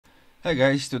Hey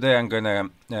guys, today I'm gonna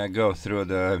go through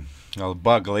the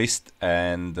bug list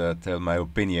and tell my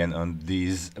opinion on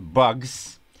these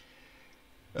bugs.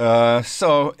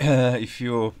 If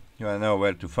you wanna know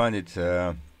where to find it,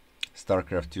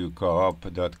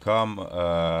 starcraft2coop.com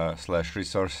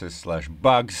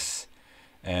 /resources/bugs,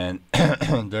 and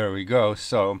there we go.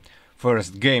 So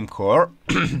first, game core.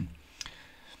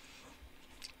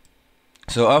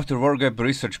 So after warp gate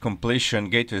research completion,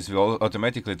 gateways will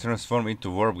automatically transform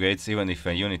into warp gates even if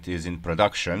a unit is in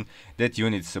production. That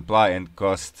unit's supply and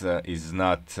cost is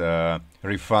not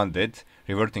refunded.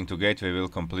 Reverting to gateway will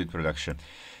complete production.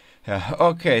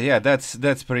 Okay, yeah,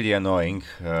 that's pretty annoying.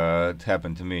 It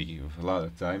happened to me a lot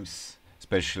of times,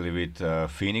 especially with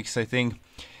Phoenix, I think.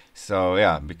 So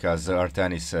yeah, because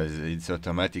Artanis says it's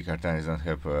automatic, Artanis don't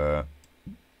have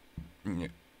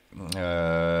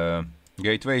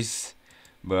gateways.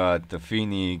 But the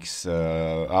Phoenix,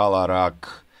 Alarak,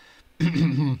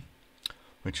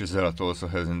 which is that also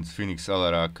hasn't Phoenix,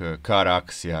 Alarak,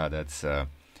 Karax. Yeah, that's the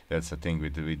thing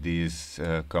with these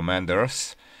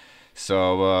commanders.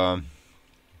 So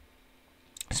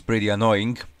it's pretty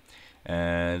annoying,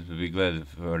 and we'll be glad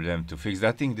for them to fix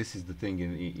that. I think this is the thing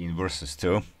in Versus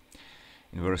 2.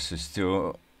 In Versus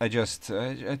 2, I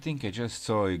think I just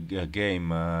saw a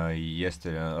game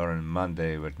yesterday or on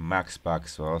Monday with Max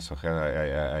Pax who also had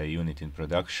a unit in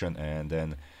production, and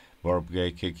then Warp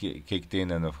Gate kicked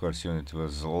in, and of course unit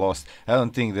was lost. I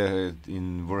don't think that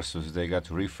in Versus they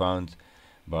got refund,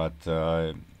 but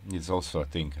it's also a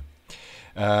thing.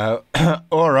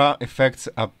 Aura effects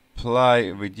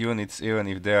apply with units even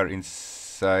if they are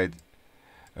inside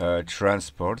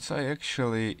transports. I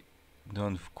actually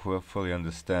don't fully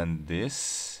understand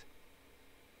this.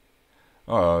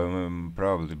 Oh,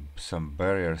 probably some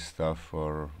barrier stuff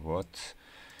or what?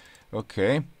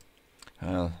 Okay.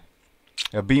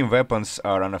 Beam weapons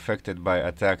are unaffected by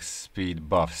attack speed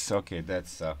buffs. Okay,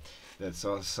 that's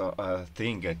also a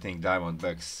thing. I think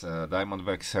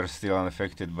Diamondbacks are still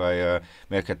unaffected by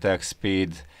mech attack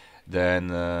speed.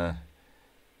 Then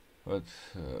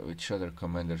which other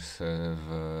commanders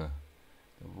have?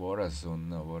 Warazun,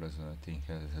 no, Warazun I think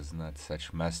has not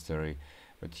such mastery,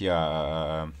 but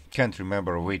yeah, can't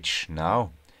remember which now,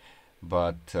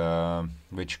 but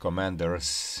which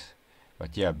commanders,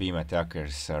 but yeah, beam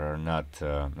attackers are not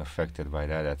affected by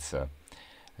that. That's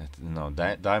no,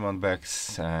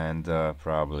 Diamondbacks and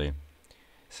probably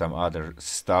some other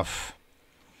stuff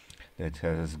that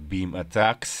has beam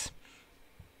attacks.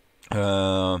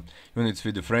 Units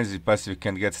with the frenzy passive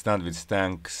can get stunned with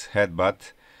Stank's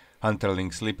headbutt,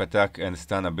 Hunterling sleep attack and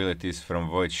stun abilities from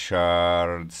void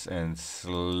shards and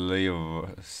slivers.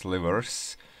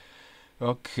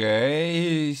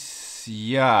 Okay,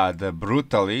 yeah, the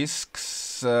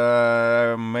brutalisks,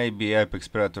 maybe Apex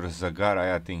Predator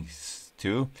Zagara, I think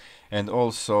too, and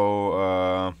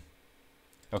also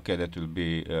okay, that will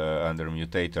be under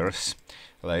mutators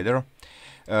later.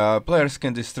 Players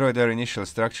can destroy their initial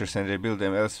structures and rebuild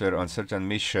them elsewhere on certain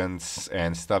missions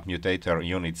and stop mutator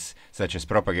units such as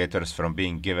propagators from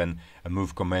being given a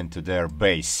move command to their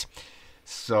base.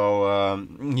 So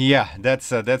yeah,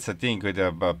 that's a thing with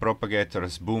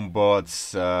propagators, boom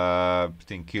bots, I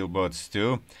think kill bots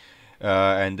too,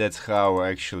 and that's how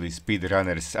actually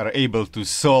speedrunners are able to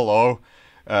solo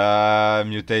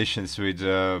mutations with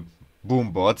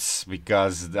boom bots,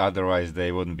 because otherwise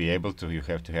they wouldn't be able to. You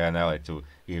have to have an ally to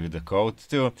give the code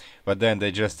to, but then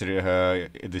they just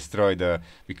destroy the,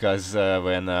 because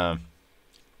when map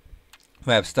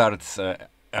starts,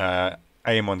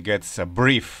 Amon gets a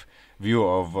brief view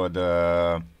of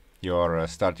your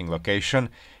starting location,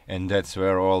 and that's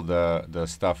where all the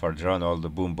stuff are drawn, all the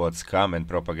boom bots come and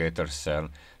propagators sell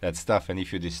that stuff, and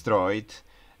if you destroy it,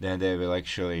 then they will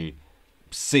actually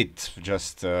sit,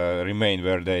 just remain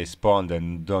where they spawned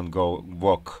and don't go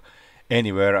walk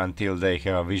anywhere until they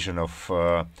have a vision of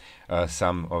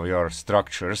some of your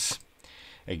structures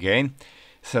again.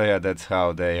 So yeah, that's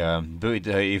how they do it.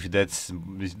 If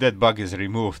that bug is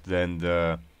removed, then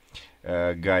the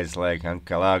guys like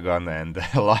Ankalagon and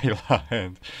Lila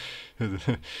and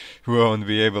won't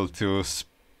be able to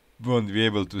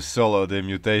solo the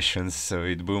mutations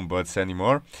with boom bots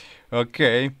anymore.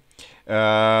 Okay.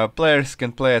 Players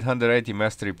can play at 180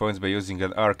 mastery points by using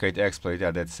an arcade exploit.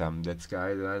 Yeah, that's I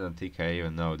don't think I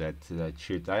even know that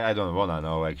cheat. I don't wanna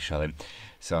know actually,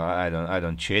 so I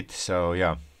don't cheat. So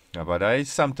yeah, but I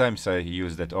sometimes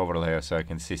use that overlay so I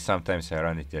can see. Sometimes I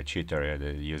run it a cheater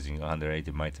using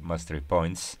 180 mastery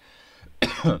points.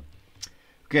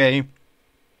 Okay.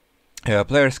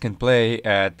 Players can play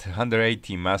at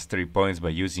 180 mastery points by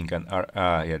using an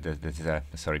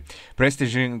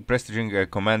prestiging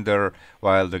commander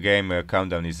while the game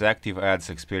countdown is active.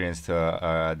 Adds experience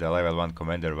to the level 1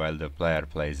 commander while the player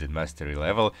plays at mastery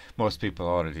level. Most people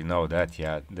already know that.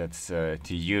 Yeah, that's to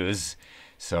use,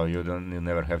 so you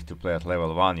never have to play at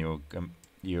level 1.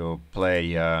 You play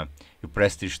you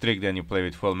prestige trick, then you play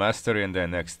with full mastery, and then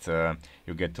next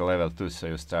you get to level 2, so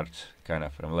you start kind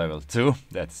of from level 2.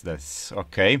 That's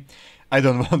okay. I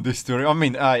don't want this to... I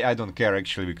mean, I don't care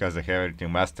actually, because I have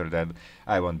everything mastered and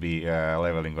I won't be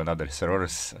leveling on other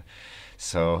servers.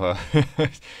 So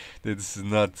that's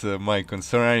not my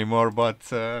concern anymore,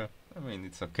 but I mean,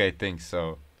 it's okay thing,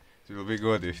 so it will be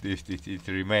good if it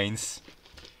remains.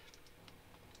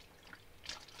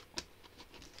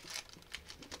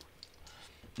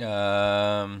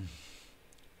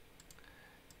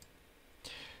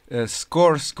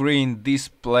 Score screen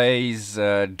displays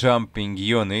jumping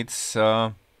units.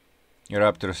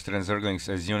 Raptors turns Zerglings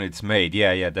as units made.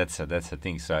 Yeah, that's a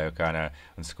thing. So you kinda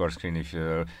on score screen, if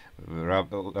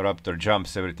Raptor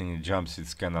jumps, everything jumps.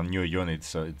 It's kind of new unit,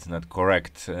 so it's not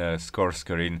correct score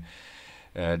screen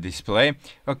display.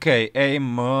 Okay,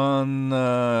 aim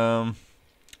on.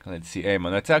 Let's see, aim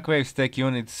on. Attack waves take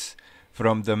units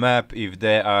from the map if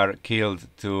they are killed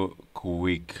too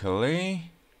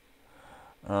quickly.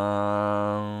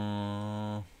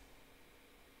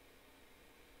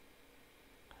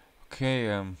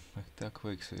 Okay, attack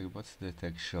waves. What's that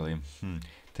actually?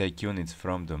 Take units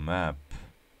from the map.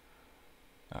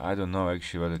 I don't know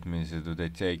actually what it means. Do they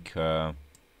take?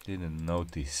 Didn't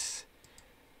notice.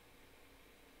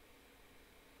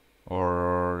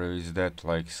 Or is that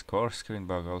like score screen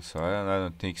bug also? I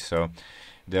don't think so.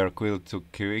 They are killed too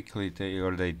quickly,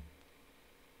 or they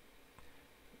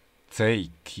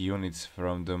take units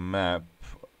from the map,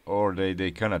 or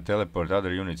they cannot teleport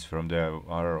other units from the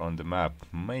are on the map.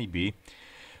 Maybe.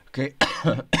 Okay,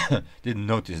 didn't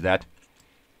notice that.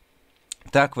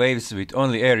 Attack waves with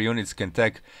only air units can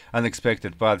take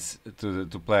unexpected paths to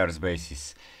players'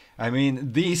 bases. I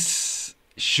mean, this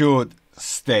should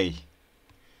stay.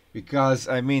 Because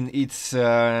I mean, it's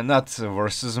not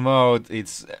versus mode.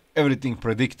 It's everything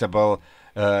predictable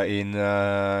in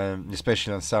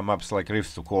especially on some maps like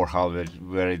Rifts to Core Hull,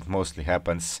 where it mostly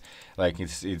happens. Like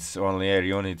it's only air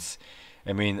units.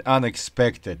 I mean,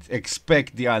 unexpected.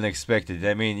 Expect the unexpected.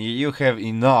 I mean, you have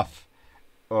enough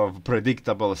of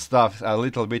predictable stuff. A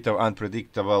little bit of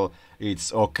unpredictable,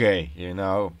 it's okay, you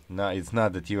know. No, it's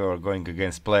not that you are going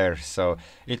against players, so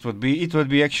it would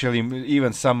be actually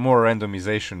even some more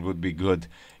randomization would be good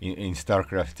in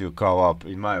Starcraft to co-op,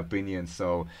 in my opinion.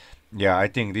 So yeah, I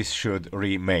think this should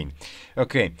remain.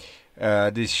 Okay,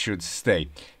 this should stay.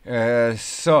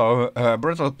 So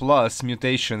Brutal Plus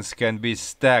mutations can be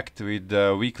stacked with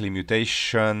the weekly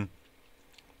mutation.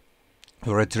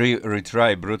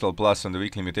 Retry Brutal Plus on the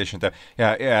weekly mutation tab.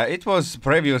 Yeah. It was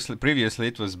previously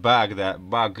it was bug that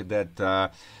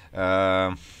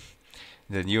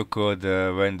that you could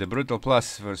when the Brutal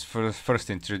Plus was first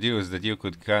introduced, that you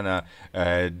could kinda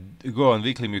go on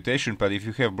weekly mutation. But if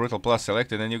you have Brutal Plus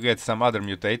selected, then you get some other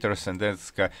mutators,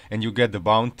 and you get the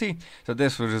bounty. So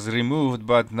this was removed,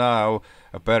 but now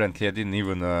apparently I didn't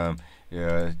even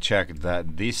check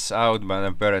this out. But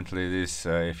apparently this,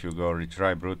 if you go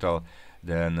retry Brutal,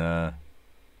 then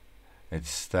it's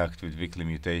stacked with weekly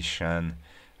mutation.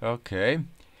 Okay.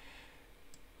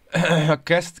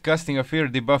 Casting a fear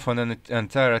debuff on an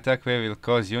entire attack wave will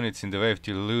cause units in the wave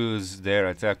to lose their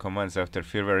attack commands after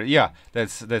fear wave. Yeah,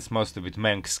 that's mostly with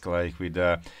Manx, like with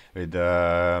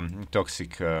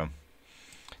toxic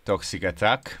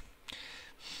attack.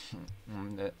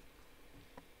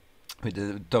 With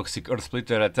the toxic or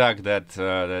splitter attack that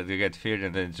you get feared,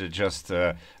 and then just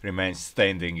remain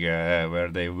standing where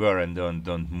they were and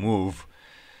don't move,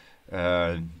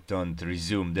 don't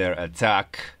resume their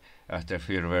attack after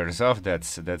fear wears off.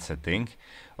 That's a thing.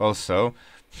 Also,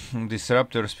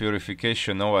 disruptors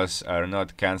purification novas are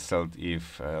not cancelled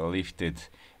if lifted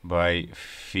by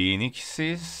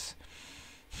phoenixes.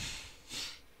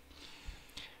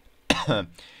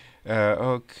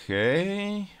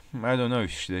 Okay. I don't know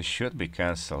if they should be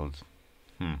cancelled.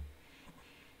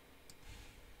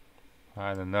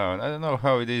 I don't know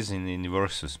how it is in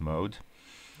versus mode.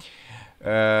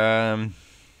 Air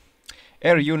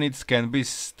units can be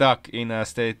stuck in a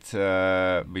state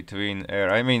between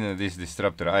air. I mean, this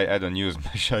disruptor. I don't use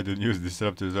much. I don't use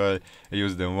disruptors. I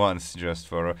use them once just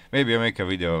for. Maybe I make a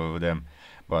video of them.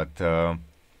 But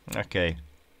okay.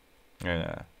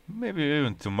 Maybe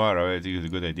even tomorrow. It's a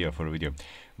good idea for a video.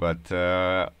 but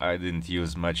I didn't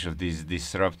use much of these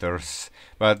disruptors.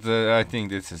 But I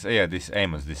think this is this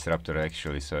Amos disruptor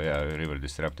actually. So yeah, river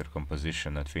disruptor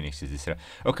composition, not Phoenix is disruptor.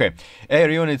 Okay, air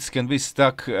units can be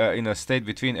stuck in a state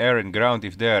between air and ground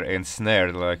if they are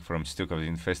ensnared, like from stuck of the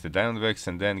infested Diamondbacks,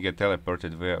 and then get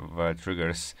teleported via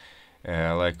triggers.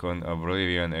 Like on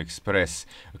Oblivion Express.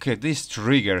 Okay, these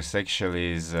triggers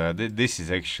actually is this is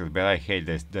actually, but I hate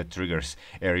that triggers.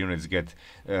 Air units get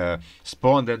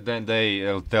spawned and then they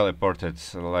teleported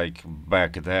like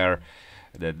back there.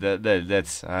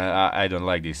 That's I don't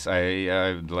like this.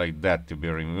 I would like that to be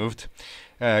removed.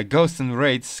 Ghosts and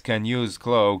Wraiths can use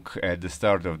Cloak at the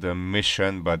start of the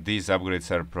mission, but these upgrades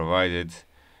are provided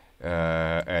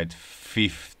at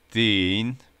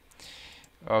 15.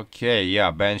 Okay, yeah,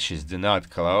 Banshees do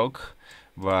not cloak,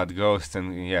 but Ghosts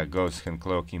can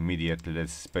cloak immediately.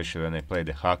 That's especially when I play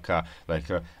the Haka,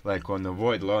 like on the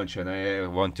Void launch, and I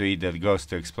want to eat that Ghost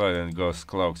to explode, and Ghost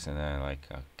cloaks, and I'm like,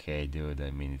 okay, dude,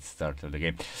 I mean, it's start of the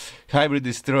game. Hybrid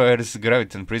Destroyer's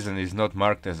Graviton Prison is not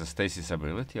marked as a stasis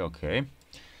ability. Okay,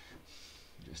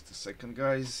 just a second,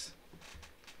 guys.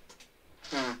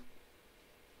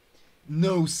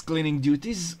 Nose cleaning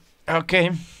duties.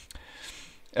 Okay.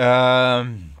 Where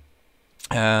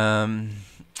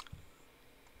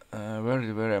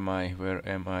am I?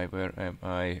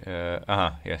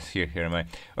 Yes, here am I.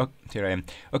 Oh, here I am.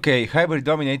 Okay, Hybrid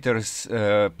Dominator's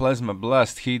Plasma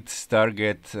Blast hits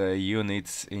target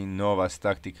units in Nova's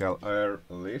Tactical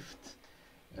Airlift.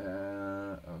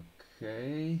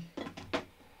 Okay.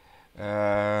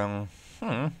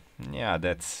 Yeah,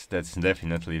 that's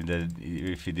definitely,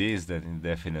 if it is, then it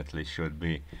definitely should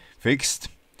be fixed.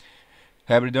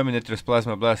 Hybrid Dominator's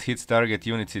Plasma Blast hits target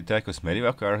units in Tycho's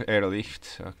Medivac or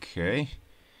Airlift. Okay.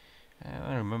 I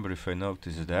don't remember if I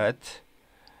noticed that.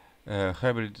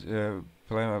 Hybrid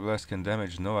Plasma Blast can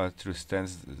damage Nova through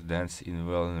dance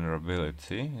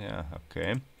invulnerability. Yeah,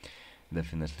 okay.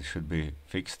 Definitely should be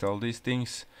fixed, all these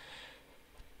things.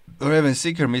 Raven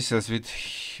Seeker missiles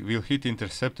will hit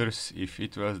interceptors if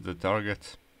it was the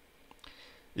target,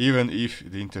 even if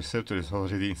the interceptor is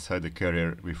already inside the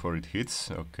carrier before it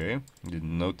hits. Okay,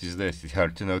 didn't notice this. It's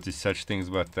hard to notice such things,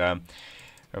 but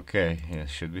okay, yeah,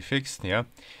 should be fixed. Yeah,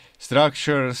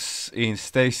 structures in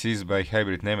stasis by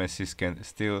Hybrid Nemesis can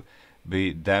still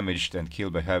be damaged and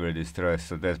killed by Hybrid Destroyers,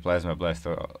 so that Plasma Blast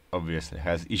obviously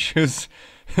has issues.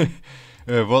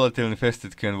 Volatile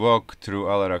Infested can walk through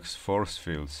Alarak's force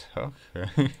fields.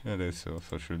 Okay, that also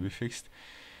should be fixed.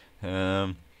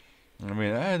 I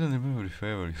mean, I don't remember if I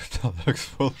ever used Alarak's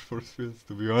force fields,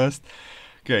 to be honest.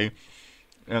 Okay,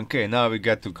 now we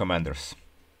got two commanders.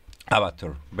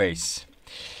 Avatar base.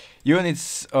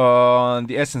 Units on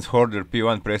the Essence Hoarder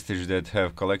P1 Prestige that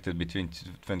have collected between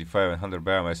 25 and 100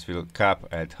 biomass will cap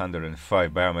at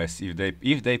 105 biomass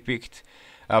if they picked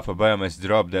up a biomass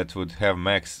drop that would have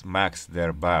max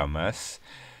their biomass.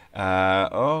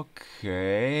 Okay,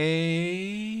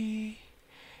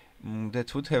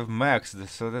 that would have maxed,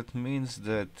 so that means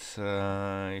that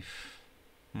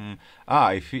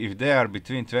if they are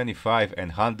between 25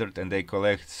 and 100 and they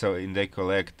collect,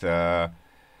 the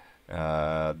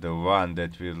one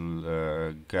that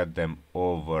will get them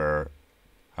over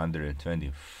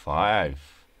 125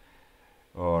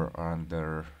 or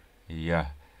under, yeah.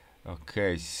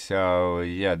 Okay, so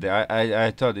yeah, I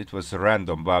thought it was a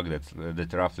random bug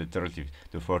that roughly 30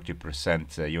 to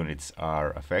 40% units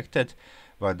are affected,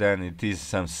 but then it is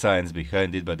some science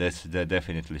behind it. But that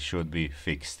definitely should be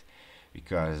fixed,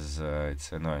 because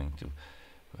it's annoying to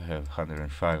have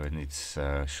 105 and it's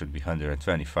should be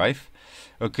 125.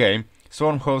 Okay,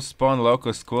 Swarm Host Spawn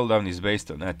Locust cooldown is based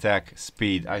on attack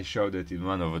speed. I showed it in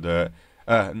one of the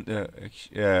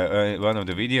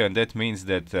video, and that means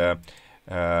that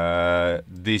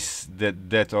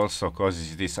that also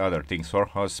causes this other thing. Swarm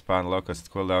Host Spawn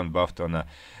Locust cooldown buffed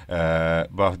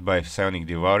by Psionic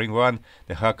Devouring one.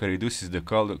 The hacker reduces the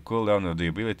cooldown of the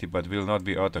ability, but will not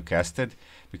be auto-casted,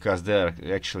 because there are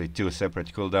actually two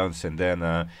separate cooldowns, and then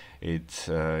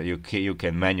you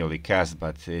can manually cast,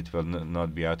 but it will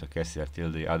not be auto-casted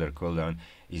until the other cooldown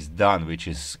is done, which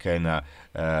is kinda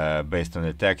based on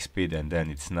attack speed, and then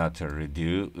it's not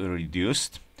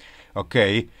reduced.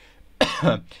 Okay.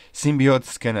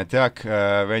 Symbiotes can attack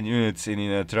when units in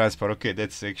a transport. Okay,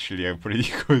 that's actually a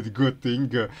pretty good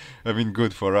thing. I mean,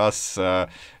 good for us.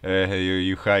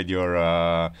 You hide your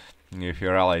if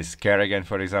your ally is Kerrigan,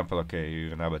 for example. Okay,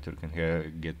 even Abatur can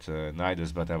get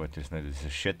Nidus, but Abatur's Nidus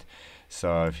is shit.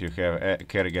 So if you have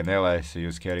Kerrigan allies, you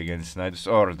use Kerrigan's Nidus,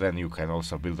 or then you can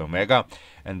also build Omega,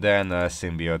 and then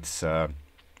symbiotes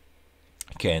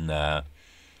can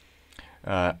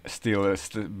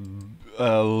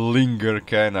linger,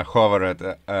 kinda hover at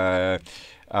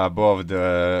above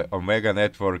the Omega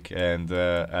network and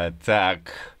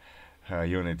attack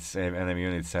enemy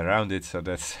units around it. So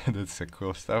that's that's a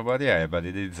cool stuff. But yeah, but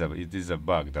it is a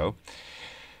bug though.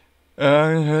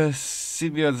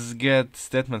 Symbiotes get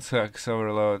statement hacks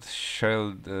overload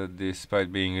shield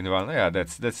despite being invulnerable. Yeah,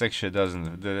 that's actually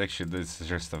doesn't that actually this is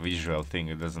just a visual thing.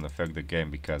 It doesn't affect the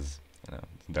game because it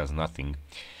does nothing.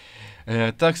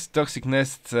 Toxic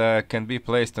nests can be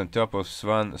placed on top of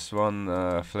swan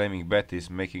flaming betties,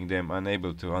 making them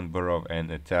unable to unburrow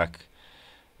and attack.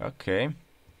 Okay.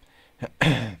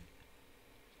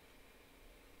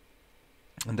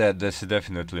 That's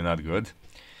definitely not good.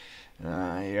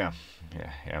 Yeah.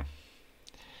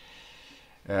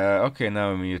 Okay,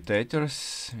 now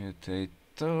mutators.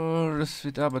 Mutators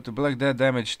with Abba to Black. That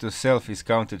damage to self is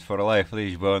counted for a life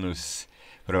leech bonus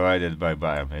provided by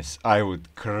biomass. I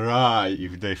would cry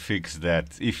if they fix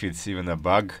that, if it's even a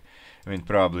bug. I mean,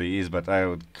 probably is, but I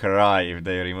would cry if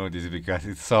they remove this because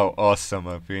it's so awesome.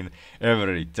 I mean,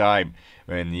 every time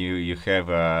when you have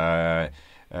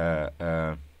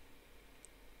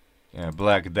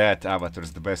Black Death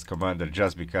Avatar's the best commander,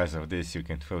 just because of this you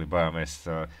can fully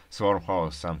biomass Swarm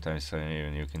House sometimes,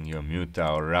 even you can use Muta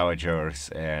or Ravagers,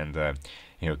 and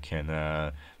you can,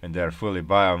 when they're fully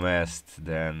biomassed,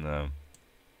 then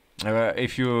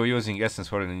if you're using Essence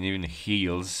for it, it even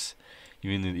heals,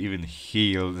 even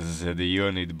heals the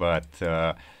unit, but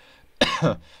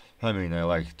I mean, I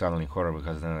like Tunneling Horror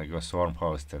because then I go Swarm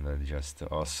Host and it's just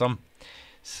awesome.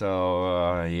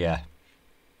 So yeah,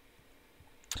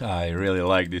 I really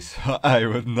like this. I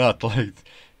would not like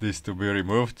this to be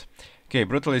removed. Okay,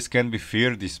 Brutalist can be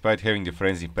feared despite having the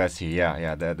frenzy passive.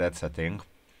 Yeah, that's a thing.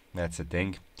 That's a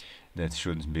thing. That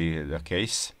shouldn't be the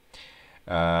case.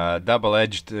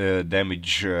 Double-edged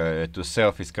damage to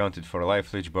self is counted for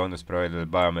life leech bonus provided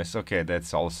biomass. Okay,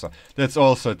 that's also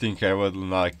a thing I would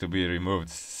like to be removed.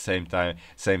 Same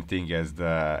thing as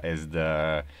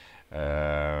the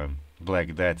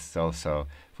Black Deaths, also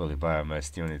fully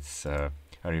biomassed units are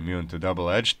immune to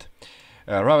double-edged.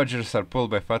 Ravagers are pulled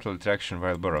by fatal attraction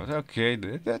while burrowed. Okay,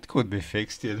 that could be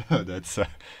fixed. You know, that's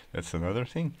another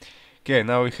thing. Okay,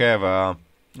 now we have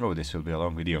oh, this will be a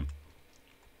long video.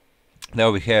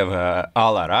 Now we have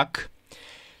Alarak.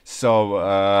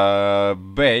 So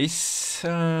base.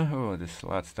 Oh, this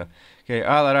lot of stuff. Okay,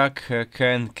 Alarak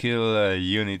can kill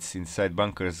units inside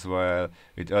bunkers while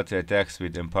with auto attacks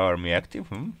with Empower Me active.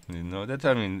 You know that?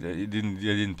 I mean, you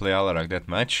didn't play Alarak that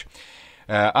much.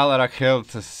 Alarak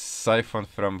health siphon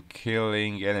from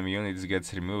killing enemy units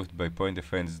gets removed by point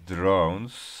defense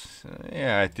drones.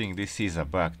 Yeah, I think this is a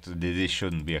bug. This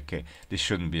shouldn't be okay. This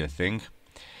shouldn't be a thing.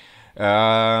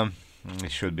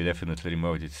 It should be definitely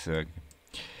removed. It's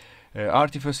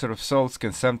Artificer of Souls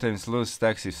can sometimes lose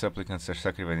stacks if supplicants are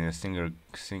sacrificed in a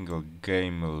single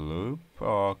game loop.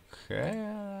 Okay,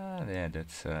 yeah,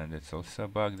 that's also a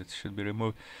bug that should be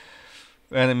removed.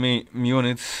 Enemy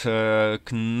units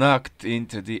knocked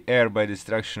into the air by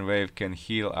destruction wave can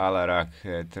heal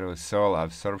Alarak through soul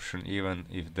absorption even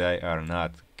if they are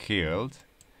not killed.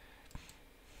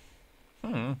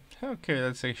 Okay,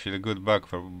 that's actually a good buff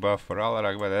for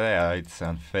Alarak, but yeah, it's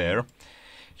unfair.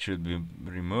 It should be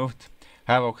removed.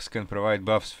 Havocs can provide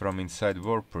buffs from inside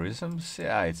war prisms.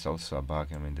 Yeah, it's also a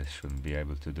bug. I mean, they shouldn't be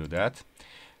able to do that.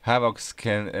 Havocs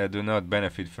can do not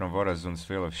benefit from Vorazun's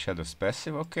Veil of Shadows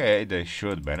passive. Okay, they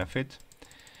should benefit.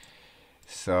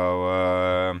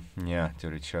 So, yeah, to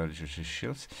recharge your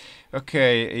shields.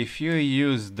 Okay, if you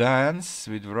use Dance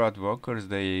with Wrathwalkers,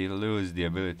 they lose the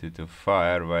ability to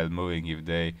fire while moving if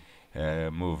they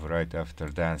move right after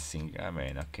dancing. I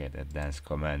mean, okay, that dance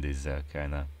command is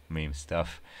kinda meme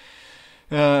stuff.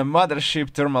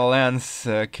 Mothership Thermal Lance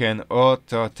can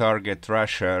auto-target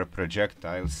Thrasher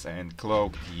projectiles and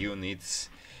cloaked units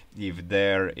if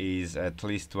there is at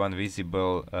least one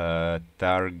visible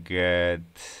target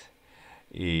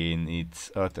in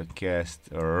its auto-cast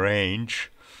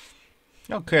range.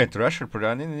 Okay, Thrasher,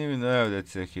 I didn't even know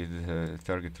that it could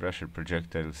target Thrasher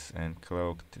projectiles and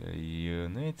cloaked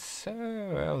units.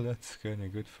 Well, that's kinda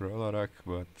good for Alarak,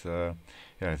 but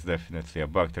yeah, it's definitely a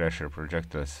bug. Thrasher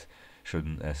projectiles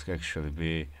shouldn't actually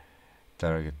be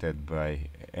targeted by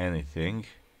anything.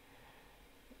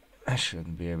 I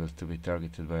shouldn't be able to be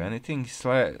targeted by anything.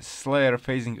 Slayer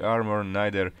phasing armor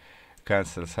neither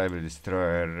cancels Hybrid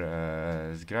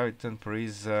Destroyer's Graviton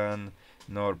Prison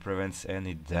nor prevents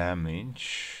any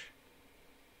damage.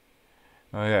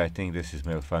 Oh yeah, I think this is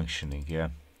malfunctioning, yeah.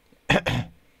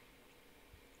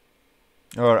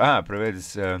 Or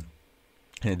prevents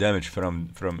any damage from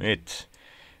it.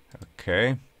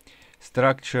 Okay.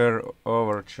 Structure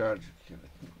overcharge.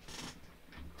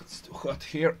 It's too hot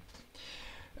here.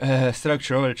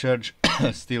 Structure overcharge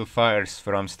still fires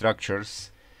from structures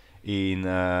in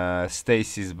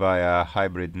stasis by a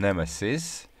hybrid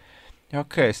nemesis.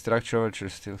 Okay, structure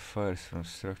overcharge still fires from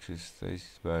structures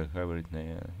stasis by a hybrid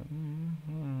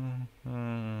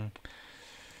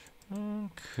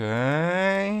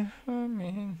Okay, I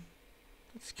mean,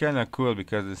 it's kinda cool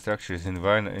because the structure is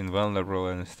invulnerable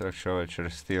and the structure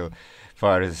overcharge still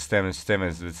fires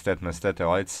stamens with statement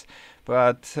satellites.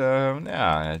 But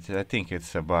yeah, I think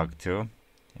it's a bug too,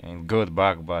 and good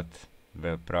bug, but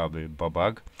well, probably a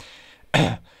bug.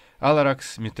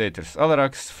 Alarax mutators.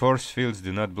 Alarax force fields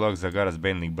do not block Zagara's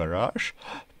bending barrage.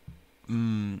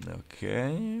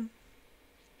 Okay.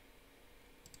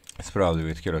 It's probably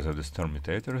with Heroes of the Storm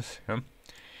mutators. Yeah.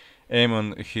 Aim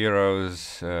on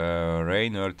heroes,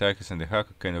 rain or attackers, and the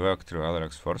hacker can walk through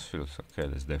Alarax force fields. Okay,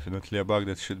 that's definitely a bug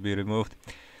that should be removed.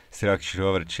 Structure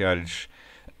overcharge.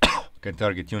 Can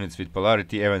target units with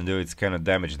polarity even though it cannot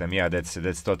damage them. Yeah, that's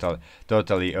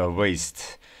totally a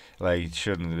waste. Like it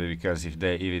shouldn't be, because if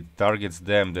it targets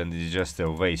them, then it's just a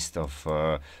waste of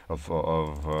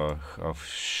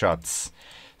shots.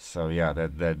 So yeah,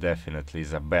 that definitely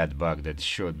is a bad bug that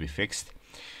should be fixed.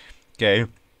 Okay.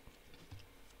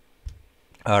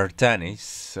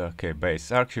 Artanis, okay,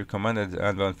 base. Archer commanded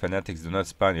unbound fanatics do not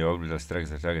spawn your orbital strikes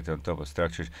that target on top of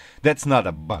structures. That's not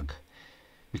a bug,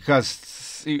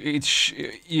 because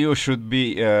you should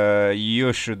be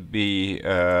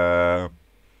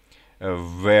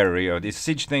wary of this.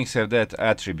 Siege tanks have that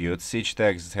attribute. Siege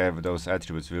tanks have those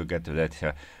attributes. We'll get to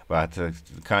that. But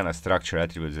kind of structure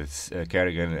attributes that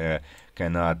Kerrigan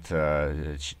cannot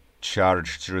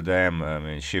charge through them. I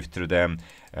mean, shift through them.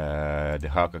 The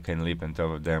Haka can leap on top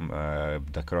of them.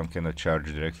 The Kron cannot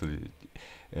charge directly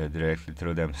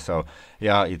through them. So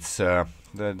yeah, it's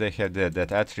they had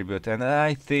that attribute, and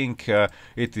I think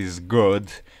it is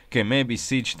good. Okay, maybe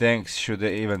siege tanks should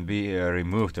even be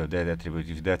removed of that attribute.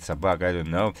 If that's a bug, I don't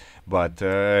know. But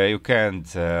you can't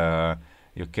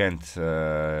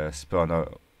spawn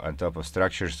on top of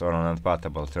structures or on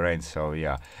unpathable terrain. So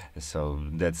yeah, so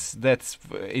that's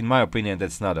in my opinion,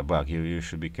 that's not a bug. You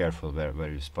should be careful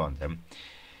where you spawn them.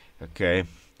 Okay,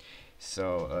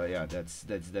 so yeah, that's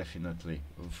definitely,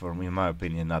 for me, in my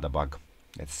opinion, not a bug.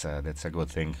 That's a good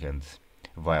thing and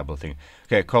viable thing.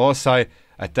 Okay, Colossi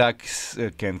attacks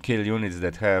can kill units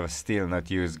that have still not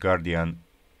used Guardian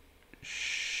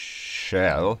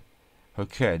Shell.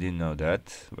 Okay, I didn't know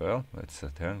that. Well, that's a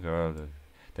thing.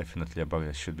 Definitely a bug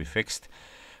that should be fixed.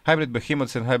 Hybrid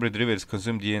behemoths and hybrid rivers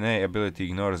consume DNA. Ability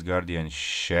ignores Guardian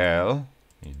Shell.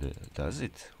 Does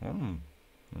it? I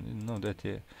didn't know that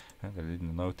yet. I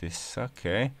didn't notice.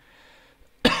 Okay.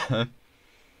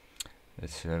 That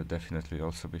should definitely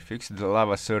also be fixed. The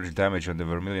lava surge damage on the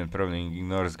Vermilion probably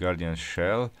ignores Guardian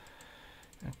Shell.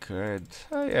 Okay.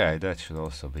 Yeah, that should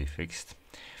also be fixed.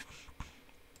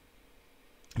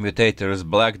 Mutators,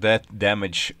 black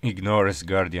damage ignores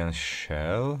Guardian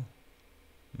Shell.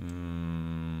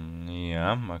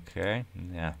 Yeah, okay.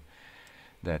 Yeah,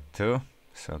 that too.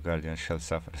 So Guardian Shell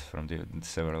suffers from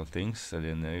several things I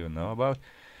didn't even know about.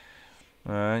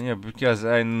 Yeah, because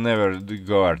I never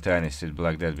go Artanis with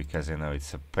Black Death because I know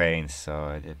it's a pain, so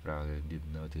I probably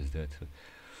didn't notice that.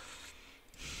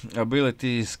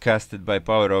 Abilities casted by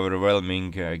power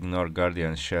overwhelming, ignore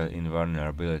Guardian Shell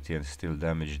invulnerability and still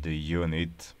damage the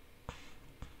unit.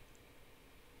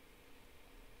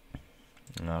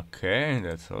 Okay,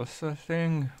 that's also a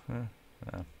thing.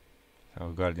 So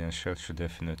Guardian Shell should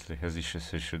definitely has issues,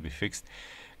 so it should be fixed.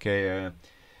 Okay,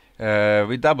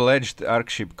 with double-edged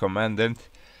Arcship Commandant,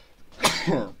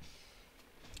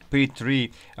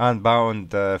 P3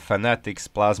 unbound fanatics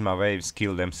plasma waves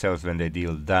kill themselves when they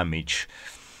deal damage.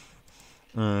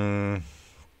 Yeah,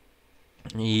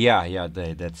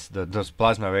 those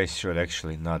plasma waves should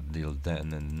actually not deal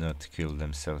and not kill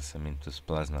themselves. I mean, those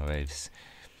plasma waves.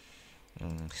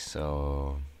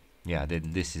 So yeah,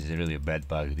 this is really a bad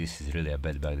bug. This is really a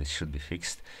bad bug that should be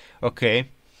fixed. Okay.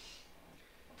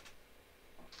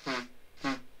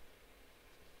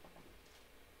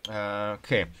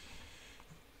 Okay.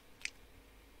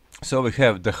 So we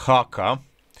have the Haka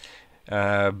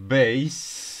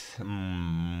base.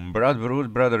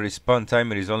 Brother respawn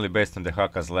timer is only based on the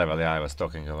Haka's level. Yeah, I was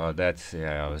talking about that.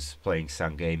 Yeah, I was playing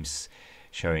some games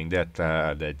showing that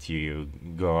that you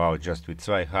go out just with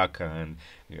Zwei Haka and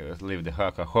leave the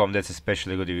Haka home. That's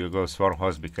especially good if you go Swarm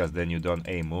Host, because then you don't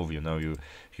A move. You know, you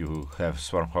have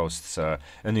Swarm Hosts,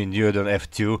 and in you don't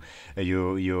F2.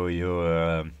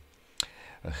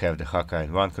 have the Haka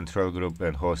in one control group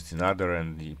and host in other,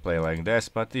 and you play like this.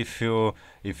 But if you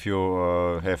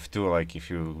have to, like if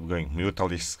you're going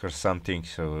Mutalisk or something,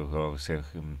 so say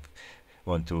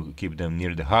want to keep them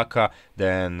near the Haka,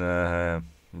 then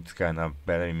it's kind of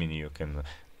better. I mean, you can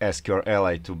ask your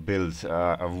ally to build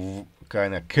a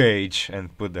kind of cage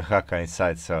and put the Haka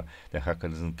inside, so the Haka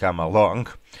doesn't come along.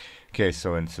 Okay,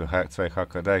 so when zwei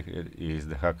Haka is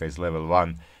the Haka is level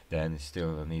 1, then it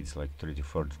still needs like 3 to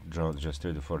 4 drones, just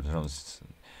 3 to 4 drones,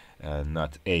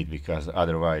 not 8, because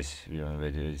otherwise, you know,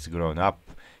 when it's grown up,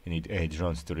 you need 8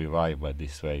 drones to revive, but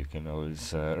this way you can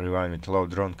always revive with low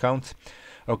drone count.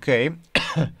 Okay.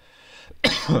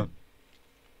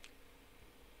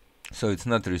 So it's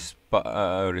not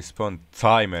respawn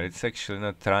timer, it's actually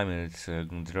not timer, it's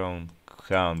drone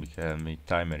count, because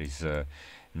timer is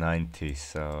 90,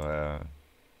 so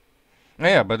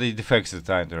yeah, but it affects the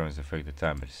time, drones affect the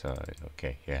timer, so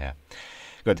okay, yeah,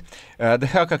 good. The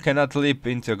Haka cannot leap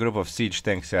into a group of siege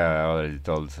tanks. I already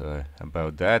told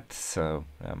about that, so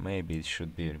maybe it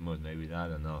should be removed, maybe, I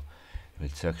don't know,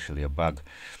 it's actually a bug.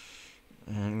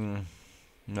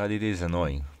 But it is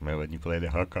annoying when you play the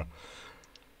Haka.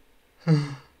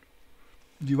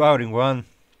 Devouring one.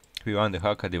 We want the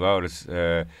Haka devours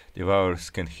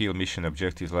can heal mission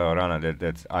objectives Laorana.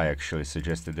 That I actually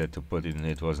suggested that to put it, and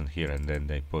it wasn't here, and then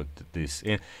they put this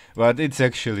in. But it's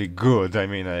actually good. I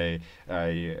mean, I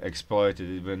exploited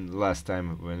it when last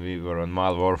time when we were on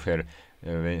Mal Warfare.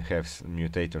 We have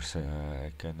mutators.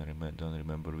 I don't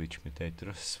remember which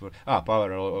mutators were.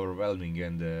 Power overwhelming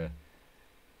and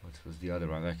what was the other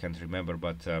one? I can't remember.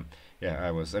 But yeah,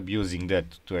 I was abusing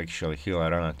that to actually heal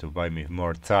Arana to buy me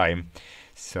more time.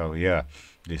 So yeah,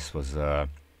 this is a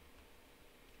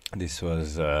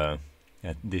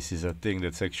thing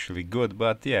that's actually good,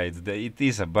 but yeah, it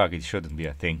is a bug. It shouldn't be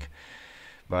a thing,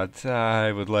 but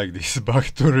I would like this bug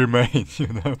to remain, you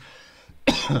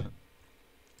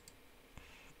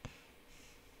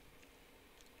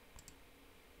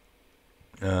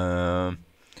know.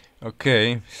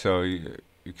 Okay, so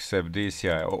except this,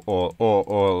 yeah, all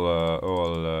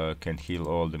can heal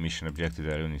all the mission objectives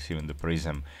that are units, even the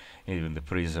prism. Even the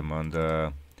prism on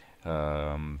the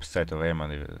set of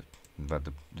Airman, but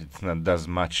it's not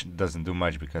doesn't do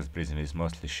much because prism is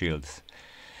mostly shields.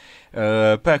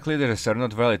 Pack leaders are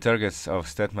not valid targets of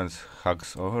Statman's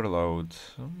Hugs Overload.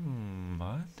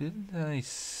 What didn't I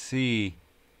see?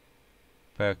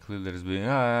 Pack leaders being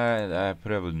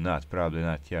probably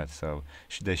not yet. So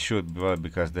they should be,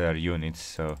 because they are units.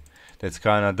 So that's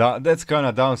kind of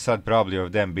downside probably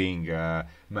of them being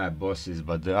map bosses,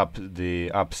 but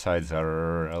the upsides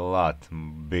are a lot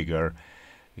bigger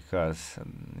because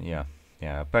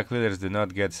pack leaders do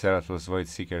not get Seraphos Void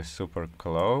Seeker Super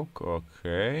Cloak.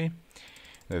 Okay,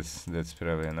 that's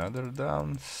probably another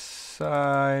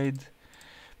downside.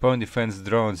 Point defense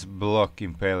drones block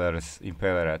impaler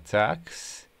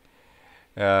attacks.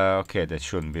 Okay, that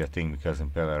shouldn't be a thing because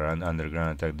Impaler and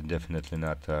underground attack definitely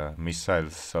not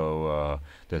missiles, so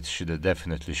that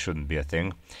definitely shouldn't be a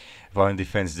thing. Point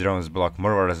defense drones block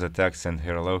Murderer's attacks and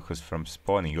her locus from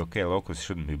spawning. Okay, locus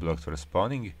shouldn't be blocked for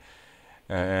spawning.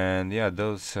 And yeah,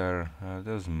 those are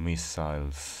those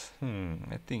missiles.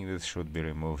 I think this should be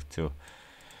removed too.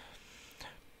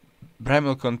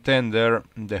 Primal Contender,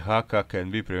 the Haka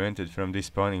can be prevented from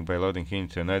despawning by loading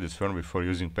into an idle swarm before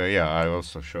using pay. Yeah, I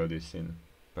also showed this in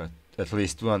at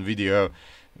least one video,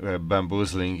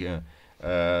 bamboozling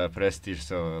Prestige,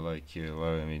 so like you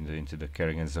load him into the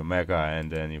Kerrigan's Omega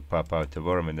and then you pop out the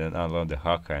worm and then unload the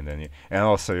Haka, and then and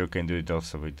also you can do it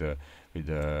also with the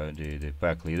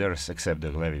pack leaders, except the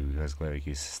Glevic, because Glevic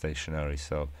is stationary,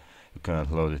 so you cannot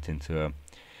load it into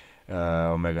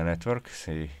Omega network.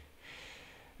 See.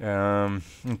 I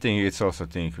think it's also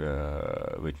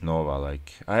with Nova,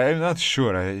 like I'm not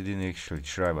sure, I didn't actually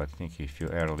try, but I think if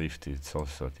you airlift it's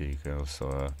also you can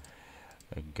also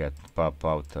pop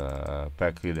out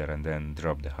pack leader and then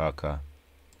drop the Haka.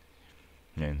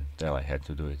 And ally has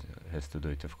to do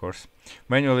it, of course.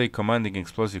 Manually commanding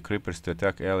explosive creepers to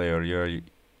attack ally or your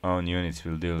own units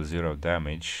will deal 0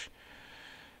 damage.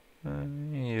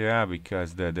 Yeah,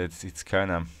 because it's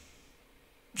kind of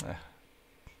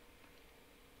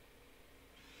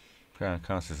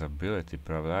counts as ability,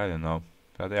 probably. I don't know,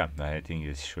 but yeah, I think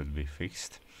this should be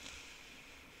fixed.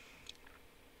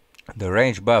 The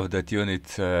range buff that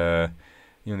units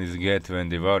get when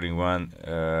devouring one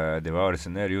devours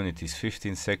an air unit is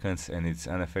 15 seconds, and it's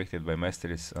unaffected by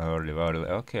masteries or devoural.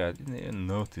 Okay, I didn't even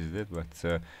notice that,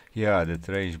 but yeah, that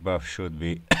range buff should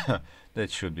be that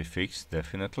should be fixed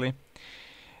definitely.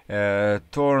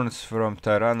 Thorns from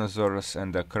Tyrannosaurus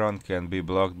and the Kron can be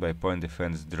blocked by point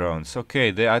defense drones.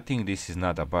 Okay, I think this is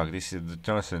not a bug. This is the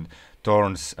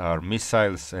thorns are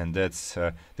missiles, and that's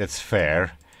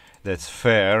fair. That's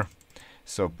fair.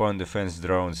 So point defense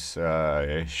drones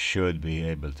should be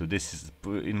able to. This is,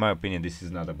 in my opinion, this is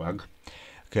not a bug.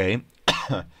 Okay.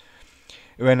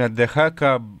 When the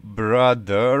Haka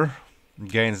brother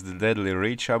gains the deadly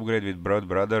reach upgrade with broad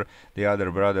brother, the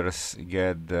other brothers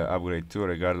get the upgrade too,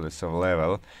 regardless of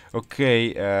level.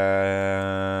 Okay.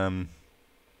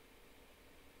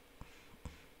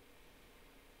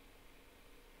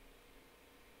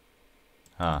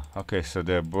 Okay, so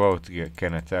they both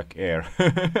can attack air.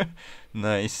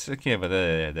 Nice. Okay, but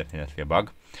definitely a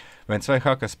bug. When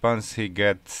Zweihaka spawns, he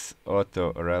gets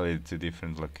auto-rallied to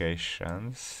different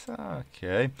locations.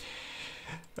 Okay.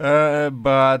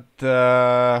 But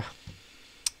there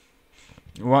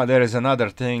is another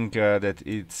thing that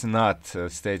it's not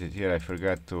stated here. I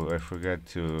forgot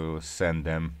to send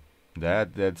them.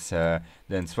 That's then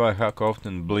Zweihaka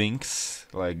often blinks,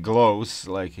 like glows,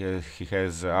 like he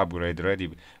has upgrade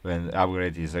ready when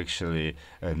upgrade is actually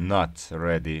not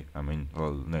ready. I mean,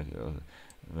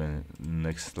 when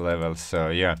next level. So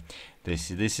yeah,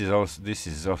 this is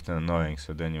often annoying.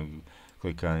 So then you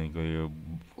click on it, you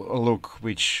look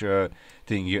which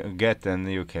thing you get, and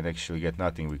you can actually get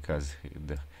nothing because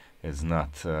it's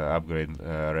not upgrade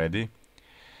ready.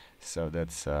 So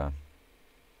that's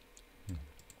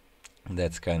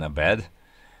kind of bad.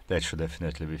 That should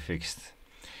definitely be fixed.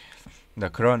 The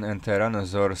Kron and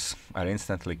Tyrannosaurs are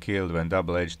instantly killed when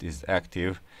double-edged is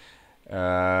active.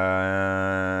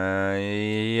 Yeah,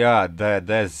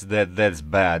 that's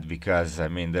bad, because I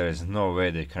mean there is no way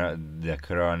the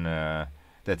Kron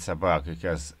that's a bug,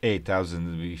 because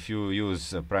 8000, if you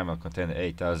use primal container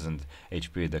 8000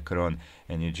 HP the Kron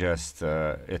and you just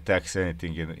attacks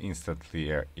anything and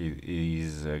instantly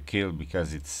is killed,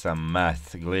 because it's some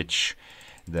math glitch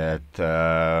that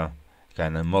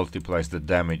kind of multiplies the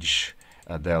damage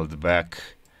dealt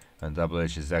back when double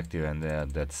edge is active, and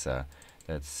that's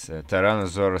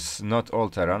Tyrannosaurus. Not all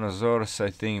Tyrannosaurs,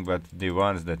 I think, but the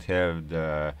ones that have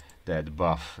that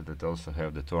buff, that also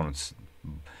have the thorns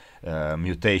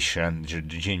mutation,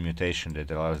 gene mutation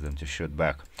that allows them to shoot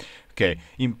back. Okay,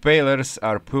 impalers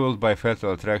are pulled by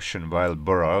fatal attraction while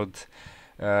burrowed.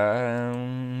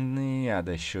 Yeah,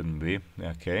 they shouldn't be.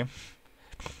 Okay.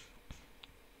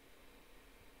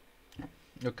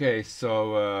 Okay,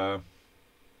 so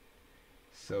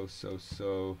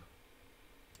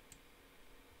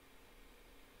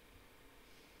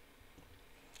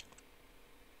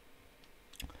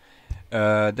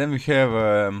then we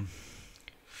have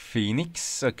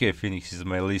Phoenix. Okay, Phoenix is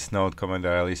my least known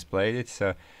commander. I least played it.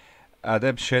 So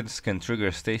adept shadows can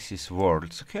trigger stasis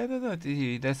wards. Okay, I don't know.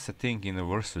 That's a thing in the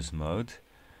versus mode.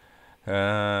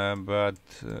 But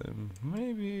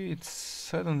maybe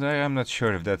it's, I don't know. I'm not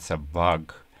sure if that's a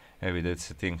bug. Maybe that's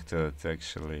a thing to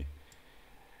actually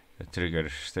trigger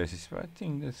stasis. But I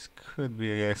think this could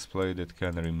be an exploit that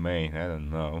can remain. I don't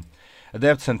know.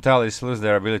 Adepts and Talis lose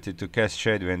their ability to cast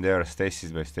shade when they are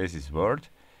stasis by stasis ward.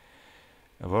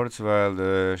 Wards while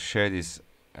the shade is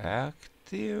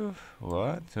active.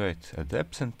 What? Wait.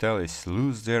 Adepts and Talis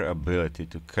lose their ability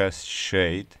to cast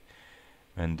shade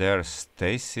when they are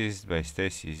stasis by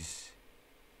stasis.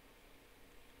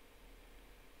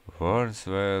 Wards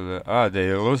while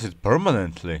they lose it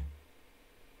permanently.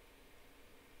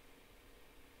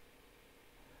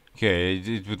 Okay,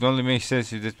 it would only make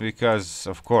sense if that, because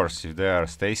of course if they are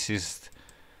stasis,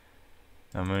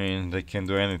 I mean they can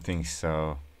do anything,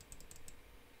 so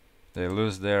they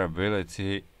lose their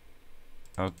ability.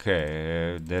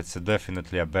 Okay, that's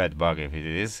definitely a bad bug if it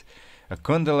is. A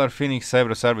Condylar Phoenix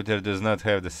Cyberus Arbiter does not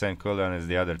have the same cooldown as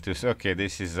the other two. So, okay,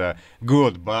 this is a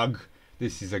good bug.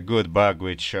 This is a good bug,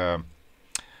 which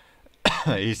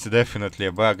is definitely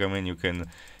a bug. I mean, you can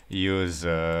use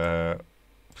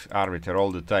Arbiter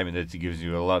all the time, and that gives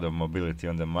you a lot of mobility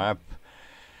on the map.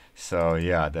 So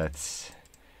yeah, that's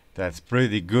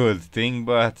pretty good thing,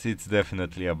 but it's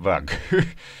definitely a bug.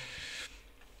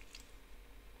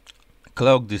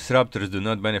 Cloak disruptors do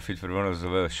not benefit from one of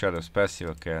the shadows passive.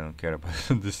 Okay, I don't care about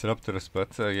disruptors,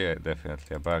 but yeah,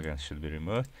 definitely a bug and should be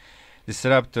removed.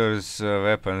 Disruptors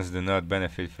weapons do not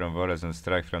benefit from Horizon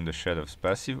Strike from the shadows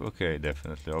passive. Okay,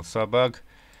 definitely also a bug,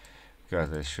 because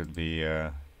there should be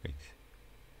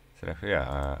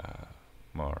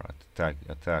more attack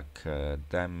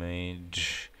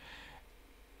damage.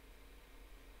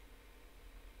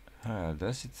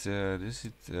 Does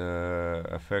it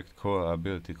affect core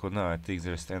ability? No, I think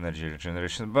there's energy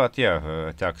regeneration, but yeah,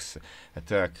 attack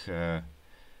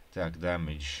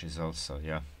damage is also,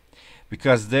 yeah.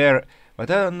 because they're,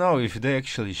 but I don't know if they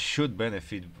actually should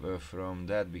benefit from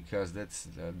that, because that's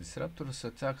disruptor's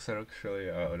attacks are actually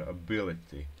an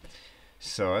ability.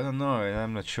 So I don't know,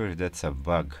 I'm not sure if that's a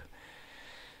bug.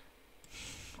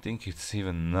 I think it's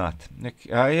even not.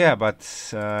 Yeah, but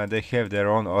they have their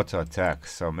own auto attack,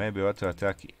 so maybe auto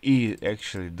attack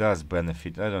actually does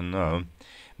benefit. I don't know,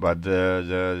 but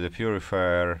the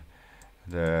purifier,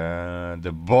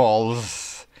 the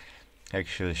balls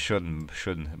actually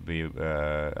shouldn't be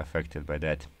affected by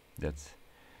that. That's,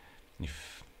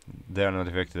 if they're not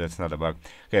affected, that's not a bug.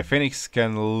 Okay, Phoenix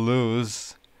can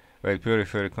lose while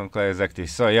Purifier Conclave is active.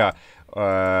 So yeah,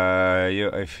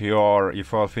 if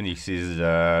all Phoenix's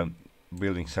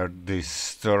buildings are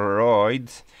destroyed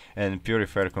and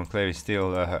Purifier Conclave is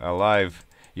still alive,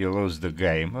 you lose the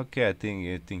game. Okay, I think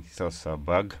it's also a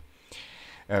bug.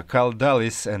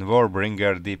 Caldalis and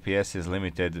Warbringer DPS is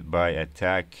limited by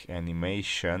attack,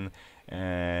 animation,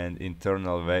 and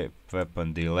internal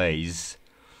weapon delays.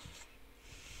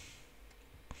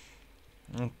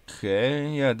 Okay,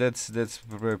 yeah, that's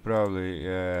probably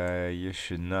you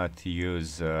should not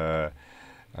use the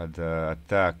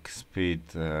attack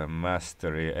speed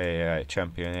mastery AI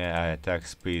champion AI attack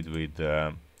speed with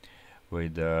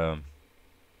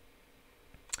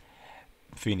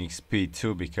Phoenix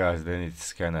P2, because then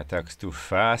it's kind of attacks too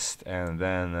fast, and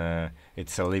then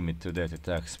it's a limit to that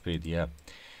attack speed. Yeah,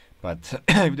 but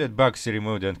if that bug's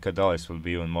removed, then Caldalis will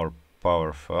be even more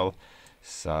powerful.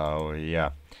 So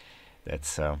yeah,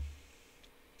 that's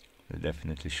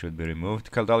definitely should be removed.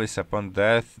 Caldalis upon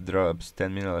death drops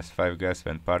 10 minerals 5 gas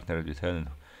when partnered with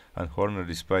Unhorner,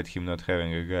 despite him not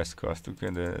having a gas cost. Okay,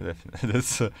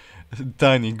 that's a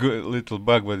tiny good little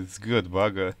bug, but it's good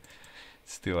bug.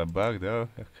 Still a bug though.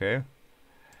 Okay.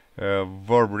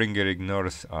 Warbringer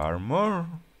ignores armor.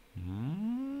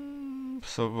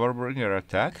 So Warbringer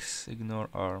attacks ignore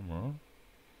armor.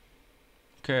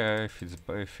 Okay,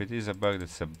 if it is a bug,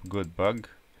 that's a good bug.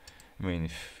 I mean,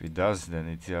 if it does, then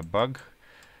it's a bug.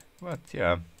 But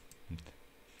yeah.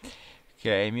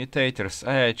 Okay, mutators.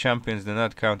 AI champions do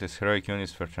not count as heroic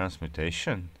units for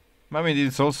transmutation. I mean,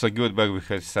 it's also a good bug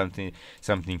because something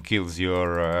kills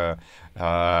your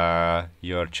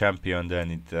champion,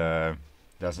 then it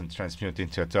doesn't transmute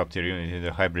into a top tier unit in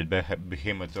the hybrid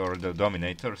behemoth or the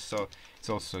dominator. So it's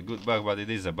also a good bug, but it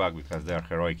is a bug because they are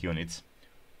heroic units.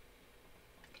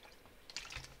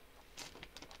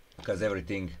 Because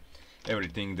everything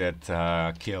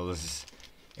that kills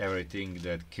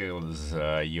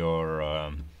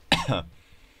your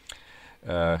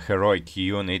heroic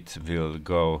unit will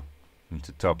go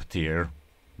into top tier,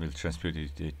 will transmute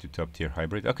it to top tier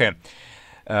hybrid. Okay.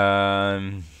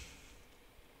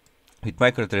 With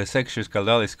microtransactions,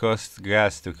 Caldalis costs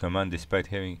gas to command despite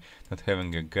not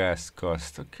having a gas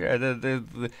cost. Okay,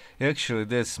 actually,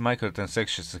 this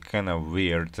microtransactions are kind of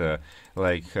weird.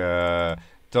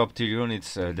 Top tier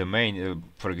units, the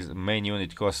main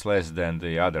unit costs less than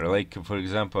the other. Like for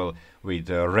example, with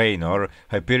Raynor,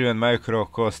 Hyperion Micro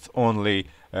costs only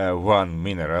 1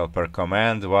 mineral per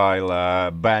command,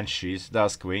 while Banshees,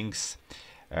 Duskwings,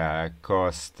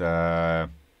 cost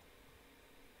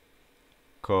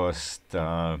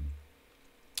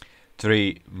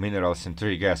 3 minerals and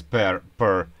 3 gas per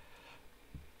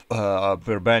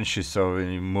Banshee. So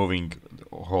when you're moving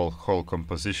whole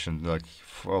composition, like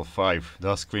all 5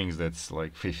 Duskwings, that's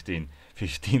like 15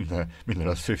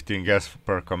 minerals, 15 gas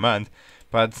per command.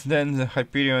 But then the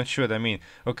Hyperion should, I mean,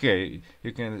 okay,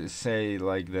 you can say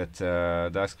like that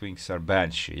Duskwings are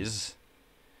Banshees,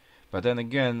 but then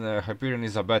again, Hyperion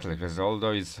is a battlecruiser,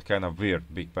 although it's kind of weird,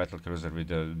 big battlecruiser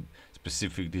with a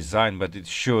specific design, but it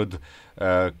should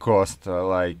cost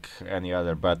like any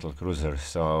other battlecruiser.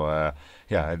 So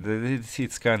yeah,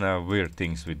 it's kind of weird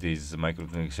things with these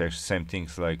microtransactions. Same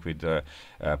things like with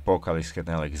Apocalypse and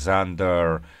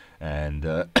Alexander, and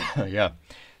yeah,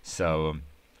 so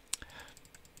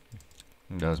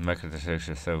those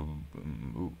microtransactions. So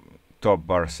top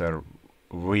bars are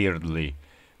weirdly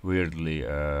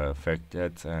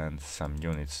affected, and some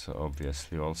units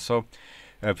obviously also.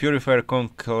 Purifier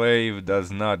Conclave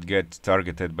does not get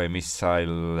targeted by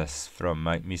missiles from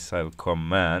my missile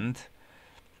command.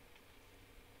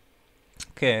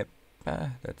 Okay,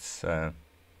 that's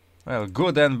well,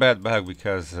 good and bad bug,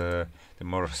 because the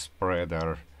more spread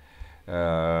are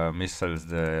missiles,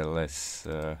 the less.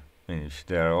 I mean, if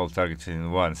they are all targeted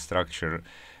in one structure,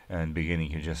 and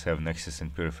beginning you just have Nexus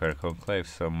and Purifier Conclave,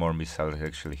 so more missiles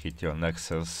actually hit your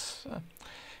Nexus.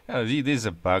 It is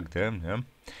a bug then, yeah.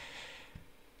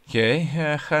 Okay,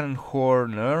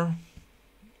 Horner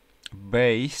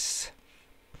base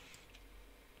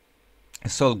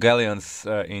Assault galleons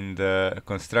in the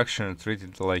construction are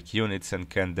treated like units and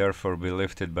can therefore be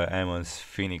lifted by Ammon's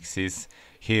phoenixes,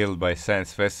 healed by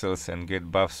science vessels, and get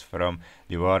buffs from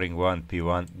devouring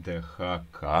 1p1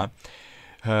 DHK.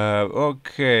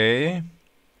 Okay.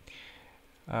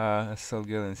 Assault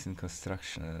galleons in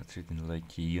construction are treated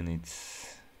like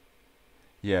units.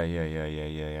 Yeah.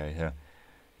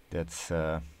 That's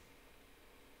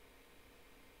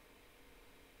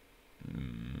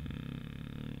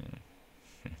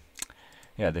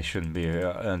yeah, they shouldn't be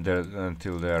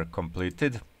until they are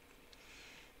completed.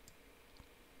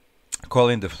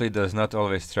 Calling the fleet does not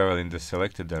always travel in the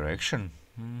selected direction.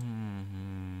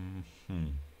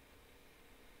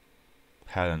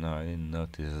 I don't know, I didn't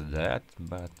notice that,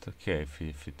 but okay,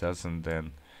 if it doesn't,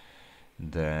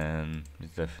 then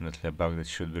it's definitely a bug that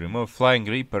should be removed. Flying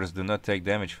Reapers do not take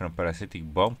damage from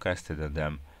parasitic bomb casted at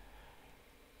them.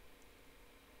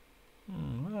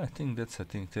 Well, I think that's a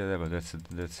thing too, but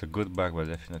that's a good bug, but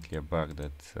definitely a bug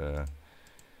that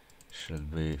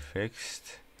should be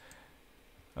fixed.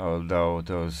 Although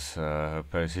those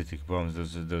parasitic bombs,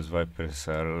 those vipers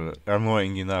are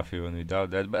annoying enough even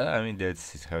without that. But I mean,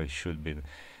 that's how it should be.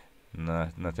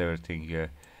 Not everything. I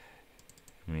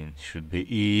mean, should be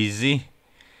easy.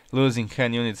 Losing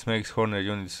hand units makes Horner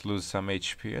units lose some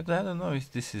HP. I don't know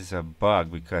if this is a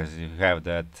bug because you have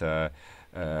that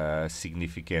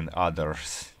significant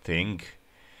others thing.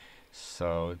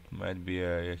 So it might be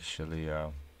actually.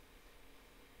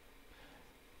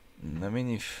 I mean,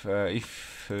 if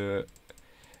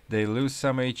they lose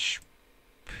some HP,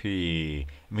 I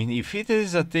mean, if it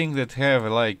is a thing that have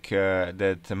like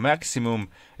that the maximum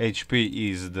HP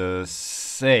is the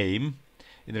same,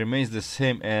 it remains the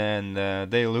same, and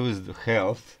they lose the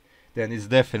health, then it's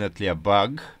definitely a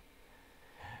bug.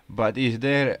 But if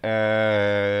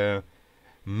their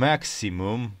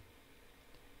maximum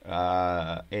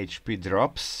HP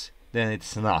drops, then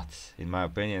it's not, in my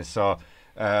opinion. So.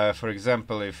 For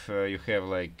example, if you have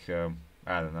like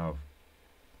I don't know,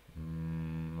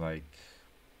 like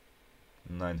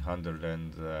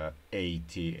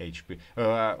 980 HP.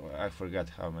 I forgot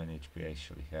how many HP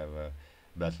actually have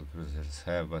battle cruisers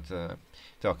have, but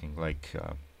talking like,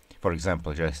 for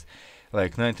example, just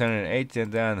like 980,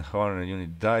 and then Horner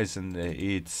unit dies, and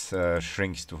it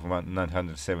shrinks to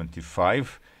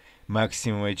 975.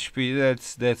 Maximum HP,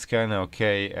 that's kind of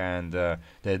okay, and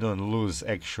they don't lose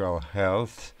actual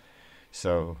health.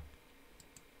 So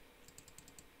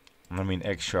I mean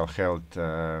actual health,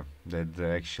 that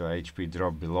the actual HP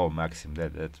drop below maximum.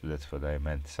 That's what I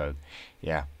meant. So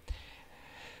yeah.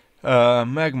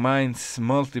 Mag Mines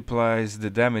multiplies the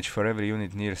damage for every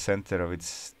unit near center of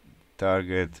its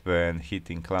target when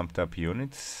hitting clumped up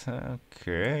units.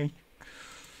 Okay,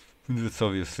 that's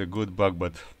obviously a good bug,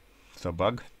 but it's a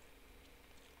bug.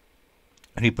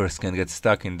 Reapers can get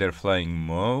stuck in their flying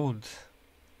mode.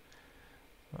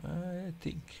 I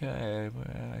think I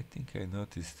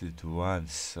noticed it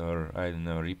once, or I don't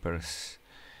know. Reapers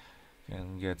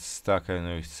can get stuck. I don't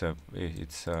know it's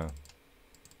a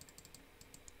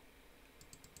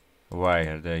why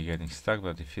are they getting stuck?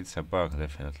 But if it's a bug,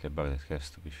 definitely a bug that has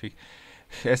to be fixed.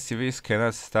 SCVs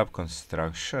cannot stop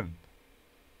construction.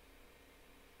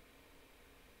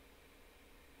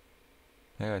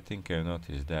 Yeah, I think I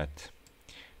noticed that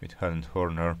with Hunt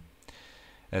Horner.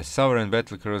 Sovereign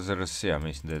battlecruisers, yeah, I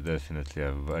mean, they're definitely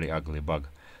a very ugly bug.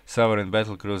 Sovereign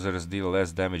battlecruisers deal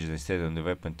less damage than stayed on the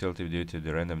weapon tilted due to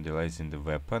the random delays in the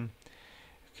weapon.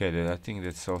 Okay, I think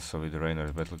that's also with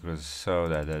Rainer's battlecruisers, so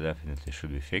that definitely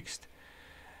should be fixed.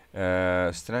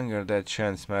 Stronger that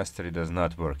chance mastery does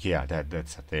not work. Yeah,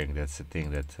 that's a thing. That's a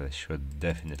thing that should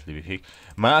definitely be fixed.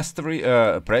 Mastery,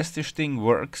 prestige thing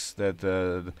works. That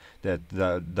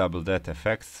double that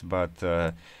effects, but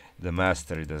the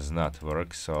mastery does not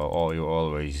work. So you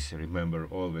always remember,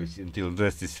 always until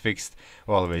this is fixed,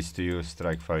 always to use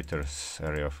Strike Fighter's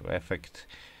area of effect.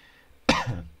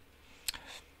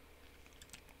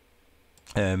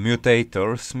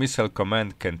 Mutators. Missile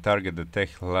command can target the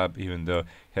tech lab even though it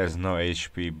has no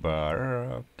HP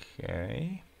bar.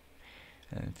 Okay.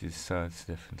 And it's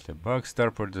definitely a bug.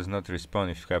 Starport does not respawn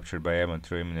if captured by ammo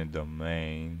through imminent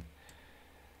domain.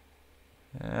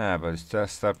 But if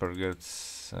Starport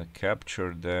gets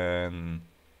captured, then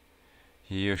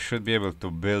you should be able to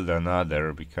build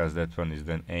another, because that one is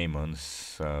then Amon's.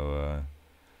 So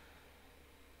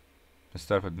the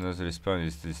Starport does not respawn,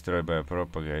 is destroyed by a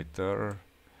propagator.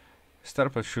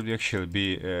 Starport should actually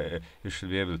be you should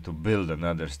be able to build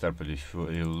another Starport if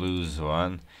you lose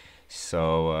one.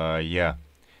 So yeah,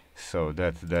 so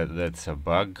that's a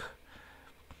bug.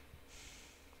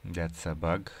 That's a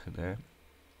bug there.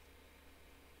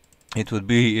 it would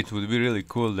be really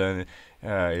cool then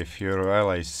if your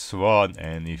ally Swan,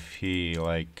 and if he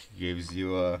like gives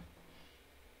you a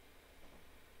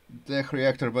tech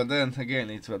reactor, but then again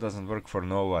it doesn't work for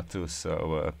Nova too,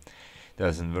 so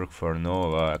doesn't work for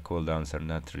Nova. Cooldowns are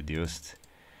not reduced,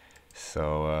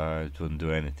 so it wouldn't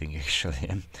do anything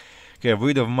actually. Okay,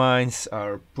 Void of Mines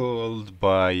are pulled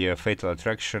by Fatal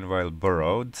Attraction while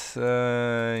burrowed.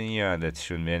 Yeah, that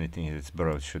shouldn't be anything that's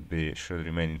burrowed should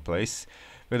remain in place.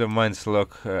 Void of Mines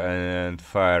lock and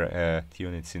fire at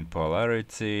units in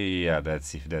polarity. Yeah,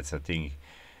 that's if that's a thing.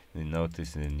 They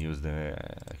notice and use them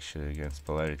actually against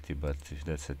polarity, but if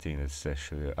that's a thing, that's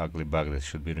actually an ugly bug that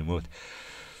should be removed.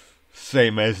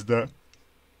 Same as the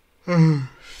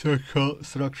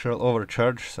structural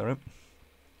overcharge. Sorry.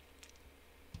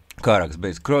 Karax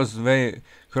base.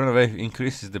 Chrono Wave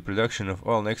increases the production of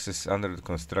all nexus under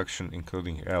construction,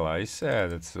 including allies. Yeah,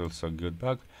 that's also a good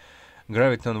bug.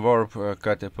 Graviton Warp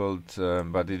Catapult,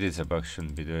 but it is a bug,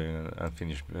 shouldn't be doing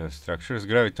unfinished structures.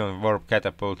 Graviton Warp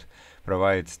Catapult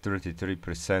provides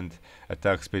 33%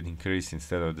 attack speed increase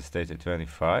instead of the stated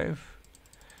 25.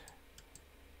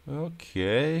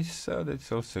 Okay, so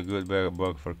that's also a good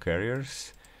bug for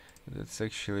carriers. That's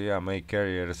actually, yeah, make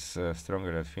carriers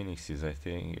stronger than Phoenixes, I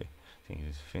think. I think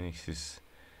Phoenix is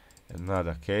not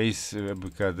a case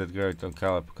because that Graviton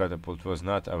Catapult was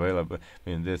not available. I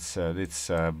mean, that's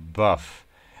buff.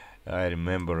 I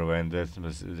remember when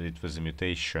it was a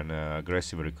mutation,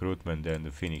 aggressive recruitment, and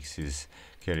the Phoenixes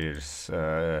carriers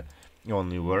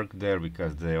only worked there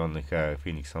because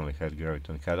Phoenix only had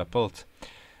Graviton Catapult.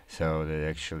 So they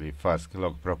actually fast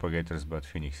clock propagators, but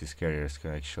Phoenix's carriers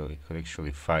could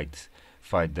actually fight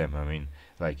them. I mean,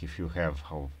 like if you have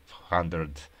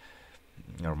 100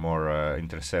 or more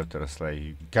interceptors,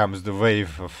 like comes the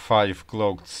wave of 5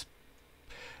 cloaked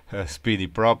speedy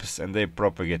props, and they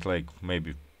propagate like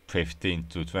maybe 15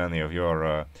 to 20 of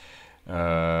your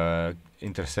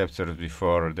interceptors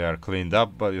before they are cleaned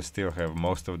up, but you still have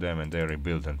most of them, and they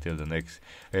rebuild until the next.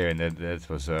 And that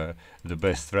was the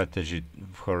best strategy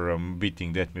for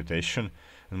beating that mutation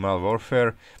in Mal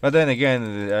Warfare. But then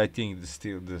again, I think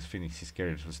the Phoenix's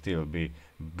carriers will still be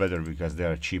better because they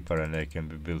are cheaper and they can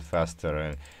be built faster.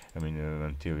 And I mean,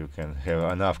 until you can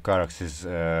have enough Carax's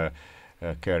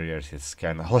carriers, it's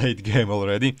kind of late game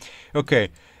already.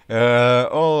 Okay,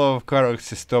 all of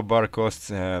Carax's top bar costs.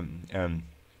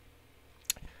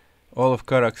 All of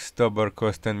Karak's top bar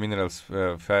costs 10 minerals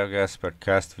fire gas per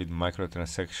cast with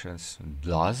microtransactions.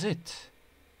 Does it?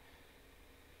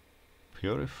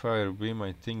 Purifier beam,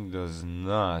 I think, does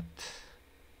not.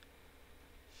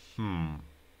 I'm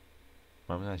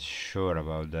not sure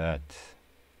about that.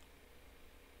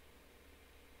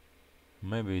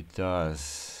 Maybe it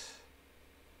does.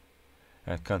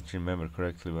 I can't remember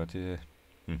correctly, but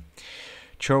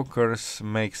Chokers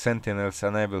make sentinels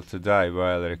unable to die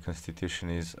while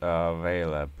reconstitution is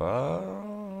available.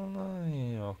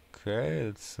 Okay,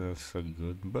 it's also a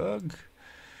good bug.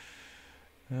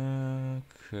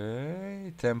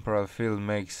 Okay, temporal field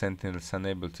makes sentinels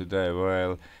unable to die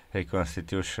while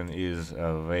reconstitution is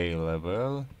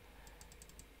available.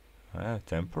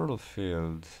 Temporal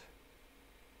field.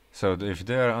 So if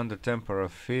they are under temporal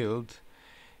field,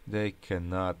 they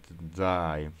cannot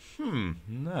die.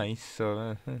 Nice.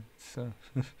 So, I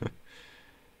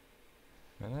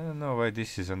don't know why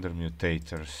this is under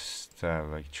mutators stuff.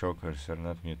 Like chokers are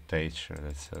not mutators.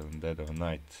 That's a Dead of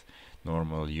Night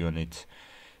normal unit.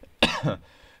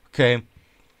 Okay.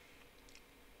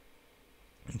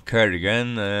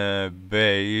 Kerrigan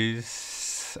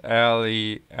base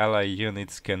ally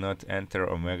units cannot enter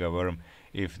Omega Worm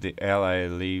if the ally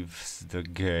leaves the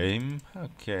game.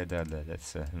 Okay,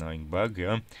 that's an annoying bug,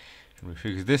 yeah. Should we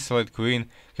fix this? Solid Queen,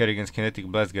 Kerrigan's kinetic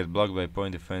blast get blocked by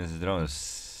point defense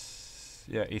drones.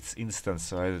 Yeah, it's instant,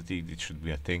 so I don't think it should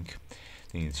be a thing.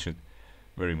 I think it should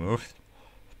be removed.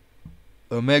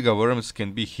 Omega Worms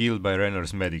can be healed by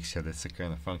Reynolds medics. Yeah, that's a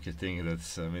kind of funky thing.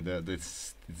 That's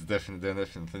it's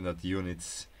definitely not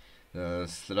units,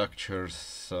 structures.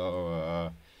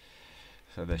 So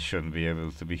they shouldn't be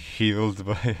able to be healed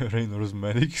by Reynolds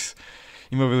medics.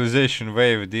 Immobilization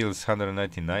wave deals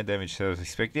 199 damage as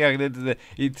expected. Yeah,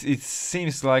 it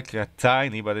seems like a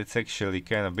tiny, but it's actually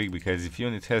kind of big because if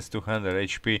unit has 200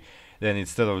 HP, then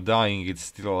instead of dying, it's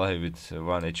still alive with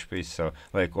 1 HP. So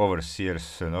like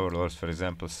overseers and overlords, for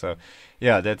example. So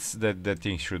yeah, that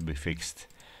thing should be fixed.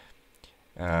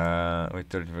 With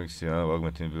 30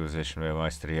 augmented immobilization wave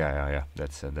master. Yeah.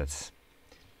 That's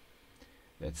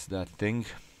that thing.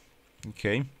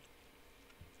 Okay.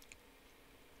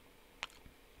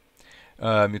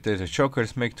 Mutated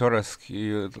chokers make thorax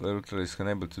is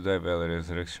unable to die while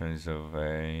resurrection is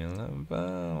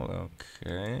available.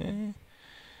 Okay.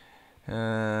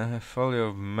 Folly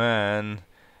of man,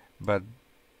 but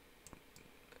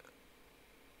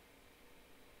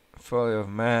Folly of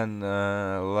man,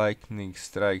 lightning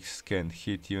strikes can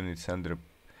hit units under.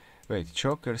 Wait,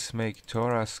 chokers make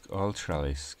thorax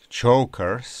ultralisk.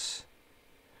 Chokers?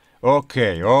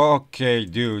 Okay,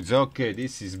 dudes. Okay,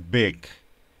 this is big.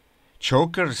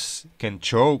 Chokers can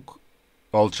choke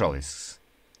ultralisks.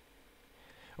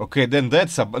 Okay, then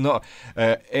that's a no.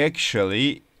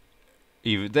 Actually,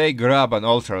 if they grab an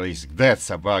ultralisk, that's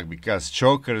a bug because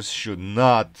chokers should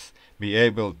not be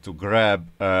able to grab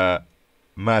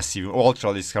massive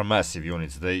ultralisks are massive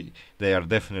units. They are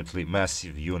definitely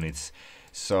massive units.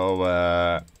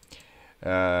 So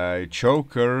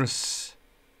chokers,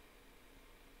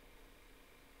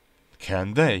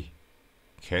 can they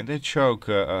choke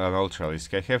an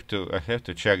ultralisk? I have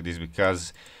to check this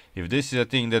because if this is a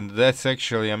thing, then that's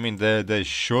actually, I mean, they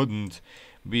shouldn't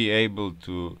be able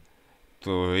to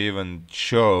even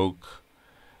choke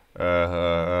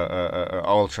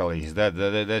ultralisk.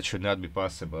 That should not be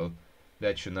possible.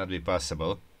 That should not be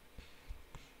possible.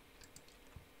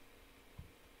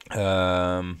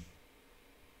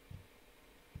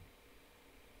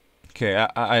 Okay,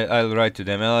 I'll write to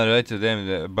them. I'll write to them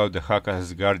about the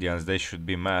Haka's Guardians. They should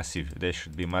be massive. They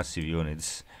should be massive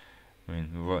units. I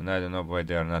mean, I don't know why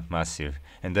they are not massive,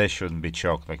 and they shouldn't be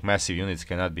choked. Like massive units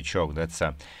cannot be choked. That's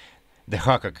the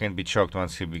Haka can be choked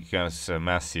once he becomes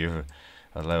massive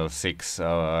at level 6.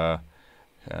 So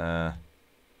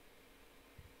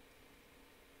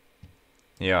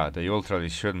yeah, the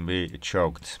Ultralis shouldn't be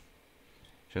choked.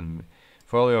 Shouldn't be.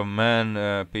 Folly of Man,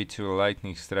 P2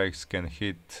 lightning strikes can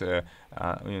hit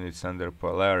units under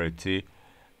polarity.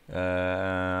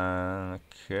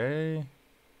 Okay.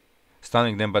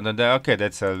 Stunning them, but okay,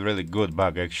 that's a really good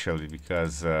bug actually,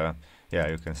 because yeah,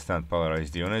 you can stun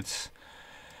polarized units.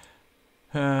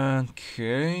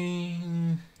 Okay,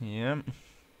 yeah.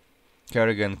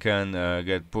 Kerrigan can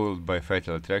get pulled by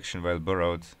fatal attraction while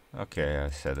burrowed. Okay, I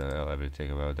said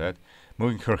everything about that.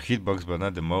 Moving her hitbox, but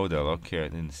not the model. Okay, I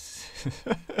didn't.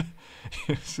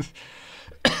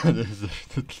 That's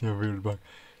definitely a weird bug.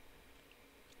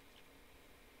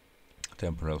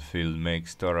 Temporal field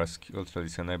makes thorax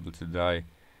ultralis unable to die,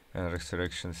 and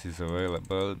resurrections is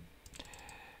available.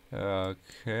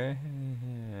 Okay,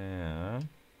 yeah.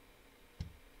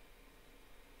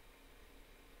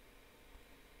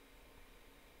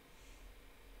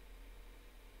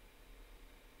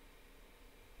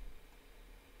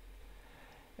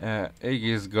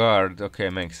 Aegis Guard, okay,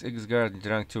 makes Aegis Guard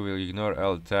rank 2 will ignore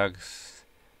all tags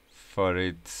for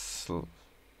its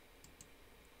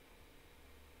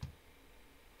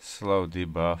slow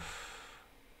debuff.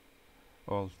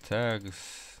 All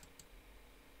tags.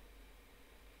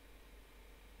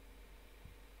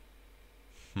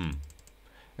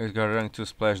 Aegis Guard rank 2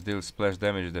 splash deals splash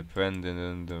damage depending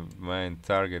on the main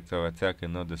target of attack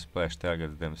and not the splash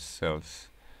targets themselves.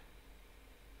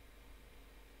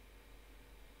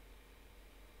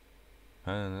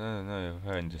 I don't know if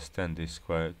I understand this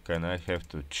quite. Can I have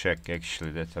to check actually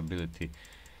that ability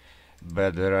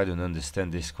better? I don't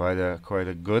understand this quite a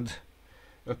good.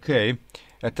 Okay,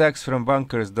 attacks from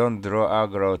bunkers don't draw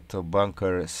aggro to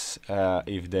bunkers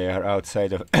if they are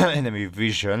outside of enemy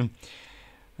vision.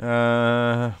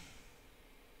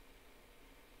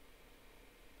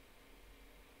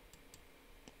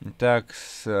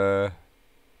 Attacks from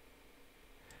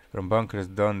bunkers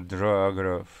don't draw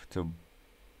aggro to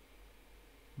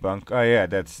oh yeah,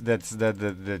 that's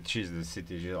the cheese the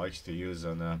city likes to use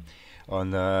on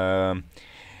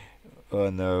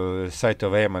site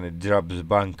of aim, and it drops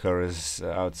bunkers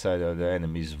outside of the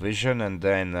enemy's vision, and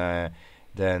then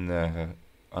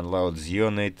unloads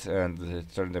unit and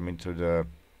turn them into the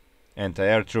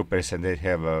anti-air troopers, and they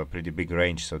have a pretty big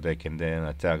range, so they can then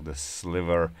attack the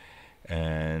sliver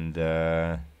and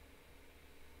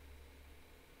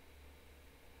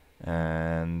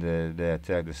they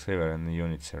attack the sliver, and the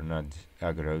units are not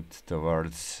aggroed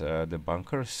towards the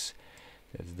bunkers.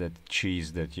 That's that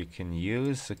cheese that you can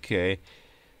use. Okay.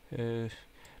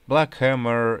 Black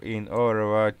Hammer in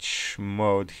Overwatch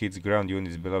mode hits ground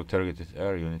units below targeted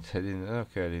air units. I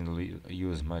didn't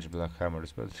use much Black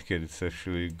Hammers, but okay, it's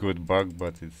actually a good bug,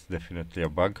 but it's definitely a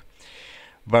bug.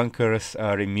 Bunkers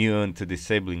are immune to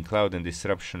disabling cloud and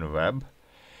disruption web.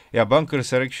 Yeah,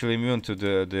 bunkers are actually immune to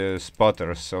the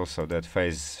spotters also, that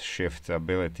phase shift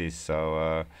ability.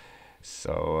 So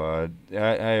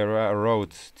I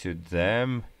wrote to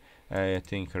them. I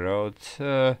think wrote,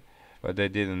 but they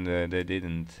didn't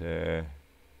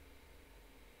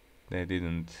they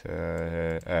didn't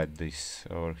add this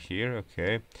over here.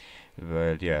 Okay,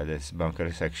 but yeah, this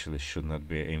bunkers actually should not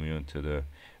be immune to the.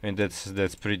 I mean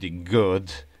that's pretty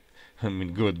good. I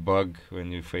mean, good bug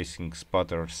when you're facing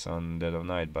spotters on dead of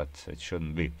night, but it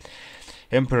shouldn't be.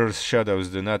 Emperor's shadows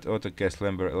do not autocast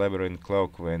labyrinth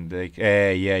cloak when they.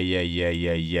 Yeah.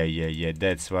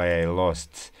 That's why I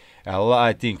lost.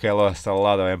 I think I lost a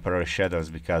lot of Emperor shadows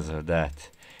because of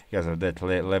that. Because of that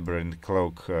labyrinth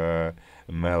cloak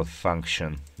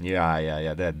malfunction.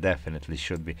 Yeah. That definitely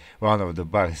should be one of the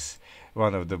bugs.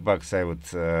 One of the bugs I would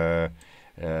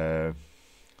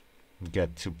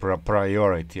get to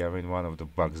priority. I mean, one of the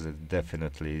bugs that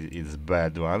definitely is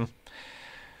bad one.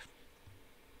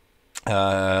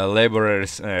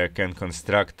 Laborers can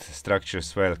construct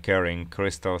structures while carrying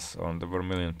crystals on the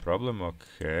vermilion problem.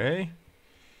 Okay.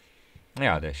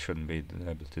 Yeah, they shouldn't be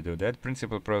able to do that.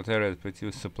 Principal proletariat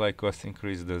produce supply cost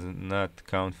increase does not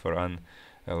count for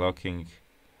unlocking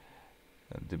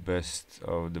the best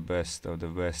of the best of the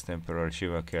best emperor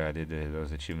achievement. Okay, I did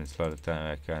those achievements a lot of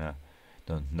time. I kinda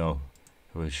don't know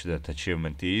which that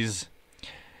achievement is.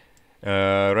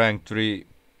 Rank 3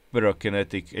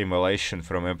 pyrokinetic immolation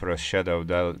from Emperor's Shadow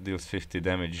deals 50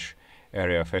 damage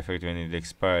area of effect when it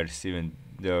expires, even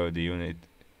though the unit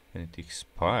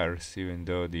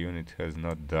has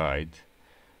not died.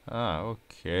 Ah,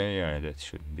 okay, yeah, that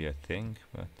should be a thing,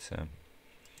 but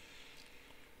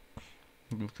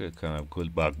kind of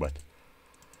good bug, but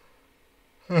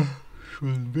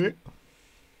shouldn't be.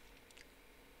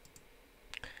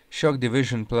 Shock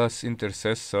Division plus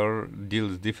Intercessor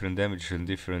deals different damage in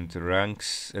different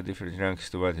ranks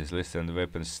to what is listed on the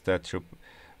weapon stat.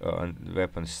 On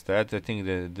weapon stat, I think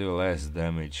they do less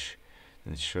damage.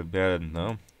 It should be, I don't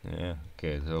know. Yeah,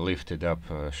 okay, so lifted up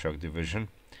Shock Division.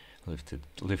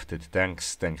 Lifted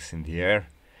tanks in the air.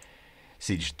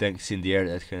 Siege tanks in the air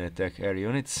that can attack air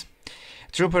units.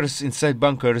 Troopers inside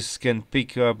bunkers can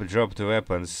pick up dropped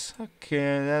weapons.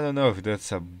 Okay, I don't know if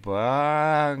that's a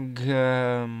bug.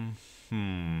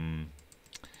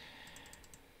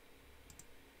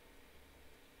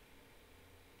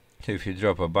 If you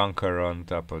drop a bunker on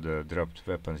top of the dropped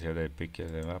weapons, yeah, they pick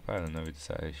them up. I don't know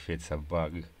if it's a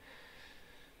bug.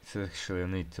 It's actually a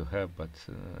need to have, but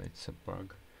it's a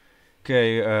bug.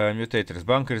 Okay, mutators.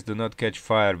 Bunkers do not catch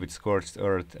fire with scorched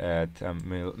earth at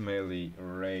melee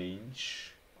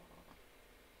range.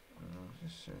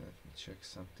 Just let me check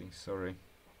something, sorry.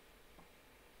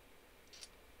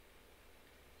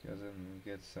 Because I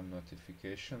get some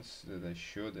notifications that I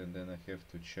should, and then I have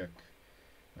to check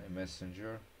my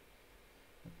messenger.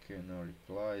 Okay, no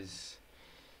replies.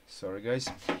 Sorry, guys.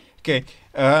 Okay,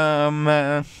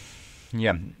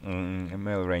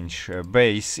 male range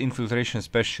base infiltration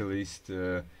specialist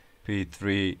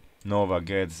P3 Nova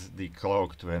gets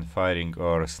decloaked when firing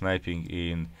or sniping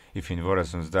if in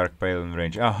Warzone dark payload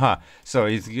range. So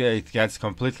it gets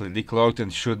completely decloaked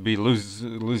and should be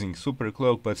losing super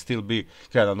cloak, but still be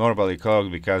kind of normally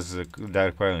cloaked because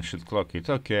dark payload should cloak it.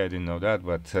 Okay, I didn't know that,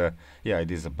 but yeah, it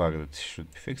is a bug that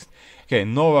should be fixed. Okay,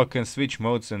 Nova can switch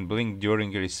modes and blink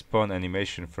during respawn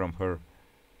animation from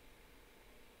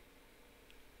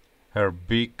her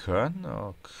beacon.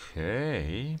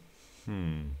 Okay.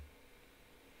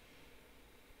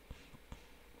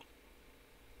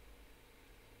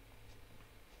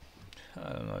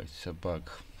 I don't know, it's a bug.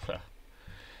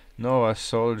 Nova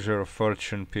Soldier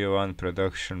Fortune P1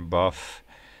 production buff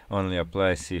only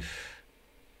applies if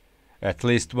at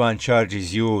least one charge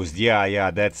is used.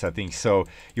 Yeah, that's a thing. So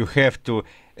you have to,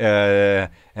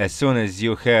 as soon as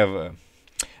you have...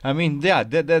 I mean, yeah,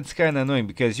 that's kind of annoying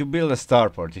because you build a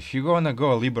starport. If you're gonna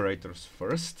go Liberators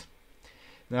first,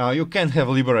 now you can't have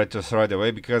Liberators right away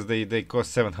because they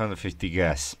cost 750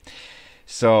 gas.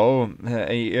 So,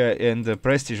 and the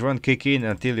Prestige won't kick in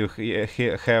until you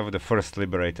have the first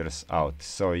Liberators out.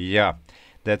 So yeah,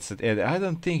 that's it. And I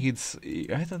don't think it's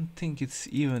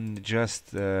even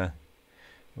just.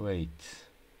 Wait.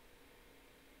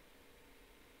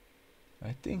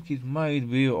 I think it might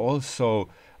be also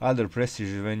other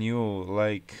Prestige when you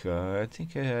like. I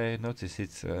think I noticed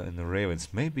it in the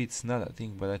Ravens. Maybe it's not a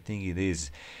thing, but I think it is.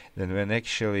 Then when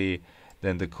actually.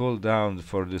 Then the cooldown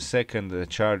for the second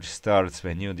charge starts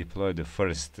when you deploy the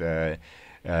first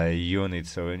unit.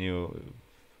 So when you,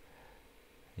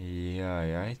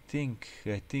 I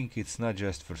think it's not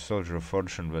just for Soldier of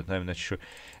Fortune, but I'm not sure.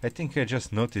 I think I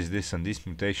just noticed this on this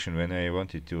mutation when I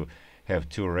wanted to have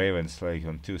two Ravens like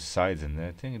on two sides, and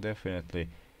I think definitely.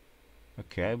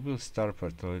 Okay, I will start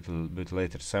part a little bit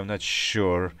later, so I'm not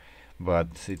sure,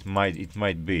 but it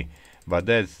might be. But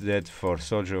that for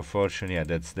Soldier of Fortune, yeah,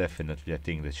 that's definitely a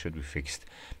thing that should be fixed.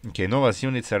 Okay, Nova's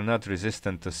units are not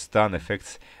resistant to stun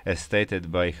effects as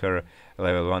stated by her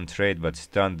level 1 trait, but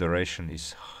stun duration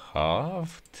is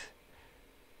halved.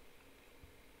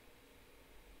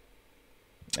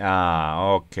 Ah,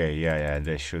 okay, yeah,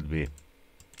 they should be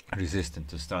resistant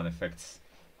to stun effects.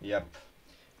 Yep.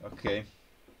 Okay,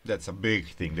 that's a big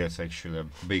thing. That's actually a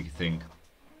big thing.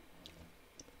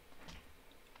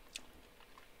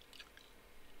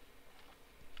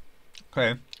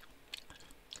 Okay.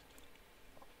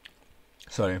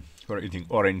 Sorry for eating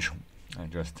orange. I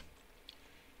just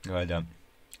got an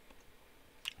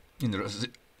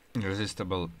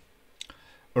irresistible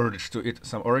urge to eat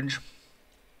some orange.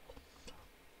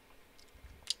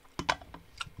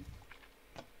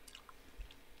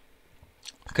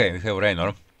 Okay, we have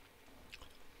Raynor.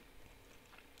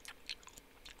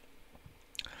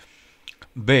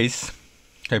 Base.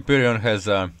 Hyperion has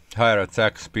a higher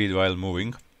attack speed while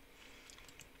moving.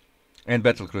 And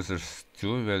battlecruisers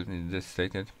too, well, that's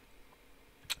stated.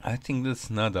 I think that's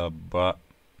not a bug.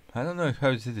 I don't know how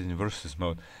is it in versus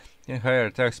mode. Yeah, higher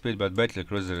attack speed, but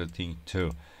battlecruiser I think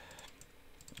too.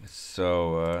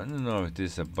 So, I don't know if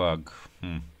this is a bug.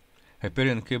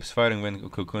 Hyperion keeps firing when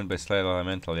cocooned by Slide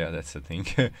Elemental. Yeah, that's the thing.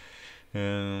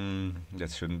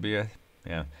 That shouldn't be it.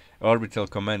 Yeah. Orbital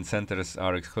command centers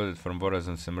are excluded from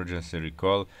Borazon's emergency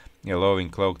recall, allowing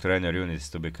cloaked Raynor units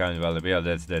to become invaluable. Yeah,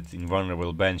 that's that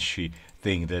invulnerable Banshee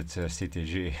thing that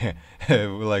CTG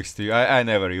likes to. I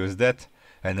never used that.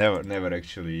 I never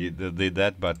actually did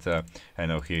that, but I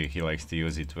know he likes to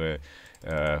use it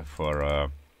for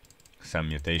some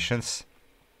mutations.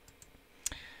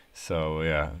 So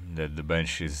yeah, that the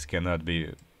Banshees cannot be.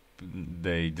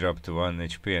 They drop to 1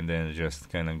 HP and then just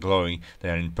kind of glowing.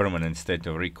 They are in permanent state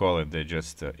of recall and they're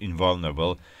just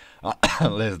invulnerable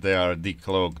unless they are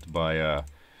decloaked by.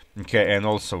 Okay, and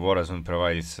also Warazon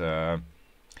provides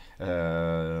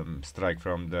strike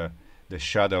from the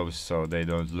shadows, so they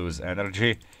don't lose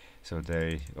energy. So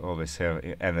they always have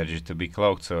energy to be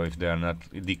cloaked. So if they are not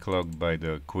decloaked by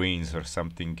the queens or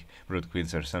something, brood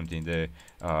queens or something, they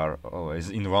are always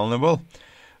invulnerable.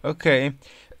 Okay.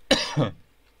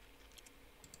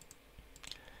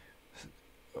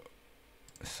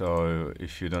 So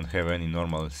if you don't have any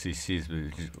normal CCs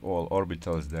with all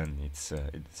orbitals, then it's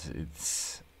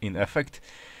in effect.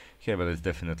 Okay, but it's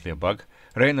definitely a bug.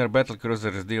 Raynor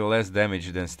battlecruisers deal less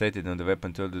damage than stated on the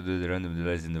weapon tool due to the random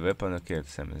delays in the weapon. Okay,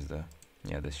 same as the.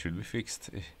 Yeah, that should be fixed.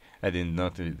 I didn't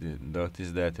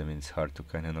notice that. I mean, it's hard to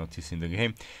kind of notice in the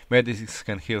game. Medics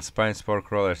can heal spine, spore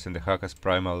crawlers, and the Haka's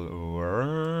primal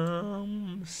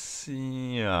worms.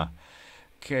 Yeah.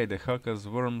 Okay, the Haka's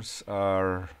worms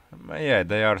are. Yeah,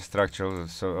 they are structural,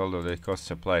 so although they cost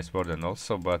supplies more than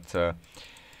also, but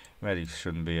medics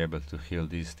shouldn't be able to heal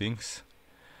these things.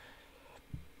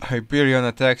 Hyperion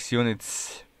attacks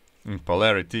units in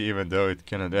polarity, even though it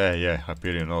cannot. Yeah,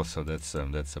 Hyperion also. That's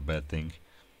a bad thing.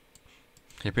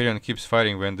 Hyperion keeps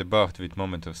firing when debuffed with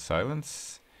Moment of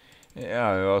Silence.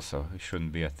 Yeah, also it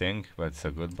shouldn't be a thing, but it's a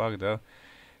good bug though.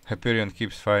 Hyperion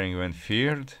keeps firing when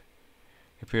feared.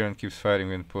 Hyperion keeps firing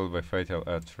when pulled by Fatal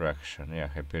Attraction. Yeah,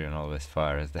 Hyperion always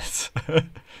fires. That's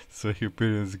so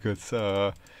Hyperion's good.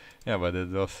 So yeah, but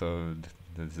that's also.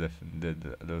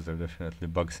 Those are definitely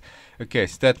bugs. Okay,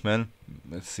 Statman.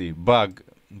 Let's see. Bug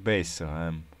base. So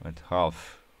I'm at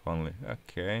half only.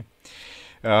 Okay.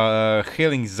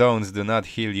 Healing zones do not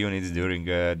heal units during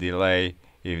a delay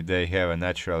if they have a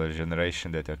natural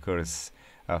regeneration that occurs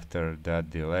after that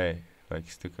delay. Like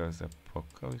Stuka's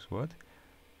Apocalypse. What?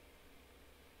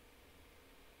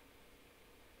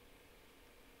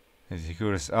 It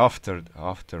occurs after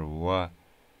what?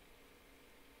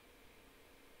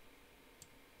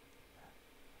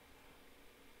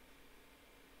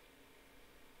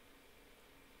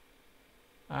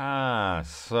 Ah,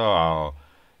 so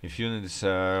if units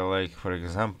like, for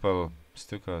example,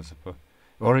 Stuka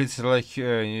or it's like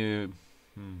I didn't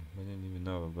even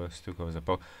know about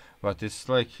Stuka but it's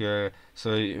like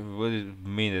so would it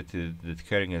mean that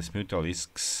carrying as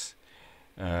mutalisks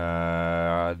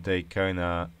they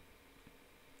kinda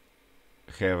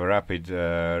have rapid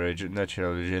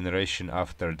natural regeneration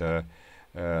after the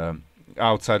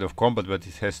outside of combat, but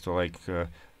it has to like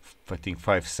I think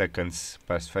 5 seconds,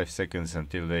 past 5 seconds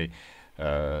until they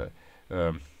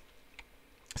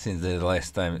since the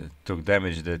last time it took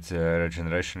damage that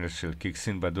regeneration actually kicks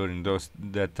in, but during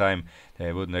that time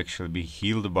they wouldn't actually be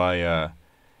healed by a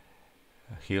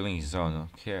healing zone.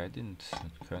 Okay, I didn't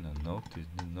kind of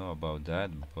didn't know about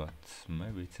that, but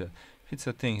maybe if it's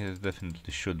a thing, it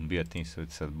definitely shouldn't be a thing, so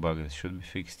it's a bug that should be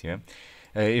fixed, yeah.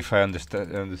 If I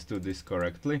understood this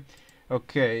correctly.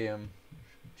 Okay,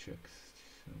 check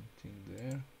something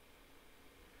there.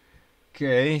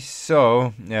 Okay,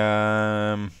 so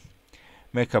mecha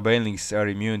banelings are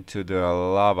immune to the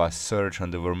lava surge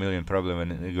on the Vermilion problem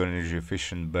and energy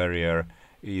efficient barrier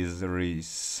is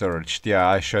researched. Yeah,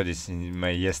 I showed this in my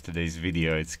yesterday's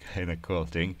video. It's kinda cool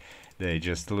thing. They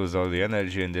just lose all the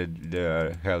energy and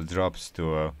the health drops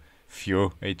to a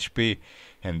few HP,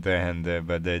 and then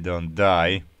but they don't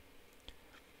die.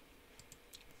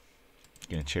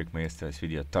 You can check my yesterday's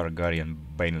video, Targaryen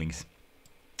banelings.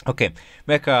 Okay,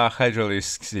 Mecha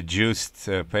Hydraulics juiced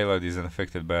payload is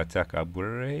unaffected by attack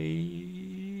upgrades.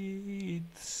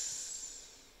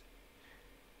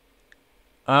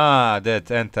 Ah,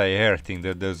 that anti-air thing,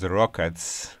 those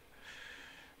rockets.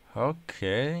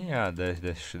 Okay, yeah,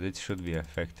 it should be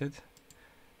affected.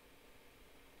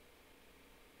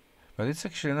 But it's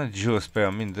actually not juice, but I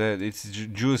mean, it's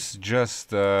juice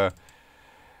just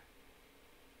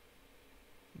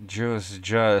enhances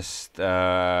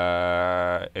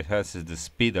the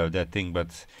speed of that thing,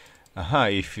 but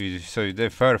if they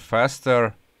fire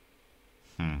faster.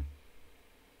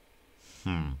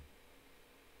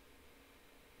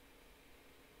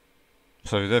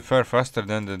 So if they fire faster,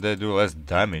 then they do less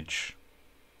damage.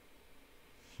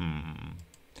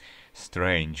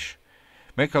 Strange.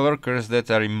 Mecha lurkers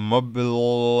that are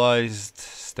immobilized,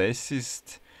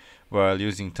 stasis, while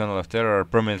using Tunnel of Terror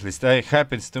permanently. It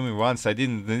happens to me once. I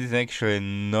didn't actually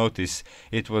notice.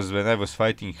 It was when I was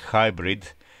fighting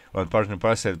Hybrid on Partner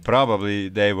Parcel. Probably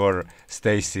they were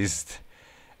stasis,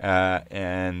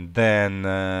 and then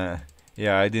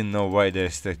yeah, I didn't know why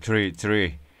there's the three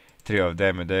of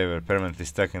them, and they were permanently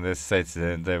stuck in the sites,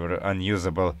 and they were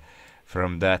unusable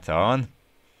from that on.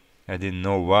 I didn't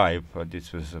know why, but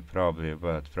this was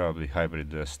probably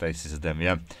Hybrid stasis them.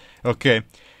 Yeah. Okay.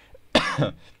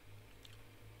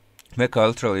 Mecha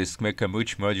Ultralisk Mecha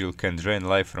Mooch module can drain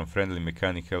life from friendly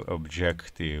mechanical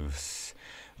objectives.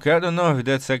 Okay, I don't know if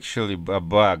that's actually a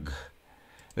bug.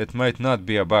 That might not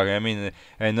be a bug. I mean,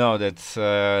 I know that's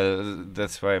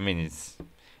why. I mean, it's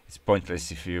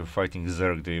pointless if you're fighting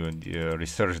Zerg to even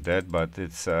research that, but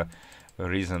it's a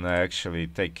reason I actually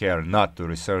take care not to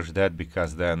research that,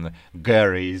 because then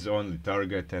Gary is only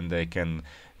target and they can.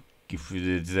 If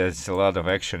there's a lot of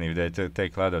action, if they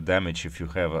take a lot of damage, if you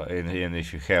have and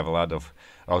if you have a lot of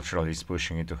Ultralists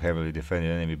pushing into heavily defended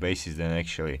enemy bases, then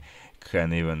actually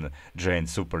can even drain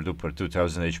super duper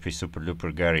 2000 HP super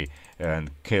duper Gary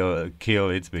and kill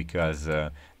it, because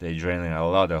they drain a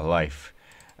lot of life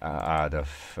out of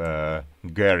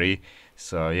Gary.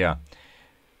 So yeah,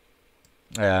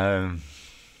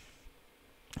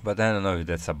 but I don't know if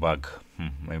that's a bug.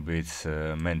 Maybe it's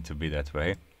meant to be that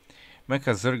way.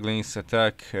 Mecha Zerglings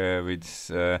attack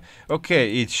with...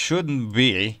 okay, it shouldn't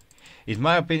be. In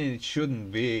my opinion, it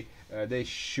shouldn't be. They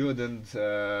shouldn't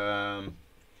drain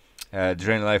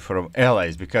life from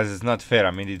allies, because it's not fair.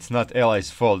 I mean, it's not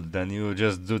allies' fault. Then you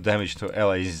just do damage to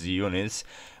allies' units.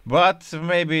 But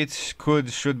maybe it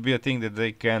should be a thing that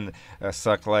they can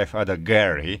suck life out of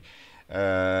Gary.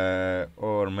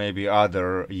 Or maybe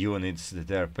other units that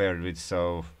they're paired with,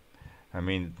 so... I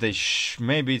mean,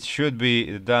 maybe it should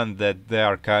be done that they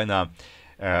are kinda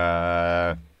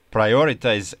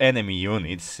prioritize enemy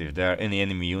units if there are any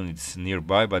enemy units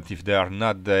nearby. But if they are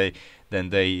not, then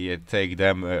they take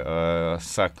them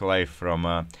suck life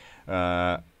from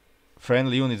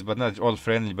friendly units, but not all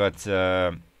friendly, but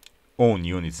own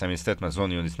units. I mean, Statman's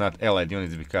own units, not allied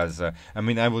units, because I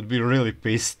mean, I would be really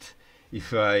pissed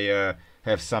if I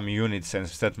have some units and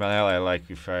set my ally, like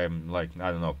if I'm like,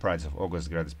 I don't know, Prides of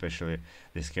Augustgrad, especially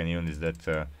these kind of units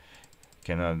that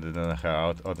cannot have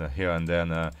out the hill, and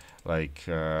then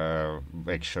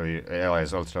actually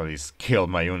allies Ultralists kill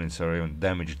my units or even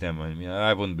damage them. I mean,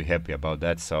 I wouldn't be happy about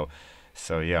that. So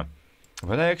yeah,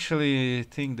 but I actually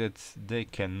think that they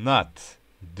cannot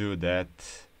do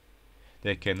that.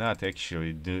 They cannot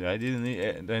actually do. I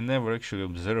never actually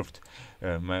observed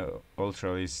my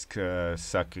Ultralisk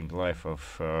sucking life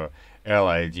of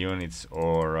allied units,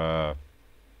 or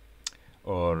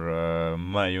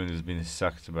my units being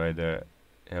sucked by the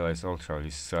allies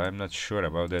Ultralisk. So I'm not sure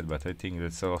about that, but I think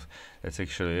that's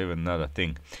actually even not a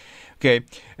thing. Okay,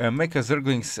 Mecha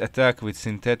Zerglings attack with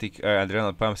synthetic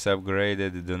adrenal pumps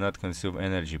upgraded. Do not consume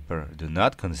energy per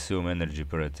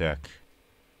attack.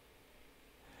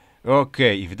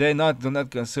 Okay, if they do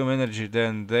not consume energy,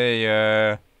 then they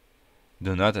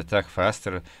do not attack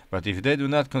faster. But if they do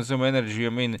not consume energy, I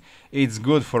mean, it's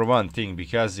good for one thing,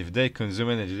 because if they consume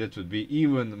energy, that would be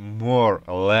even more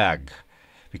lag,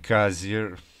 because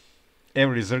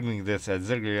every Zergling that's at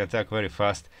Zergling attack very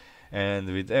fast, and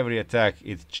with every attack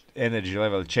its energy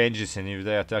level changes, and if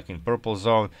they attack in purple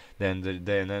zone, then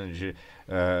the energy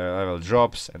level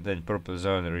drops, and then purple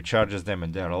zone recharges them.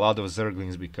 And there are a lot of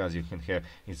zerglings, because you can have,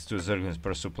 it's 2 zerglings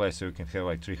per supply, so you can have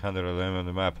like 300 of them on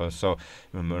the map, or so,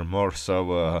 or more.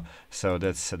 So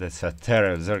that's a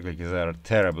terrible, zerglings are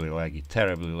terribly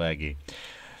laggy.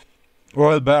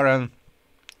 Oil Baron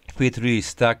P3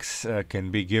 stacks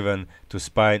can be given to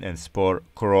spine and spore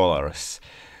crawlers.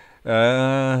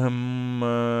 I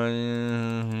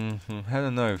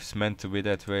don't know if it's meant to be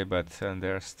that way, but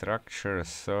there are structures,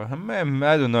 so I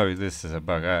don't know if this is a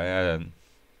bug. I don't.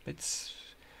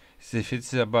 If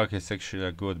it's a bug, it's actually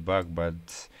a good bug,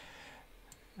 but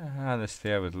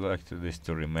honestly, I would like this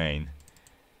to remain.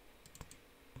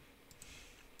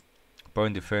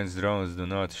 Point defense drones do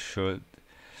not shoot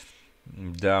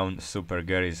down Super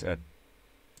Gary's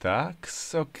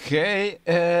attacks. Okay,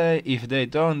 if they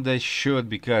don't, they should,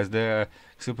 because the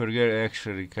Super Gary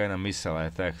actually kind of missile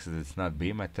attacks. It's not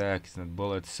beam attack, it's not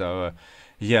bullets. So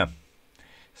yeah,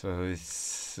 so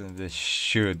they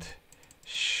should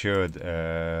shoot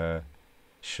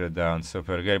down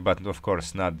Super Gary, but of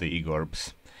course not the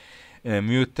Egorbs.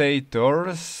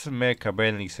 Mutators make a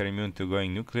Banelings are immune to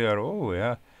going nuclear. Oh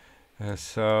yeah.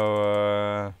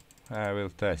 So I will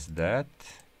test that,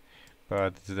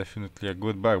 but it's definitely a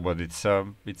good bug. But it's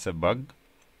a bug.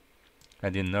 I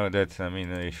didn't know that. I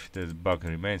mean, if this bug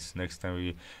remains, next time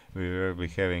we will be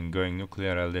having going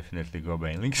nuclear, I'll definitely go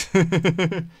Banelings.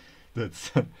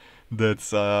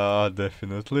 that's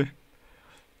definitely.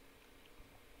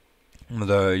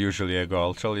 Usually I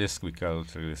go Ultralisk, because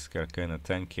Ultralisk are kind of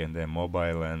tanky and they're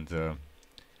mobile, and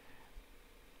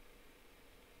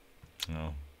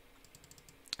no.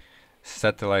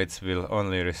 Satellites will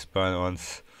only respawn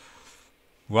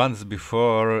once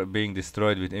before being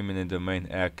destroyed with imminent domain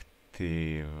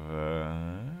active.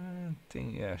 I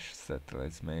think, yeah,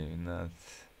 satellites maybe not.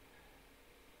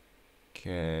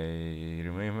 Okay,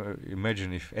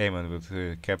 imagine if Amon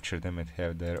would capture them and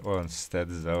have their own stat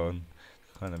zone.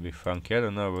 Gonna be funky. I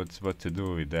don't know what to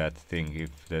do with that thing,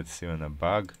 if that's even a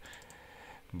bug.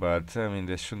 But I mean,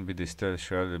 they shouldn't be destroyed,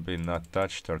 should be not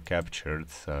touched or captured,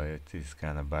 so it is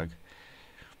kind of bug.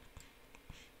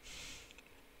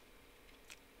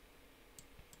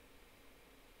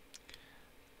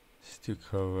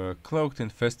 Cloaked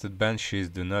infested banshees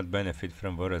do not benefit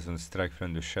from Horizon Strike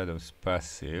from the Shadows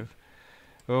passive.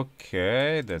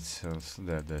 Okay, that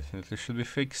definitely should be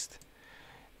fixed.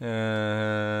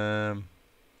 Infest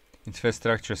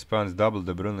structure spawns double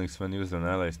the Brunlings when used on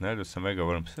allies. Neither some Mega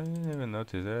Worms. I never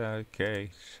noticed that.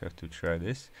 Okay, have to try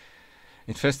this.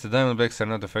 Infested Diamondbacks are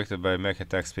not affected by mech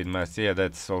attack speed mass. Yeah,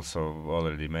 that's also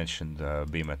already mentioned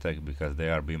beam attack, because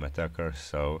they are beam attackers.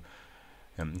 So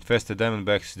infested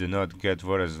Diamondbacks do not get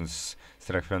Horizon's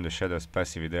Strike from the Shadows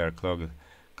passive. They are cloaked.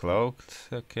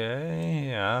 Okay,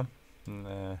 yeah.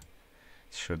 It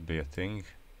should be a thing.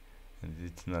 And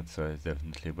it's not, so it's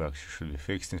definitely bugs. Should be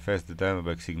fixed. Infested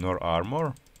Diamondbacks ignore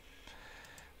armor.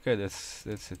 Okay, that's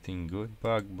a thing, good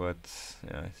bug, but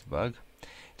yeah, it's bug.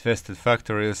 Infested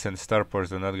factories and starports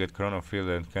do not get chrono field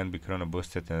and can be chrono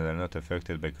boosted, and are not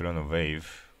affected by chrono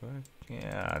wave. But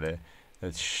yeah,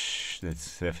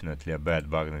 that's definitely a bad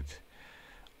bug that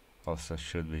also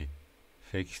should be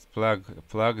fixed.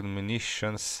 Plugged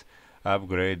munitions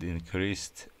upgrade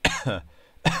increased.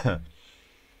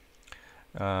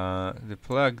 The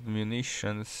plugged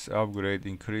munitions upgrade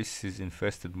increases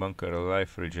infested bunker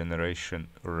life regeneration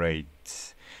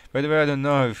rate. By the way, I don't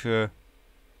know if the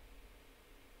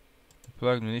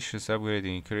plugged munitions upgrade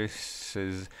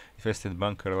increases infested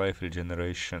bunker life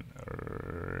regeneration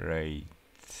rate.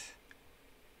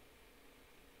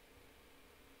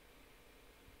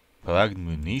 Plugged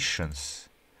munitions?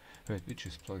 Wait, which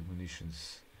is plugged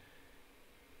munitions?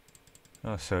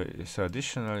 Oh, so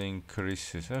additional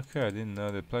increases. Okay, I didn't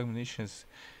know the plug munitions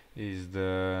is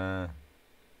the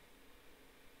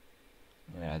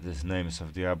this names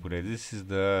of the upgrade. This is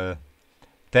the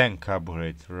tank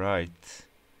upgrade, right?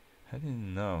 I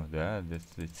didn't know that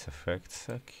its effects.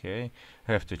 Okay,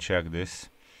 I have to check this.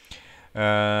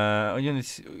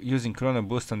 Units using chrono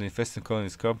boost on the infested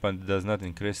colonies compound does not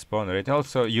increase spawn rate.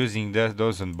 Also using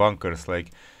those on bunkers, like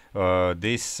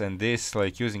this and this,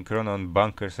 like using chrono on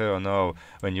bunkers. I don't know,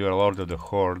 when you are Lord of the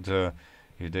Horde,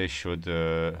 if they should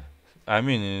I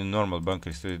mean, in normal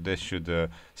bunkers they should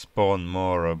spawn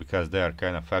more, because they are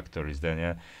kind of factories, then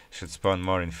yeah, should spawn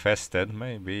more infested.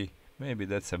 Maybe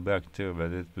that's a bug too,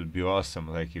 but it would be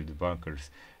awesome, like if the bunkers,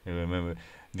 you remember,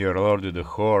 you're Lord of the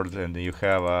Horde and you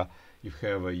have a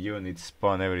unit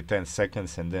spawn every 10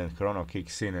 seconds, and then chrono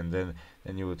kicks in, and then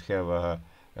you would have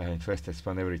infested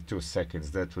spawn every 2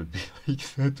 seconds. That would be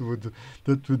like that would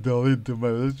delete the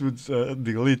map. That would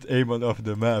delete Amon off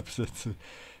the maps.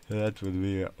 That would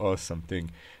be an awesome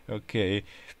thing. Okay.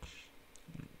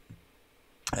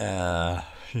 Yeah,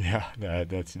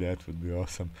 that would be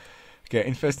awesome. Okay,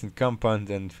 infested compound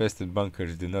and infested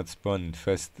bunkers do not spawn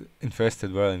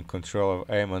infested while in control of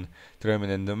Amon, Tremin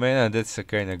and Domain. And that's a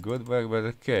kind of good bug, but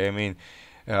okay, I mean,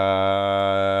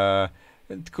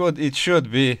 it should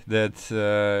be that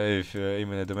if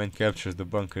even a domain captures the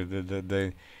bunker,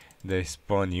 they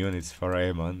spawn units for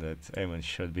Amon. That Amon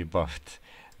should be buffed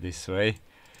this way.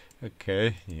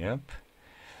 Okay, yep.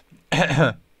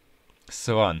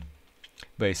 So on.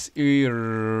 Base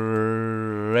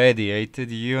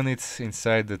irradiated units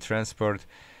inside the transport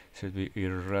should be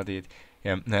irradiated.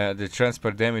 Yeah, the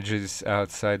transport damages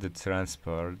outside the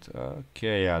transport.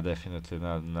 Okay, yeah, definitely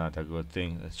not a good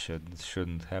thing. That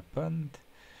shouldn't happen.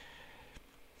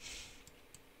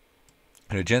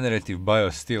 Regenerative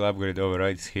BIOS steel upgrade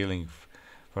overrides healing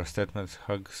for Statman's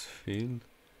Hugs field.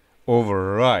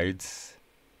 Overrides.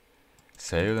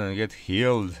 So you don't get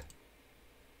healed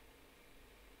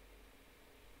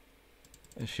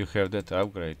if you have that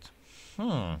upgrade.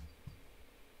 So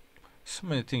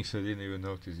many things I didn't even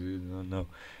notice. I didn't know.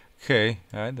 Okay,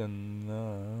 I don't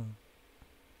know.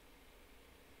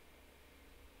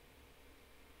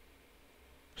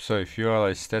 So if you are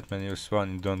like Statman use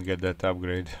 1, you don't get that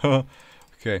upgrade.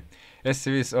 Okay.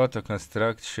 SCV's auto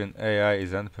construction AI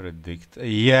is unpredictable.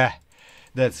 Yeah,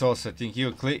 that's also a thing.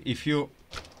 You click if you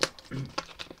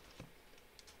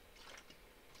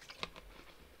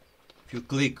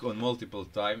click on multiple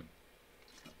time,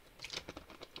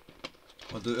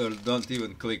 or don't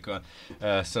even click on.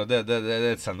 So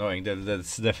that's annoying.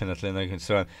 That's definitely annoying.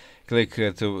 So click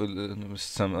to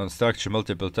some on structure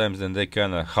multiple times, then they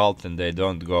kind of halt and they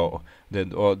don't go. They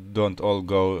don't all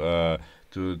go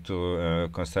to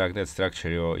construct that structure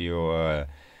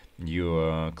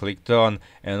you clicked on,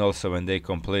 and also when they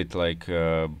complete like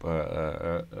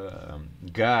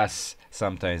gas,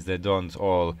 sometimes they don't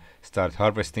all start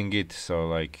harvesting it. So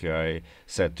like I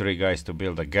set 3 guys to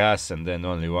build a gas, and then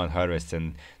only 1 harvests,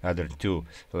 and other 2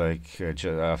 like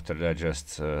after that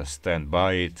just stand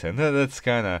by it, and that's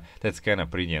kind of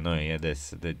pretty annoying. Yeah,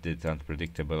 that's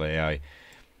unpredictable AI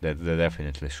that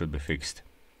definitely should be fixed.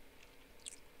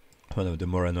 One of the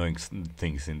more annoying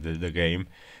things in the game.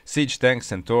 Siege tanks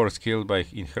and Taurs killed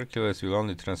in Hercules will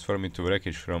only transform into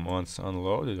wreckage from once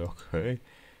unloaded. Okay.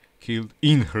 Killed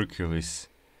in Hercules.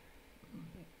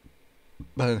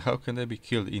 But how can they be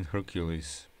killed in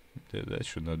Hercules? That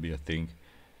should not be a thing.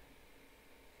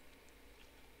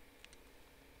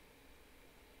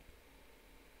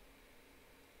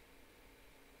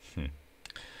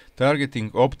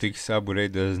 Targeting optics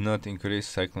upgrade does not increase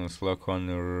Cyclone's lock-on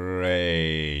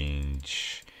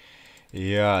range.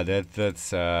 Yeah,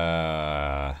 that's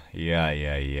yeah.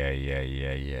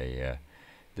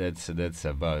 That's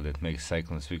a bug that makes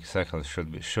Cyclones weak. Cyclones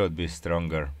should be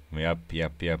stronger. Yep.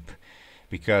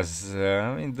 Because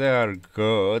I mean they are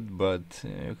good, but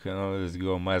you can always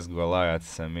go mass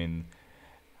Goliaths. I mean,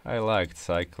 I liked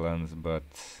Cyclones, but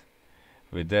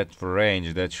with that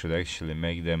range, that should actually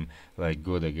make them like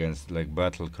good against like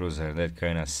battle cruiser, that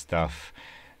kind of stuff.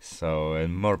 So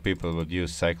and more people would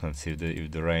use Cyclones if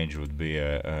the range would be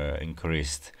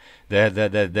increased. That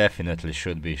definitely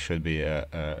should be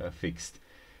fixed.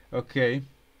 Okay.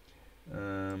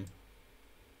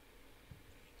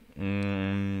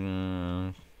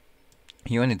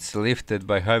 Units lifted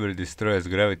by hybrid destroyers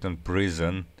Graviton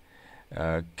Prison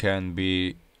can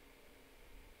be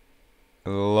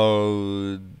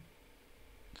loaded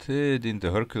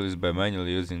into Hercules by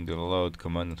manually using the load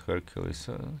command at Hercules.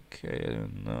 Okay, I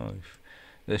don't know if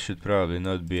they should probably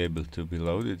not be able to be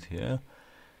loaded. Yeah.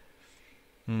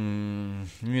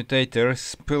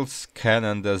 Mutators. Pulse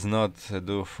cannon does not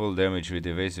do full damage with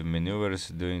evasive maneuvers,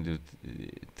 dealing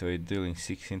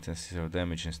 6 instances of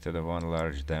damage instead of 1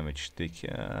 large damage tick.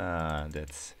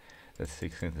 That's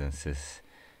 6 instances.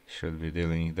 Should be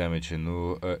dealing damage in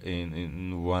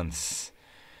once.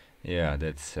 Yeah,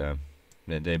 that's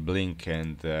they blink,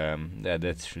 and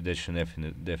that should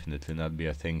definitely not be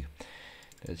a thing.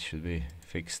 That should be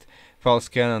fixed. False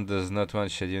cannon does not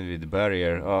one-shot unit with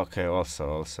barrier. Okay,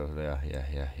 also, yeah.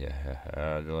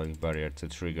 Allowing barrier to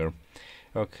trigger.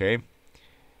 Okay.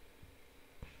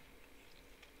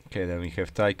 Okay, then we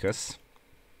have Tychus.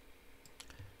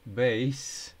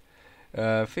 Base.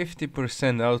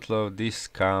 50% outlaw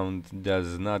discount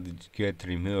does not get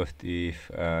removed if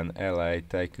an ally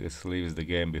Tychus leaves the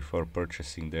game before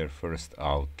purchasing their first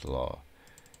outlaw.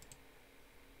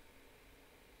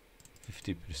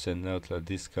 50% outlaw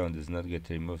discount does not get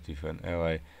removed if an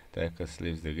ally attacker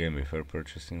leaves the game before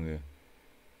purchasing the...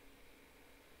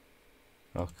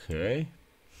 Okay.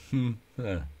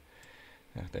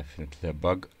 Definitely a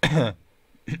bug.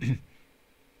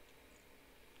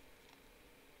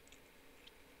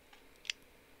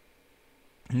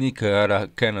 Nikara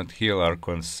cannot heal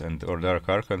Archons and or Dark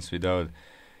Archons without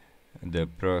the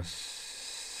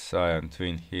Procyon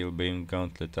Twin Heal Beam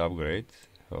Gauntlet upgrade.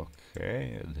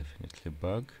 Okay, definitely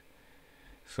bug.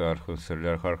 So Archons or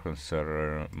Dark Archons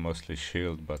are mostly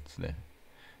shield, but the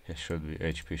should be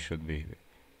HP should be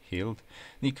healed.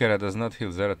 Nikara does not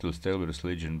heal Zeratul Stelberus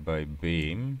Legion by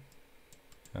beam.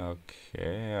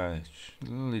 Okay,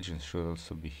 Legion should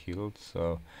also be healed,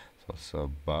 so it's also a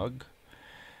bug.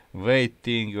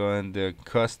 Waiting on the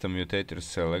custom mutator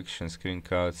selection screen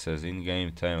card says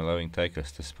in-game time allowing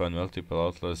Tychus to spawn multiple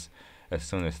outlaws as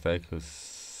soon as Tychus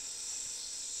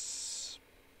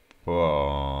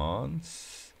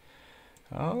spawns.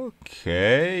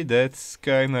 Okay, that's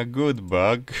kinda good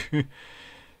bug.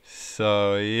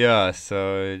 So yeah,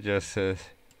 so it just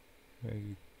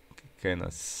kinda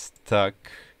stuck.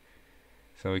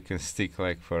 So we can stick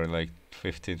like for like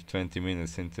 15 to 20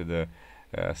 minutes into the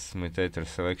mutator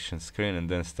selection screen and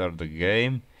then start the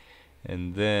game,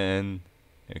 and then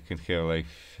you can have like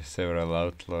several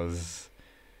outlaws.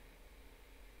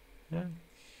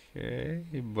 Okay,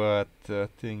 but the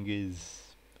thing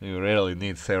is you really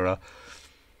need several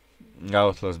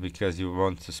outlaws because you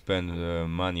want to spend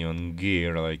money on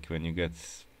gear, like when you get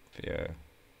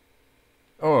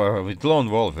with Lone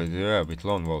Wolf, with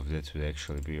Lone Wolf that would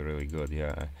actually be really good.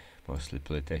 I mostly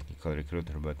play technical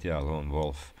recruiter, but Lone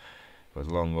Wolf. But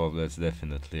Lone Wolf, that's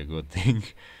definitely a good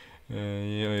thing.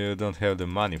 You don't have the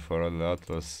money for all the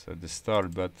outlaws at the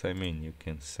start, but I mean, you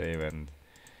can save and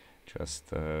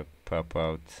just pop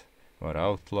out more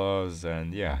outlaws,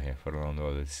 and for Lone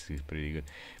Wolf, it's pretty good.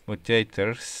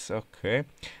 Mutators, okay.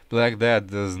 Black Dad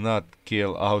does not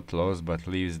kill outlaws, but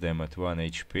leaves them at 1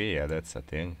 HP. Yeah, that's a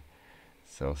thing.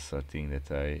 It's also a thing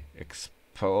that I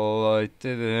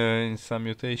exploited in some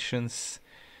mutations.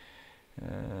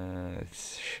 It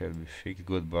should be fixed.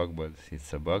 Good bug, but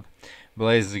it's a bug.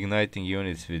 Blaze igniting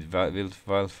units with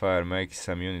wildfire makes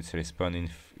some units respawn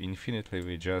infinitely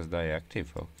with just die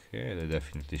active. Okay, that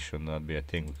definitely should not be a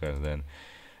thing, because then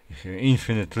if you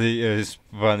infinitely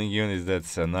spawning units,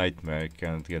 that's a nightmare. You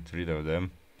can't get rid of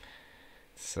them.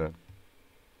 So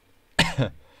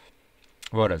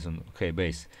Warazon, okay,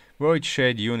 base. Void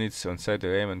Shade units on site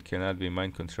of aim and cannot be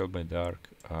mind controlled by Dark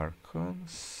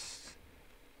Archons.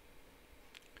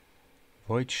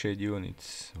 Void Shade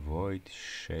units,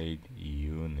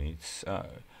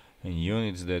 and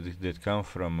units that come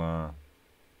from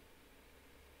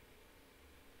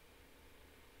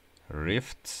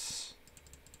rifts.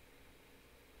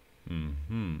 I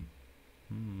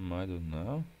don't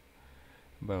know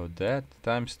about that.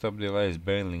 Time stop delay is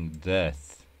bailing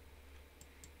death.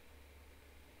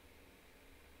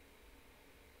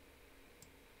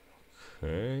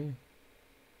 Okay.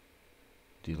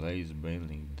 Delays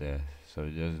bailing death, so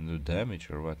it doesn't do damage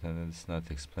or what, and it's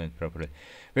not explained properly.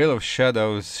 Veil of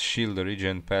Shadows shield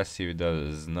regen passive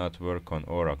does not work on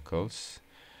oracles.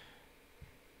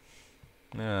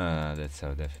 That's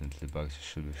how definitely bugs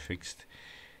should be fixed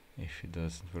if it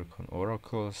doesn't work on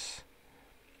oracles.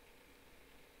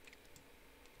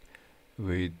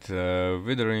 With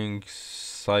Withering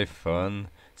Siphon,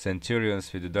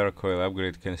 Centurions with the Dark Oil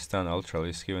upgrade can stun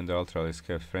Ultralisk, even the Ultralisk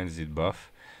have Frenzied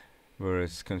buff,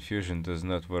 whereas Confusion does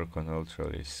not work on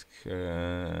Ultralisk.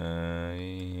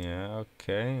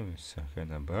 Okay, it's a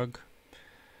kind of bug.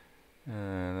 I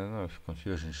don't know if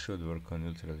Confusion should work on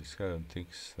Ultralisk, I don't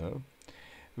think so.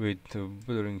 With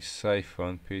Withering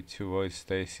Siphon, P2 Void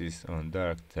Stasis on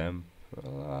Dark Templars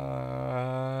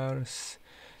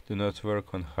do not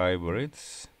work on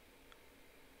hybrids,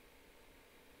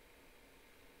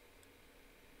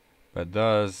 but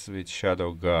does with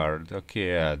Shadow Guard.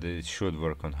 Okay, it should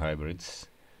work on hybrids.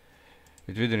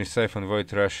 With Withering Siphon,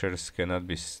 Void Rushers cannot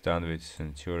be stunned with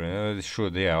Centurion. It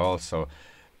should, also,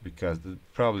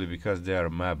 probably because they are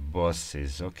map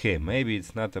bosses. Okay, maybe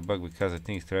it's not a bug because I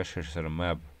think Thrashers are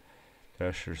map.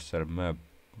 Are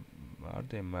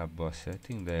they map bosses? I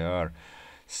think they are.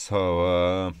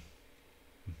 So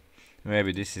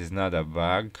maybe this is not a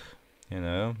bug,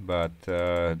 but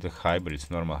the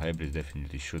hybrids, normal hybrids,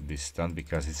 definitely should be stunned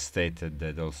because it's stated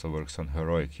that also works on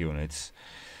heroic units.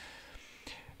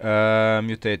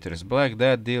 Mutators. Black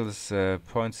Dad deals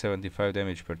 0.75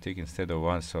 damage per tick instead of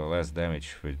 1, so less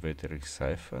damage with Withering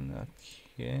Siphon.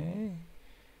 Okay.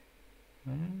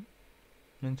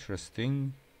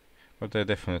 Interesting. But I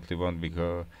definitely won't be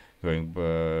going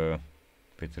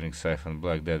Withering Siphon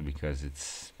Black Death because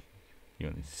its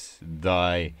units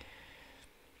die.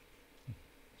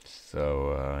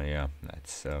 So yeah,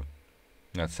 that's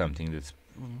not something that's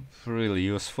really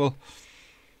useful.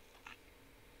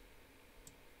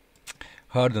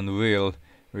 Hardened Wheel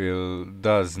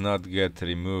does not get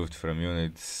removed from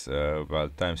units while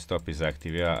time stop is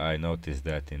active. Yeah, I noticed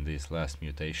that in this last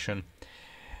mutation.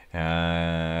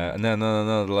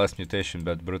 No, the last mutation,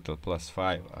 but Brutal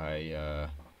 +5.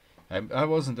 I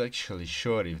wasn't actually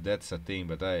sure if that's a thing,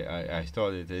 but I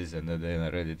thought it is, and then I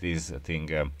read it is a thing.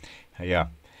 Yeah,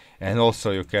 and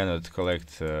also you cannot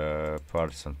collect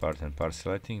parts on part and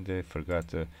parcel. I think they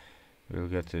forgot. We'll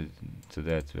get to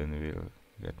that when we'll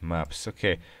get maps.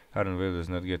 Okay, Hardened Wheel does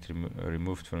not get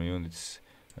removed from units.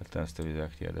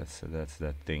 Yeah, that's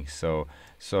that thing. So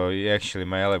actually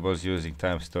my ally was using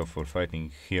time stop for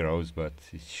fighting heroes, but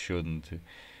it shouldn't.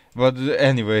 But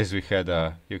anyways, we had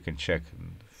you can check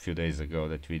a few days ago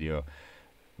that video,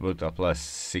 but a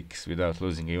 +6 without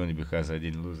losing a unit because I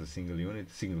didn't lose a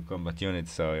single combat unit.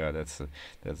 So yeah, that's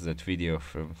that video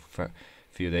from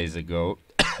few days ago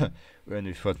when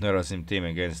we fought Neurosim team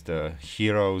against the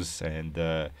heroes and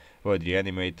the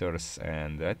animators,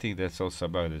 and I think that's also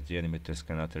about that the animators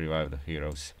cannot revive the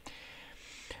heroes.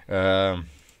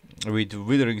 With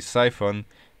Withering Siphon,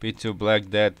 P2 Black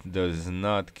Death does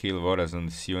not kill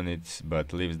Vorazon's units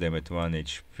but leaves them at 1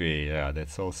 HP. Yeah,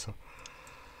 that's also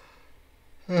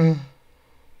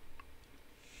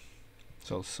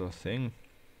it's also a thing.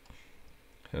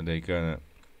 So they gonna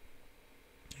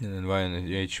 1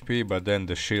 HP, but then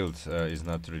the shield is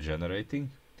not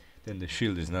regenerating. Then the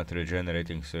shield is not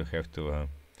regenerating, so you have to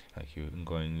like you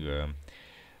going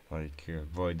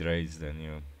void raids.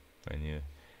 Then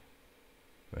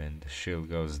when the shield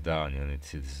goes down,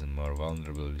 unit is more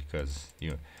vulnerable because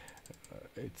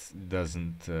it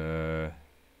doesn't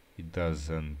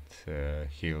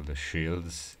heal the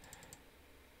shields,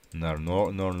 nor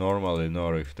normally,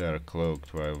 nor if they are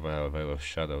cloaked while Veil of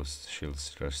Shadows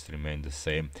shields just remain the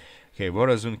same. Okay,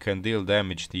 Vorazun can deal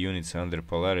damage to units under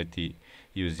polarity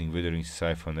using Withering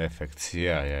Siphon effects.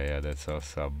 Yeah, that's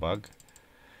also a bug.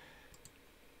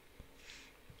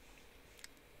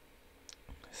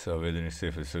 So Withering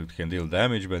Siphon, so it can deal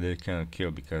damage, but it cannot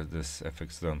kill because these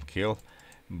effects don't kill.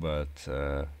 But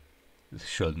it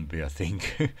shouldn't be a thing.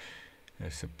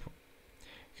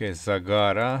 Okay,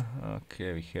 Zagara.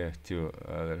 Okay, we have to.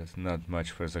 There's not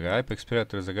much for Zagara. Apex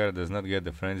Predator Zagara does not get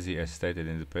the frenzy as stated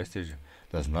in the prestige.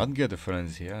 Does not get the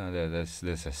frenzy. Yeah, that's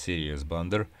a serious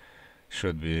blunder.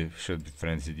 Should be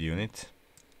frenzied unit.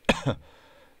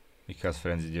 Because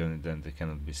frenzied unit, then they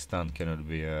cannot be stunned, cannot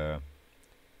be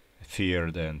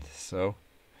feared, and so.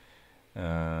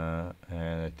 And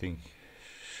I think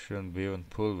shouldn't be even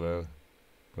pulled well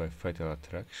by Fatal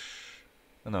Attraction.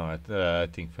 No, I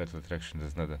think Fatal Attraction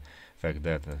does not affect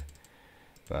that,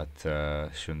 but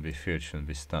shouldn't be feared, shouldn't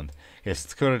be stunned. Yes,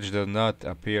 Scourge does not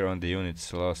appear on the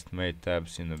unit's lost mate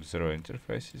tabs in Observer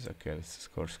interfaces. Okay, that's a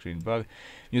score screen bug.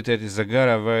 Mutated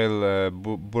Zagara while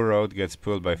Burrowed gets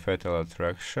pulled by Fatal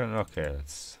Attraction. Okay,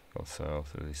 that's also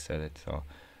they said it. So,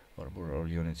 or Burrowed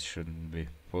units shouldn't be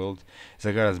pulled.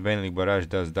 Zagara's Baneling Barrage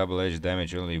does double edge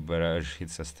damage only if barrage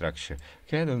hits a structure.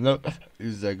 Okay, I don't know if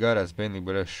Zagara's Baneling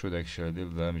Barrage should actually deal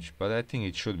damage, but I think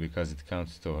it should because it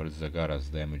counts towards Zagara's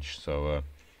damage. So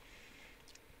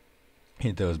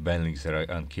those Banelings are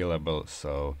unkillable,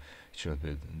 so it should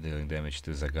be dealing damage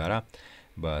to Zagara,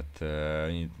 but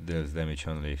it deals damage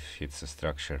only if it hits a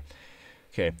structure.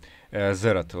 Okay,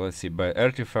 Zeratul, let's see. By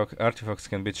artifacts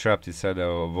can be trapped inside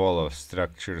a wall of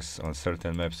structures on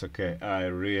certain maps. Okay, I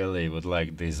really would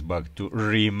like this bug to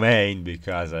remain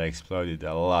because I exploited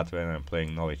a lot when I'm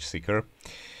playing Knowledge Seeker.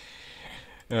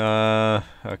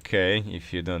 Okay,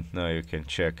 if you don't know, you can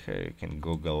check. You can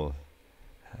Google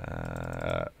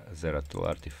Zeratul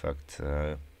artifact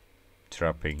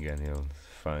trapping, and you'll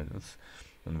find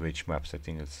on which maps. I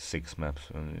think it's 6 maps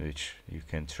on which you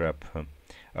can trap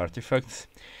artifacts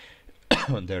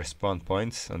on their spawn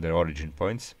points, on their origin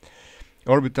points.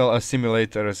 Orbital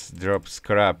assimilators drop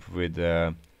scrap with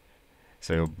so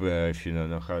if you don't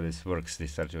know how this works,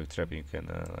 this artifact trapping, you can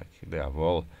like they have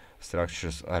wall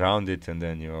structures around it, and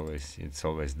then it's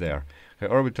always there.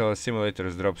 Okay, orbital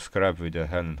assimilators drop scrap with a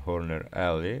hand horner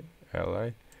ally.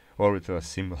 Orbital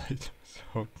assimilators.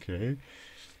 Okay,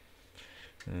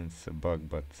 and it's a bug,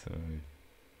 but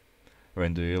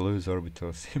when do you lose orbital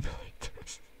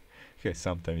assimilators? Okay,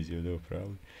 sometimes you do,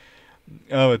 probably.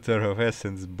 Avatar of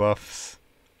Essence buffs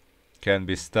can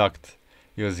be stacked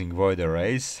using void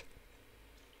arrays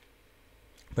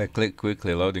by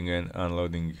quickly loading and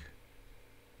unloading.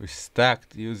 We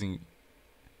stacked using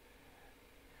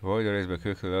Void arrays by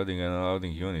quickly loading and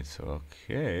unloading units.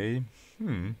 Okay.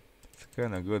 It's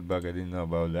kinda good bug, I didn't know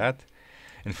about that.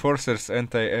 Enforcers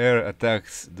anti-air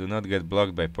attacks do not get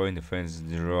blocked by point defense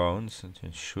drones.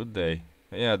 Should they?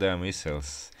 Yeah, they are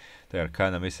missiles. They are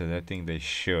kinda missiles, I think they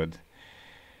should.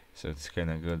 So it's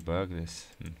kinda good bug, this.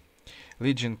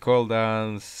 Legion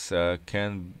cooldowns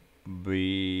can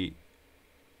be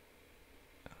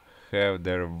have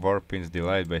their warpings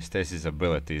delayed by stasis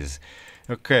abilities.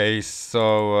 Okay,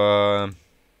 so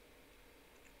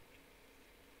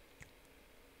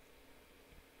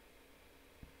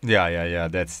yeah.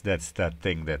 That's that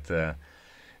thing that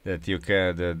that you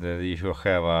can if you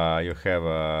have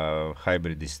a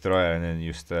hybrid destroyer and then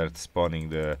you start spawning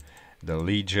the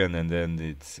legion and then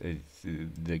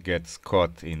it gets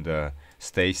caught in the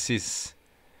stasis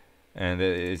and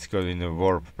it's called in the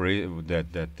warp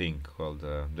that thing called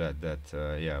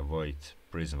void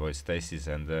prison void stasis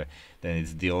and then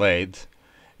it's delayed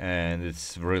and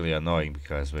it's really annoying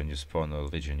because when you spawn a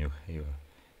legion you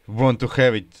want to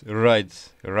have it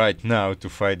right now to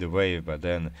fight the wave but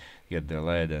then get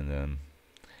delayed and then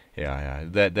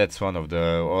that's one of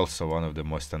the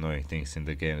most annoying things in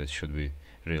the game that should be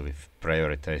really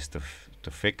prioritized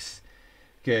to fix.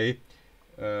 Okay.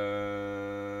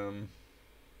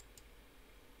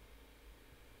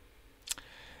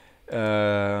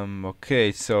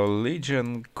 Okay, so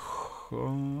Legion.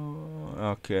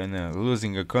 Okay, now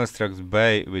losing a construct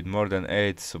bay with more than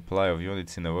 8 supply of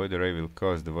units in a void array will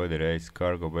cause the void array's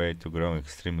cargo bay to grow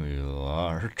extremely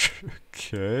large.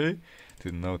 Okay,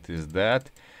 didn't notice that.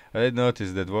 I did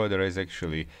notice that void array is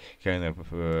actually kind of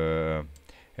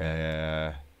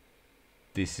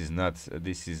this is not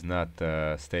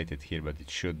stated here, but it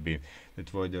should be that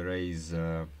void array is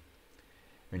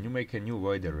when you make a new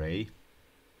void array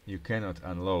you cannot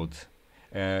unload.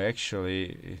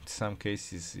 Actually, in some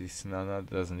cases, it's not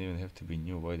doesn't even have to be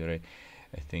new void array.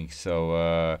 I think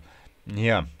so.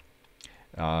 Yeah,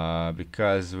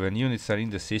 because when units are in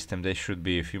the system, they should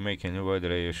be. If you make a new void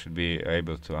array, you should be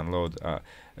able to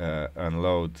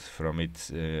unload from it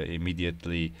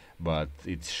immediately. But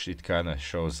it kind of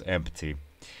shows empty,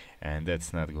 and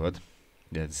that's not good.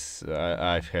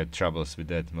 I've had troubles with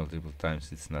that multiple times.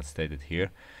 It's not stated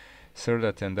here.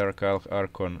 Surdat and Dark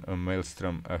Archon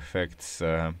Maelstrom affects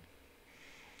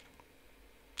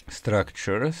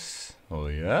structures. Oh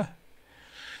yeah?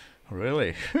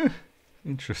 Really?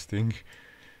 Interesting.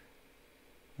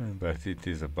 But it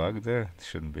is a bug there. It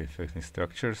shouldn't be affecting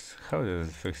structures. How does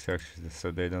it affect structures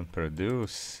so they don't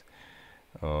produce?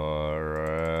 Or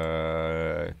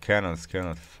cannons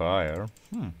cannot fire?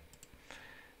 I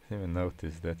haven't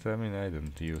noticed that. I mean, I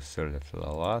don't use Surdat a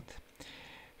lot.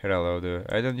 Hello,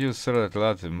 I don't use Surdat a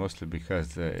lot, mostly because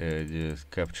the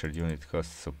captured unit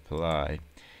costs supply.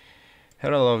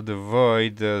 Herald of the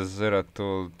Void,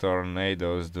 Zeratul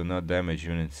tornadoes do not damage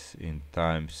units in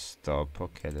time stop.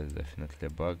 Okay, that's definitely a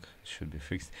bug. Should be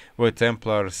fixed. Void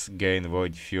Templars gain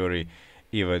Void Fury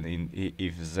even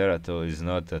if Zeratul is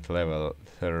not at level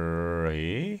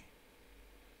 3.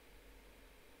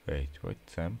 Wait, Void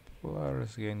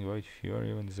Templars gain Void Fury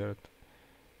even Zeratul?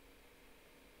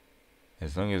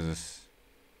 As long as this...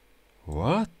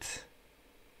 What?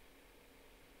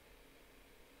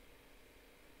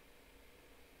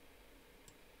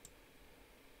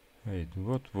 Wait,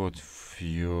 what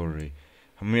Fury?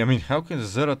 I mean, how can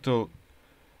Zeratul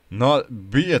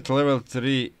not be at level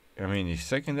 3? I mean, if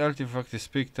second artifact is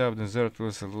picked up, then Zeratul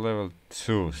is at level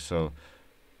 2, so...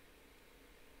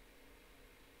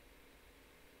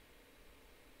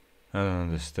 I don't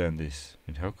understand this.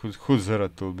 I mean, how could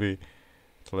Zeratul be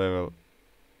at level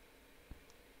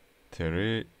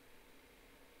 3?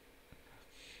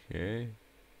 Okay.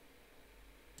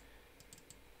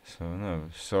 So no,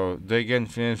 so they gain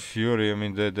Fury. I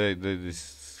mean,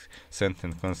 this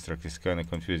sentence construct is kind of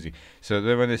confusing. So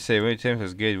when they say Void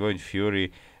Tempest gain Void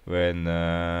Fury when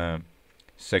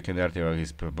second artifact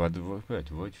is, but wait,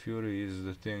 Void Fury is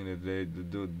the thing that they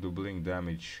do blink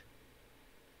damage.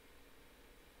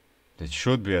 That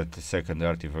should be at the second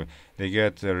artifact. They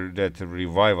get that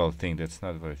revival thing. That's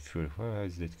not Void Fury. What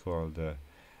is it called?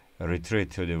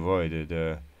 Retreat to the Void.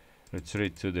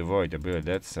 Retreat to the Void ability.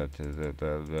 That's at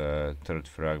the third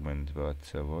fragment. But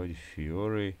Void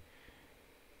Fury.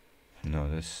 No,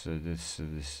 this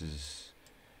is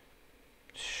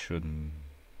shouldn't.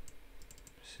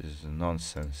 This is a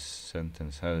nonsense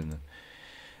sentence. I don't know.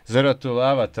 Zeratul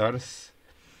avatars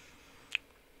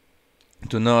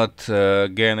do not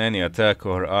gain any attack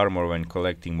or armor when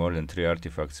collecting more than 3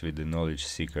 artifacts with the Knowledge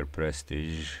Seeker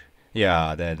prestige.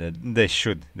 Yeah, they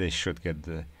should get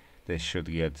the. They should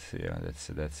get, yeah, that's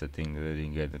the thing. They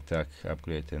didn't get attack,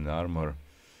 upgrade, and armor.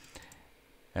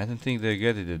 I don't think they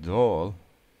get it at all.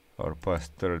 Or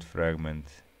past third fragment.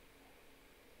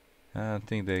 I don't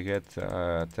think they get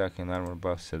attack and armor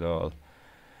buffs at all.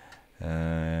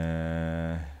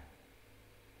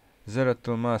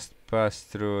 Zeratul must pass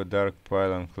through dark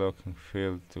pylon cloaking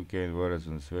field to gain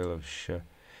Warazun's Will of Shah.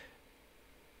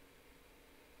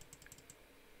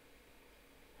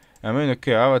 I mean,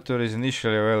 okay, Avatar is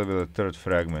initially available at third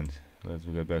fragment. Let's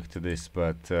get back to this,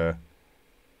 but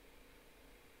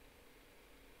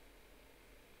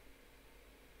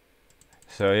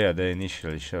so yeah, they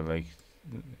initially show like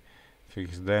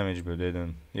fixed damage, but they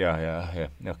don't. Yeah.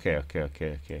 Okay.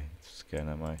 It's kind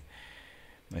of my.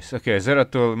 Okay,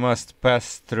 Zeratul must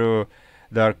pass through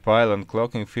dark pylon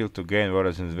cloaking field to gain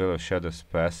Warazun's Will of Shadows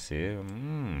passive.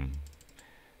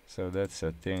 So that's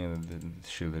a thing that the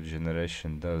shield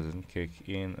regeneration doesn't kick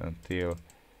in until.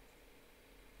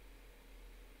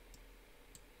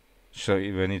 So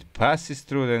when it passes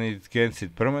through, then it gains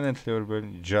it permanently, or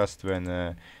just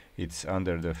when it's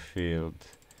under the field.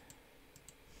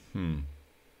 I'm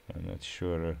not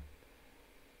sure.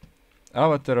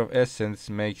 Avatar of Essence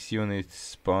makes units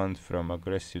spawned from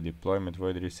aggressive deployment.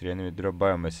 Void Risk enemy drop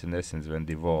biomass in essence when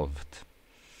devolved.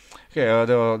 Okay,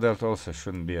 that also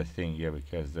shouldn't be a thing, yeah,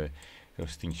 because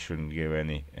those things shouldn't give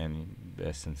any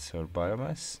essence or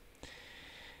biomass.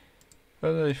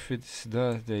 But if it's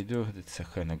does, they do. That's a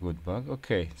kind of good bug.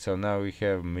 Okay, so now we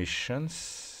have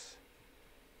missions.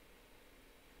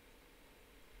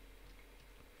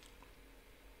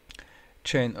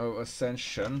 Chain of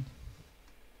Ascension.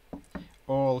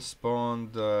 All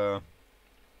spawned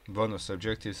bonus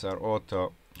objectives are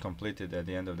auto completed at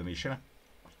the end of the mission.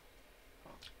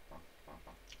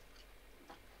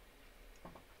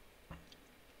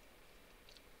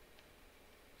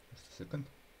 Just a second.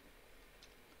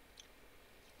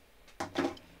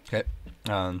 Okay.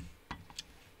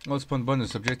 All spawned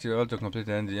bonus objectives are auto completed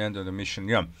at the end of the mission.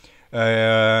 Yeah.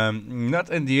 Not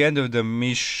at the end of the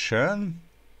mission.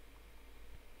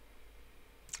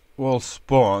 All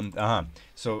spawned.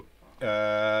 So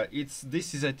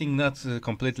this is I think not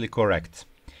completely correct,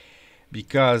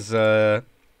 because it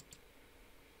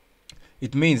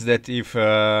means that if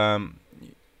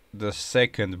the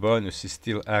second bonus is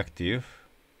still active,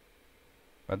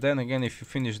 but then again, if you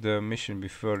finish the mission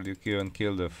before you even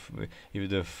kill if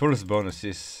the first bonus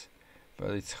is,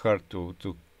 but it's hard to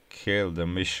kill the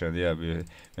mission, yeah,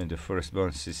 when the first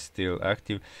bonus is still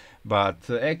active. But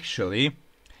actually.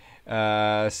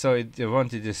 So I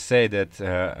wanted to say that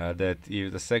that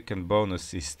if the second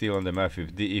bonus is still on the map,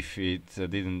 if it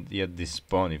didn't yet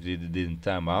despawn, if it didn't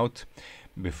time out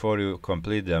before you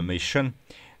complete the mission,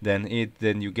 then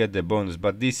you get the bonus.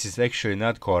 But this is actually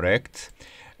not correct.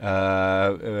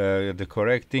 The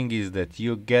correct thing is that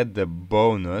you get the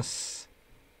bonus.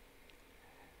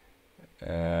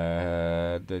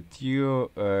 That you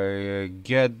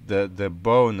get the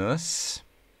bonus.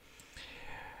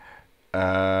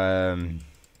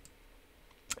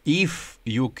 If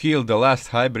you kill the last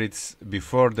hybrids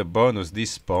before the bonus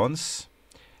despawns,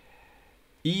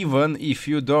 even if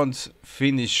you don't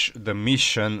finish the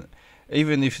mission,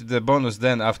 even if the bonus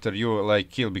then after you like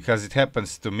kill, because it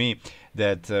happens to me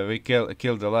that we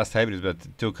killed the last hybrids, but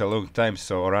it took a long time,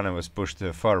 so Orana was pushed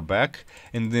far back.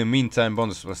 In the meantime,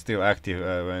 bonus was still active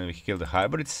when we killed the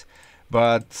hybrids,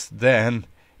 but then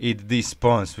it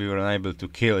despawns. We were unable to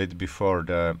kill it before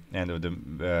the end of the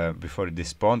before it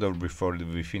despawned or before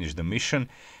we finished the mission,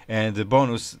 and the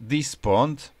bonus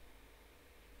despawned.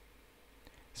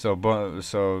 So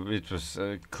it was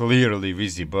clearly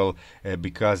visible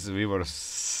because we were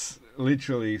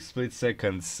literally split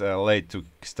seconds late to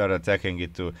start attacking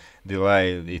it to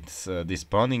delay its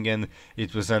despawning, and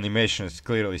it was animations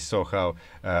clearly saw how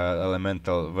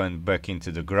elemental went back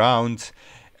into the ground.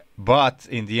 But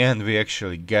in the end, we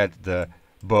actually get the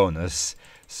bonus.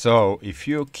 So if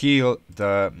you kill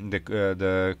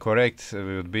the correct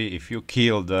would be if you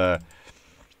kill the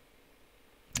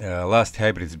last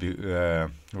hybrids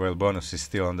while bonus is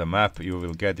still on the map, you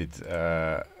will get it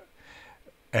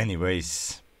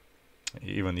anyways,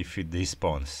 even if it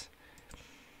despawns.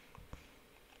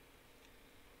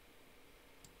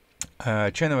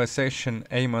 Chain of Ascension.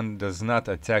 Amon does not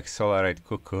attack Solarite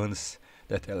cocoons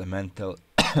that elemental.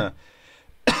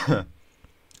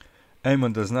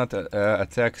 Amon does not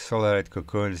attack Solarite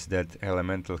cocoons that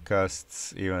elemental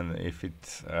casts, even if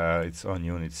its own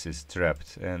units is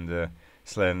trapped. And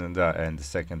slain and the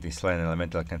second is slain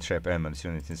elemental can trap Amon's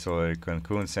units in Solarite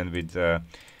cocoons, and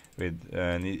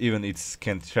even it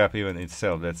can trap even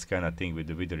itself. That's kind of thing with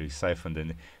the Withering Siphon.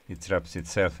 Then it traps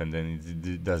itself, and then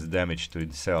it does damage to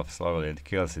itself slowly and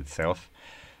kills itself.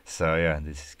 So yeah,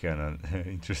 this is kind of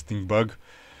interesting bug.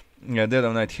 Yeah, Dead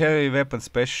of Night heavy weapon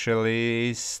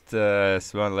specialist.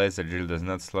 Swan laser drill does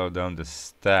not slow down the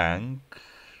stank.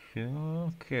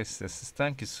 Okay, so the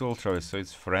stank is ultra, so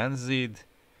it's frenzied.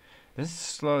 Does it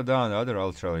slow down other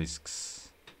ultralisks?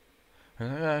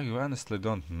 I honestly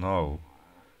don't know.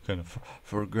 Kind of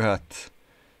forgot.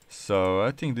 So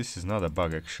I think this is not a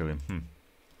bug actually.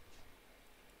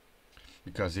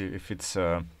 Because if it's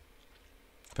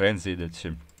frenzied, it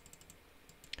should.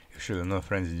 Usually no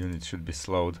frenzied unit should be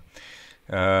slowed.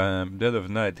 Dead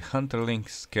of Night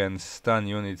Hunterlings can stun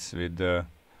units with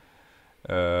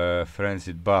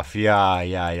frenzied buff. Yeah.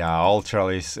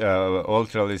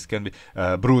 Ultralis can be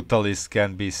Brutalis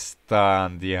can be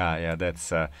stunned. Yeah.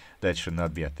 That should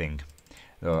not be a thing.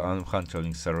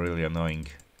 Hunterlings are really annoying.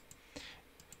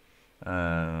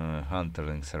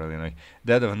 Hunterlings are really annoying.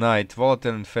 Dead of Night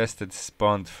volatile infested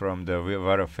spawned from the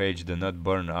Varophage do not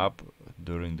burn up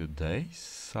during the day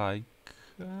cycle.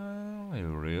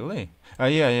 Really?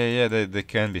 Yeah. There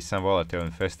can be some volatile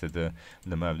infested the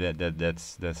map.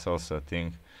 That's also a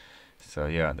thing. So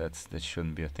yeah, that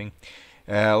shouldn't be a thing.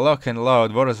 Lock and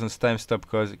load. Warzone's time stop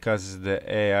causes the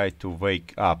AI to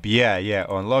wake up. Yeah.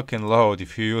 On lock and load,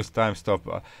 if you use time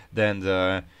stop, then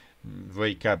the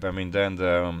wake up. I mean, then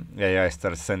the AI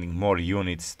starts sending more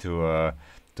units to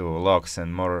locks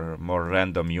and more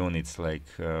random units, like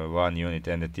one unit,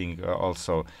 and I think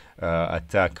also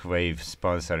attack wave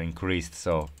spawns are increased.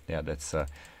 So yeah, that's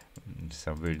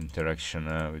some weird interaction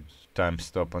with time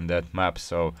stop on that map.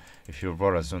 So if you're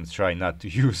Warzone, try not to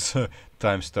use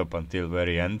time stop until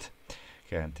very end.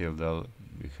 Okay, until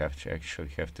we actually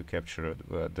have to capture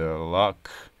the lock,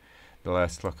 the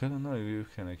last lock. I don't know if you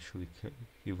can actually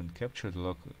even capture the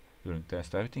lock during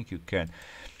test. I think you can.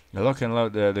 The lock and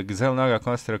load, the Gazelle Naga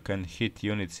construct can hit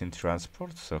units in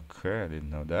transports. Okay, I didn't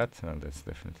know that. Well, that's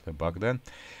definitely a bug then.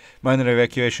 Minor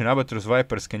evacuation. Albatross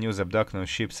Vipers can use abduction of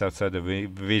ships outside the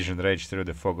vision range through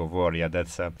the fog of war. Yeah,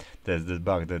 that's the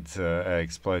bug that I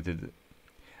exploited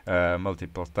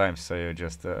multiple times. So you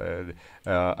just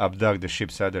abduct the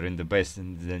ships either in the base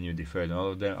and then you defend all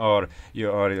of them, or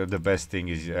the best thing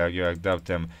is you abduct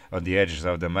them on the edges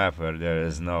of the map where there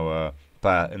is no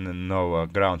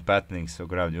ground patterning, so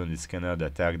ground units cannot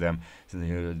attack them. So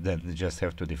you then just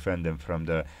have to defend them from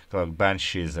the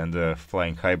banshees and the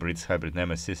flying hybrid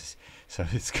nemesis. So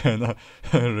it's kind of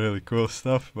really cool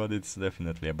stuff, but it's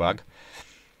definitely a bug.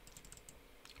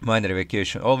 Minor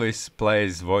evacuation always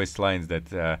plays voice lines that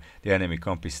the enemy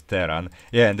comp is Terran.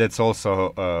 Yeah, and that's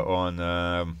also on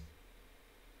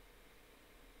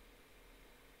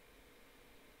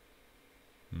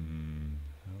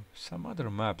some other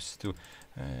maps too.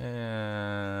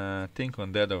 Think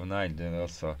on Dead of Night, then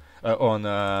also on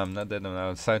not Dead of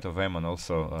Night, Sight of Aemon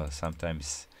also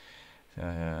sometimes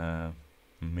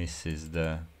misses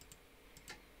the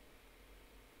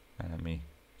enemy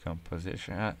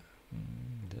composition.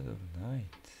 Dead of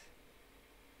Night,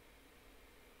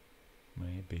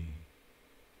 maybe.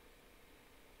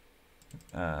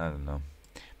 I don't know,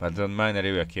 but on minor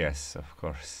evac, yes, of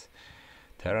course.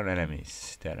 Terran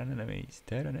enemies.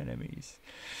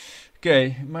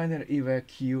 Okay, minor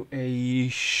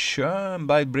evacuation.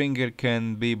 Blightbringer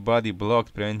can be body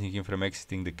blocked, preventing him from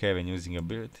exiting the cave and using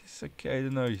abilities. Okay, I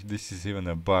don't know if this is even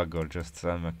a bug or just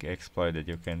some exploit that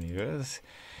you can use.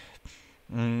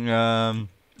 And also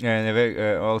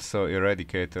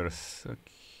eradicators. Okay.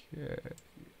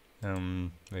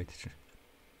 Wait.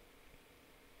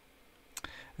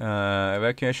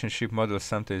 Evacuation ship models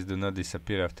sometimes do not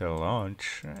disappear after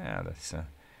launch. Yeah, that's a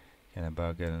kind of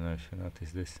bug. I don't know if you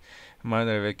noticed this.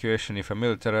 Minor evacuation. If a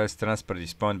militarized transport is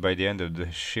spawned by the end of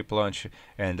the ship launch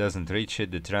and doesn't reach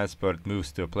it, the transport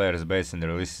moves to a player's base and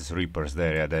releases Reapers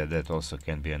there. Yeah, that also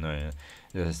can be annoying.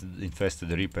 Just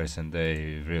infested Reapers and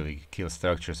they really kill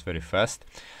structures very fast.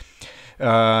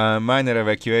 Minor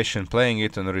evacuation. Playing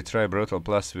it on Retry Brutal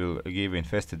Plus will give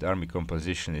infested army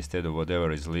composition instead of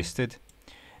whatever is listed.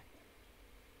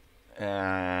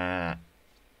 Yeah,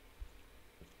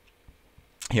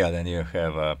 then you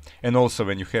have and also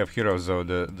when you have heroes of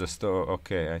the store.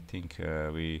 Okay, I think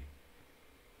we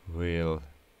will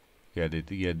get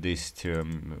this to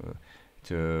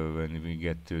when we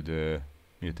get to the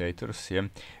mutators. Yeah.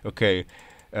 Okay.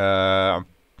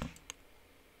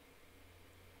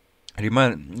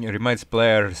 Reminds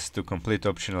players to complete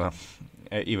optional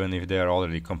even if they are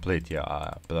already complete.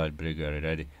 Yeah, Bloodbringer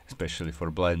ready, especially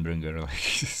for Blindbringer.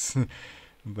 Like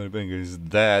Blindbringer is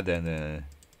dead, and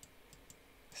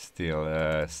still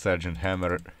Sergeant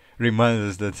Hammer reminds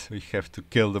us that we have to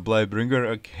kill the Blindbringer.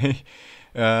 Okay,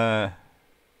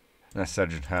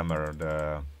 Sergeant Hammer.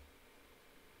 The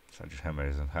Sergeant Hammer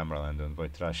is on Hammerland on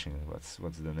Void Rushing. What's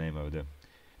the name of the?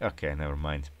 Okay, never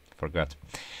mind. forgot.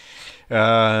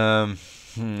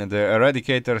 The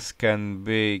eradicators can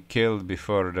be killed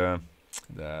before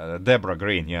the Deborah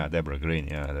Green, yeah, Deborah Green,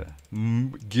 yeah,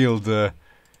 the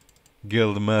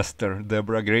guild master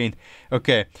Deborah Green.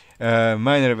 Okay,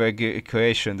 minor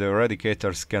evacuation. The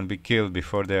eradicators can be killed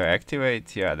before they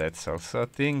activate. Yeah, that's also a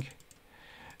thing.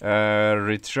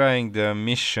 Retrying the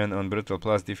mission on brutal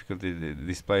plus difficulty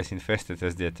displays infested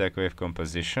as the attack wave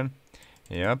composition.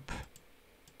 Yep.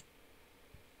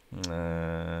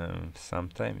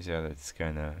 Sometimes, yeah, that's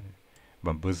kind of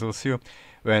bamboozles you.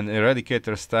 When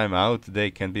eradicators time out, they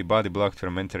can be body blocked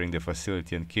from entering the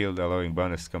facility and killed, allowing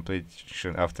bonus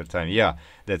completion after time. Yeah,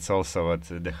 that's also what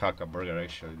the Haka Burger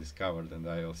actually discovered, and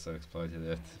I also exploited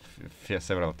it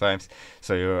several times.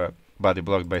 So you're body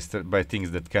blocked by things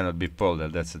that cannot be pulled,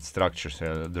 and that's its structure.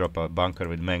 So drop a bunker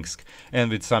with Mengsk, and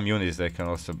with some units they can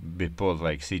also be pulled,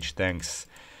 like siege tanks.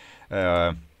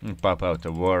 Pop out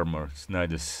a worm or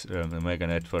Snyder's mega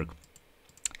network,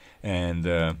 and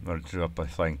or drop a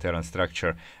flying Terran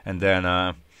structure, and then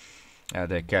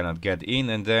they cannot get in,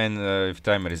 and then if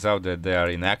timer is out, that they are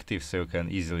inactive, so you can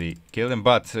easily kill them.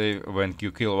 But when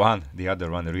you kill one, the other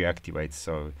one reactivates.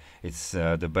 So it's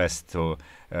the best to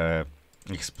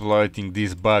exploiting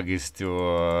this bug is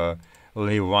to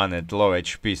leave one at low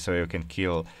HP, so you can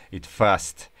kill it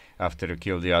fast after you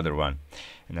kill the other one.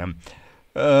 And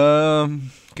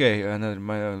okay, a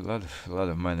lot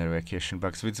of minor evacuation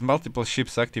bugs. With multiple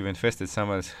ships active infested,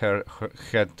 someone's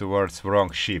head towards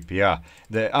wrong ship. Yeah,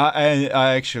 I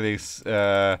actually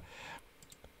a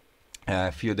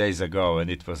few days ago, and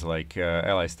it was like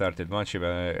ally started one ship,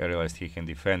 and I realized he can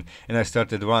defend, and I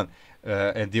started one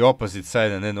at the opposite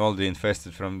side, and then all the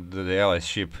infested from the ally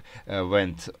ship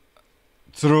went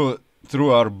through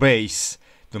our base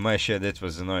to my shed. That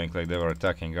was annoying, like they were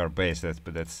attacking our base.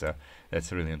 That's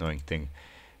a really annoying thing,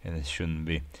 and it shouldn't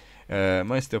be.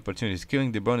 Missed opportunities.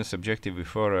 Killing the bonus objective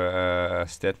before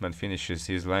Statman finishes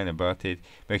his line about it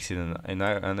makes it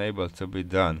unable to be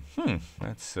done.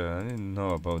 That's I didn't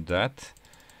know about that.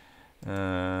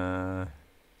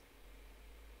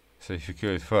 So if you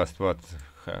kill it fast, what?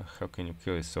 How can you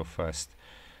kill it so fast?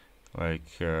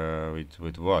 Like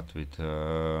with what? With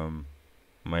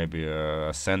maybe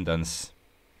ascendance.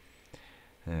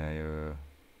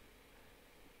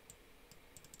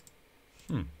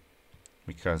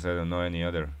 Because I don't know any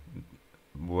other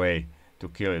way to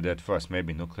kill it that fast.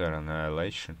 Maybe nuclear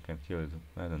annihilation can kill it.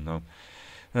 I don't know.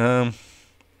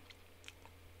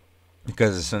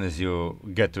 Because as soon as you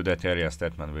get to that area,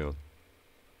 Statman will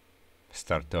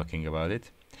start talking about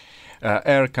it.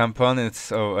 Air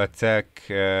components of attack.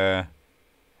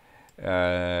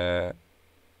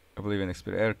 I believe in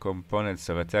air components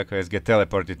of attackers get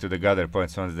teleported to the gather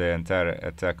points once the entire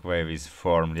attack wave is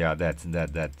formed. Yeah, that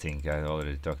thing I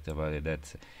already talked about it.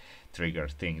 That trigger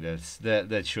thing.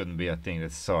 That shouldn't be a thing.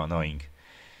 That's so annoying.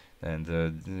 And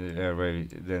the air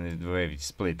wave, then the wave is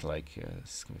split. Like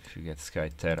if you get Sky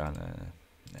Terran,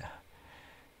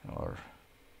 or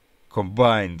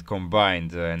combined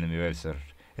enemy waves are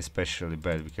especially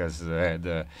bad because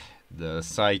the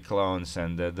cyclones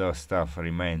and those stuff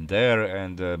remain there,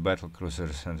 and the battle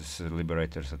cruisers and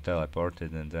liberators are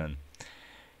teleported, and then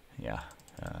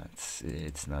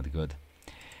it's not good.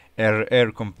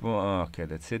 Okay,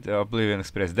 that's it. Oblivion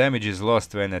Express. Damage is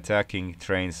lost when attacking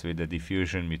trains with the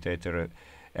diffusion mutator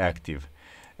active.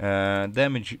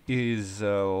 Damage is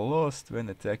lost when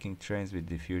attacking trains with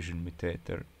diffusion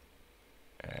mutator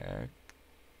active.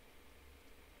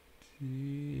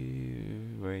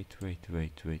 Wait.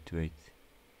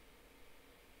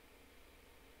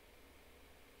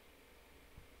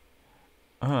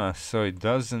 So it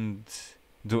doesn't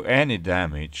do any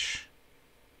damage.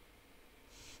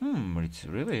 It's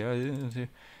really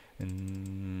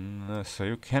so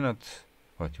you cannot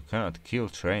kill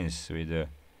trains with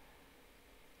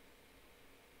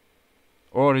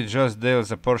or it just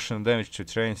deals a portion of damage to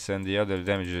trains, and the other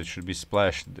damage that should be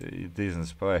splashed, it isn't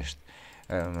splashed.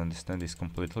 I don't understand this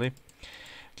completely.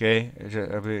 Okay,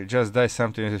 just die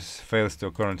sometimes fails to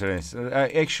occur on trains.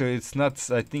 Actually, it's not.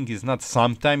 I think it's not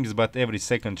sometimes, but every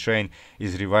second train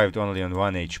is revived only on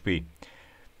 1 HP.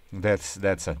 That's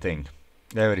a thing.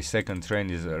 Every second train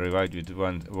is revived with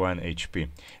 1 HP,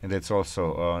 and that's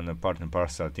also on a part and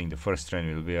parcel. I think the first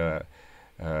train will be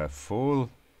full,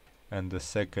 and the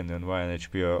second on 1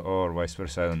 HP, or vice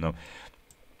versa. I don't know.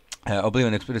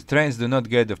 Oblivion Express trains do not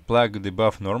get the plague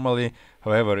debuff normally.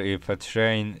 However, if a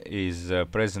train is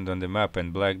present on the map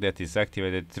and Black Death is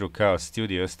activated through Chaos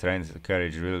Studios, train's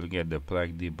carriage will get the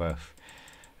plague debuff.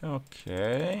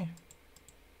 Okay.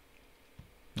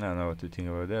 I don't know what to think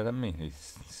about that. I mean, it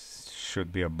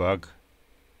should be a bug.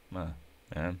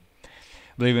 Yeah.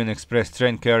 Believe in express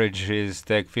train carriages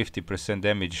take 50%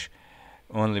 damage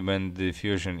only when the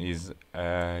fusion is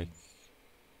active.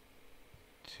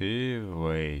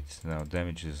 Wait, now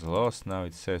damage is lost. Now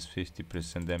it says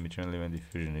 50% damage only when the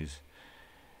fusion is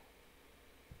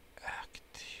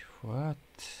active. What?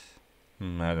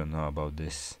 I don't know about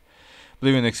this.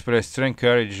 Believe in express train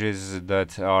carriages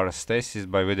that are stasis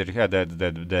by weather. Yeah,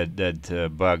 that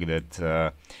bug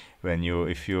that when you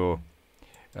if you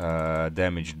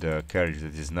damage the carriage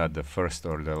that is not the first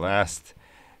or the last.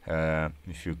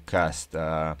 If you cast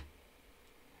Dark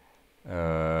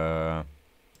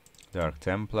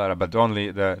Templar, but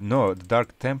only the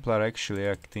Dark Templar actually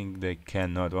I think they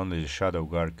cannot. Only the Shadow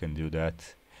Guard can do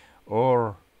that,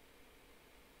 or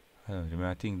I don't remember.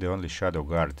 I think the only Shadow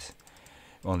Guard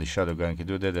can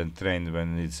do that and train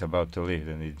when it's about to leave.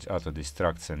 Then it auto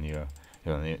destructs and you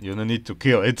don't need to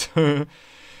kill it.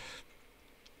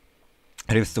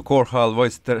 Rifts to core hull,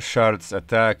 void shards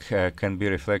attack can be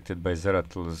reflected by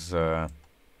Zeratl's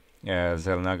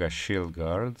Zelnaga shield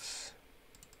guards.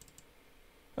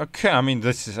 Okay, I mean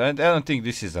this is. I don't think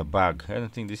this is a bug.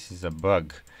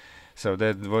 So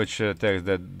that void shard attacks,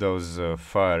 that those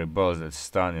fiery balls that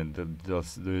stun and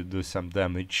do some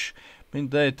damage. I mean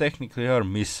they technically are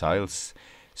missiles.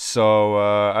 So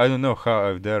I don't know how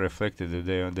if they're reflected.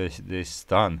 If they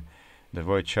stun the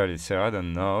void shard itself. I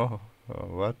don't know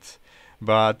what.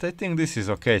 But I think this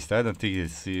is okay, so I don't think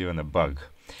it's even a bug.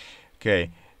 Okay.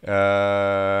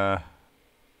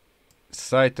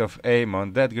 Sight of aim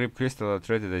on that grip crystal are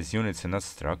treated as units and not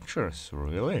structures.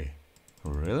 Really?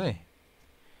 Really?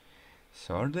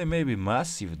 So are they maybe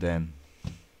massive then?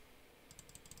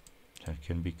 That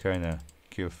can be kinda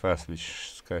kill fast with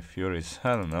Sky Furies.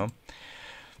 I don't know.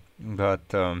 But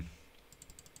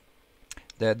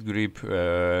that grip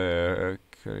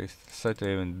sight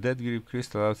even that grip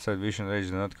crystal outside vision range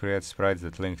do not create sprites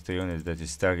that link to units that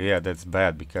is target. Yeah, that's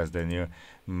bad because then you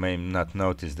may not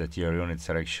notice that your units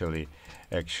are actually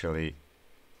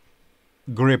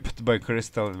gripped by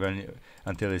crystal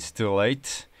until it's too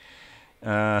late.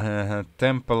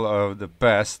 Temple of the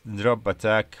Past. Drop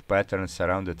attack patterns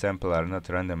around the temple are not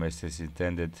randomized as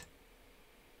intended.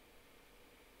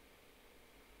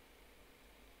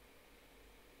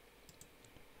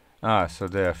 So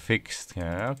they are fixed.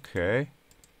 Yeah, okay.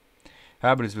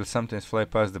 Hybrids will sometimes fly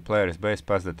past the player's base,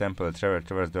 past the temple, and travel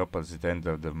towards the opposite end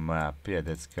of the map. Yeah,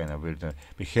 that's kind of weird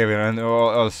behavior. And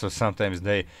also sometimes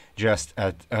they just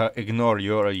ignore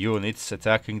your units,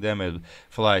 attacking them, and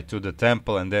fly to the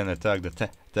temple and then attack the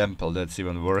temple. That's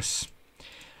even worse.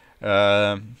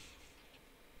 Temple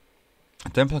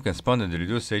can spawn and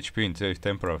reduce HP until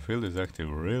temporal field is active.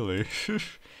 Really?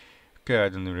 Okay, I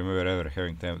don't remember ever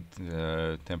having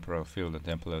temporal field and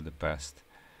Temple of the Past.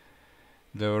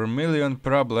 The Vermilion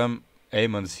problem.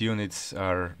 Amon's units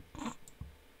are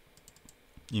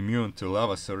immune to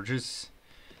lava surges,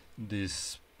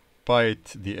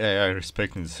 despite the AI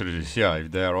respecting the surges. Yeah,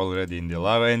 if they are already in the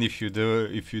lava, and if you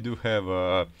do have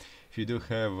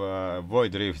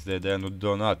void rifts, they then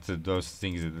do not those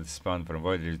things that spawn from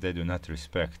void rifts. They do not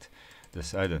respect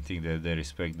this. I don't think that they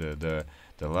respect the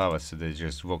lava, so they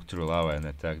just walk through lava and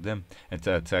attack them and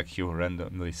attack you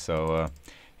randomly. So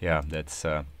yeah, that's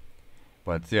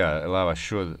but yeah, lava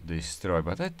should destroy.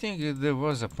 But I think there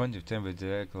was a point of time where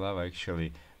the lava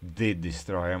actually did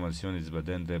destroy Amon's units, but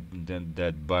then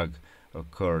that bug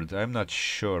occurred. I'm not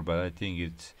sure, but I think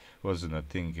it wasn't a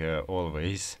thing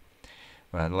always.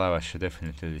 But lava should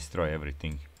definitely destroy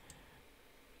everything.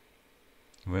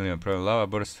 Million problem. Lava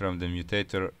bursts from the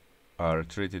mutator are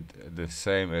treated the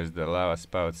same as the lava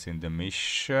spouts in the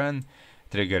mission,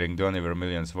 triggering Donny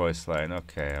Vermilion's voice line.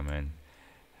 Okay, I mean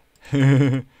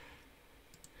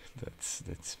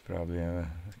that's probably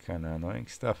kind of annoying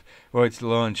stuff. Void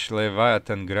launch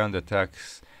Leviathan ground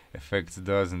attacks effects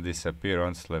doesn't disappear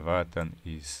once Leviathan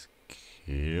is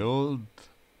killed.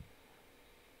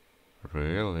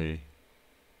 Really?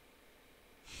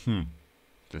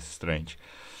 That's strange.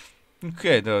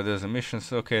 Okay, though, there's a mission.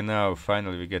 So, okay, now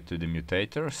finally we get to the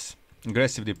mutators.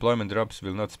 Aggressive deployment drops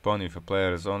will not spawn if a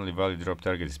player's only valid drop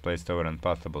target is placed over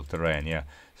unpathable terrain. Yeah,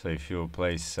 so if you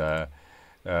place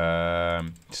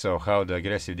so how the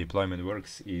aggressive deployment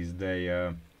works is they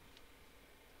oh,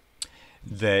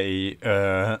 the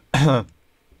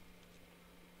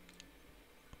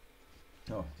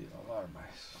alarm, I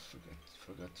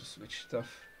forgot to switch stuff.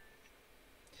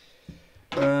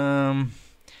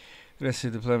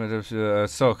 Aggressive deployment.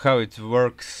 So how it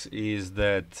works is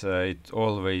that it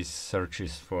always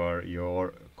searches for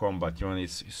your combat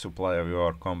units, supply of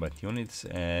your combat units,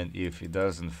 and if it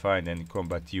doesn't find any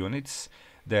combat units,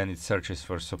 then it searches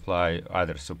for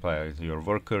other supply, your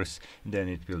workers, then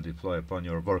it will deploy upon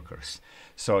your workers.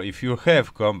 So if you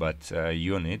have combat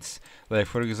units, like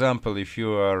for example, if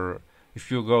you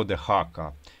go the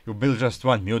Haka, you build just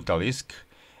one Mutalisk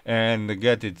and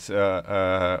get it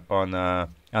on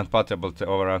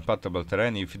unpattable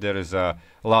terrain. If there is a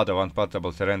lot of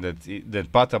unpattable terrain,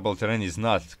 that pattable terrain is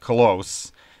not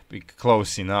close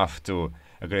enough to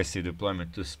aggressive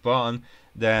deployment to spawn,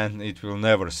 then it will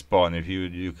never spawn. If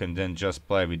you can then just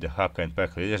play with the Haka and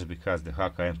pack leaders, because the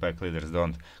Haka and pack leaders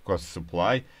don't cost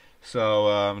supply.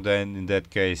 So then in that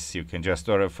case you can just,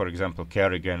 or for example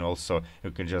Kerrigan, also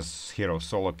you can just hero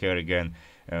solo Kerrigan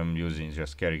using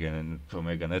just Kerrigan and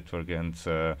Omega Network, and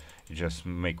you just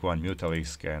make one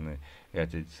Mutalisk and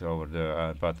get it over the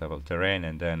unpattable terrain,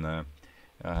 and then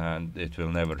it will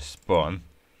never spawn.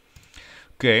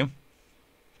 Okay.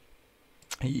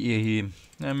 Yeah,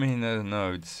 I mean,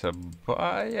 no, it's a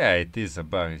yeah, it is a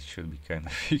bug. It should be kind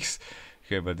of fixed.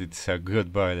 Okay, but it's a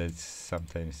good bug that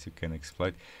sometimes you can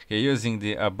exploit. Okay, using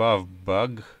the above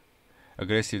bug,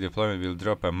 aggressive deployment will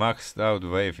drop a maxed out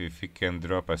wave if it can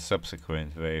drop a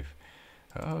subsequent wave.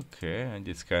 Okay, and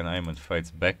it's kind of Iman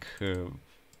fights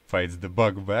the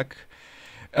bug back.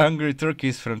 Angry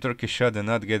turkeys from Turkish shot do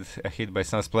not get hit by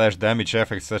some splash damage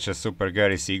effects such as Super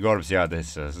Gary Seagorbs. Yeah,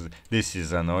 this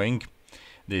is annoying.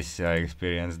 I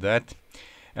experienced that.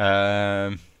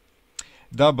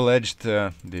 Double-edged,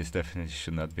 this definitely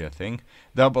should not be a thing.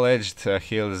 Double-edged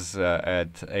heals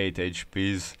at 8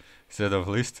 HPs instead of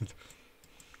listed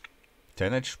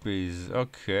 10 HPs.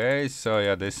 Okay, so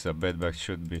yeah, this is a bad bug.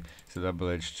 Should be, so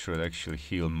double-edged should actually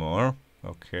heal more.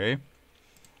 Okay.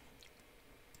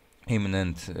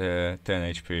 Imminent 10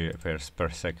 HP per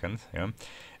second. Yeah.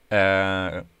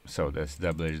 So that's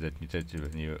double-edged, that mutates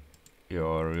when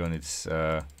your units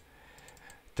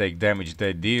take damage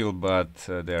they deal, but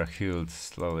they are healed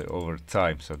slowly over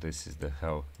time. So this is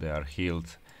how they are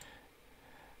healed.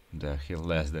 They heal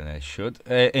less than I should.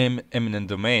 Eminent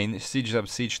domain.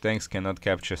 Siege tanks cannot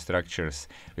capture structures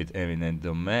with eminent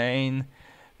domain.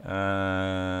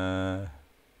 Okay.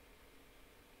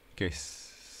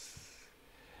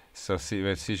 So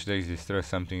when siege tanks destroy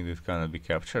something that cannot be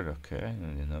captured. Okay, I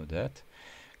didn't know that.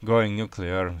 Going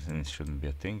nuclear, it shouldn't be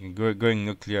a thing. Going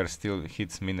nuclear still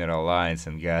hits mineral lines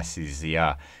and gases.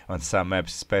 Yeah, on some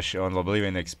maps, especially on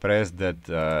Oblivion Express, that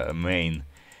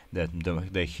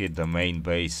they hit the main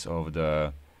base of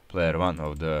the player one,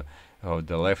 of the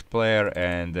left player,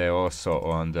 and they also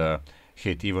on the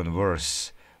hit even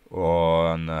worse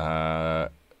on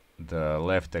the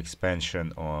left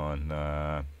expansion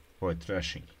on Void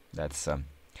Thrashing. That's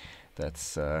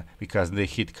because they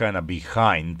hit kind of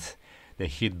behind. They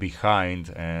hit behind,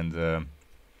 and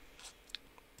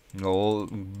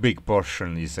big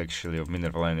portion is actually of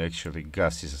mineral line, actually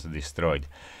gas is destroyed.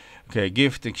 Okay,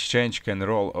 gift exchange can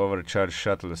roll overcharged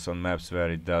shuttles on maps where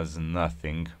it does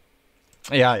nothing.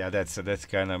 Yeah, that's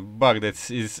kind of bug.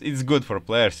 It's good for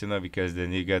players, because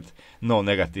then you get no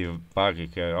negative bug.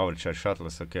 Overcharged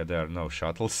shuttles. Okay, there are no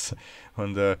shuttles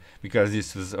on because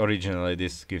this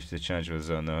gift exchange was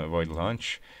on Void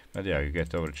Launch. But yeah, you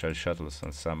get overcharged shuttles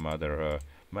on some other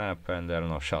map, and there are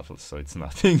no shuttles, so it's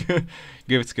nothing.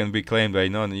 Gifts can be claimed by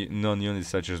non-units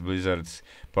such as blizzards,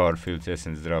 power fields,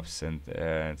 essence drops, and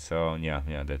so on. Yeah,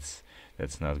 that's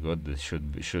not good. This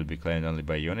should be claimed only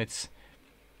by units.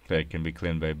 They can be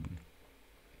claimed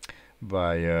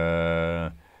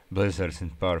by blizzards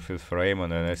and power fields for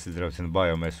Aemon, and essence drops and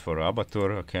biomass for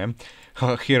Abatur. Okay,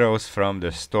 heroes from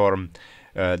the storm.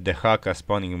 The Haka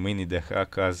spawning mini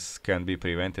Hakas can be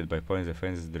prevented by points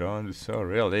defense drones. So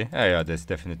really, yeah, that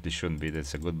definitely shouldn't be.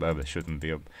 That's a good bug. That shouldn't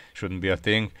be a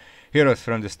thing. Heroes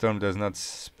from the storm does not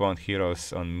spawn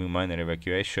heroes on minor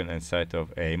evacuation and site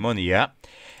of Aemon. Yeah,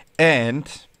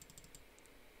 and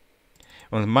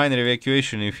on minor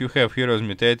evacuation, if you have heroes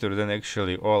mutator, then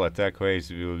actually all attack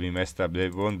waves will be messed up. They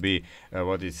won't be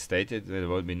what is stated. There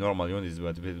won't be normal units,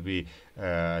 but will be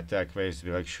attack waves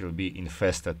will actually be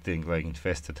infested things like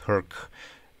infested Herc,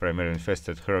 primarily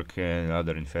infested Herc, and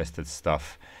other infested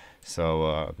stuff.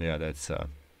 So yeah, that's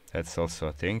also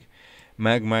a thing.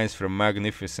 Mag mines from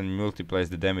Magnificent multiplies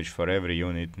the damage for every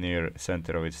unit near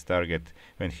center of its target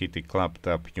when hitting clamped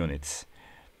up units.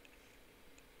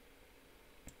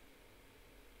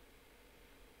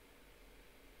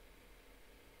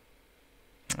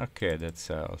 Okay,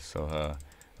 that's also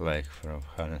like from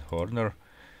Han Horner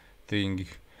thing.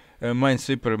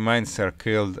 Minesweeper mines are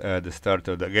killed at the start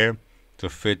of the game to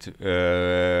fit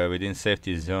within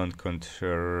safety zone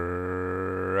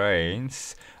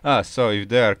constraints. So if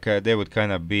they would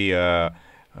kind of be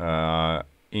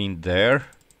in there.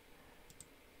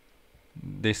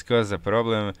 This causes a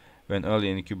problem when only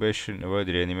incubation, avoid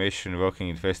reanimation, walking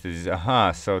infested is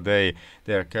aha. So they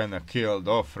are kind of killed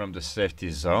off from the safety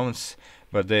zones,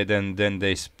 but then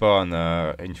they spawn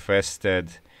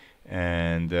infested,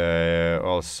 and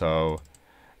also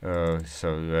so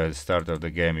at the start of the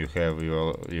game you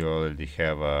already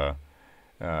have a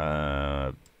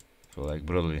like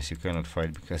brutalists you cannot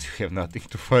fight because you have nothing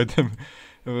to fight them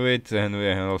with, and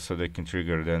also they can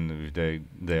trigger, then if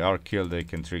they are killed, they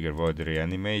can trigger void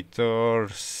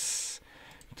reanimators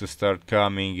to start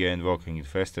coming, and walking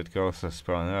infested can also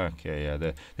spawn. Okay,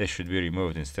 yeah, they should be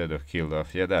removed instead of killed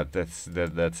off. Yeah, that's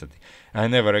a I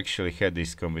never actually had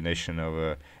this combination of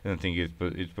I don't think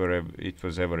it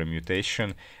was ever a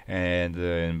mutation, and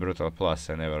in Brutal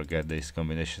Plus I never got this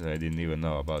combination. I didn't even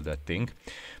know about that thing.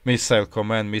 Missile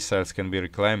command, missiles can be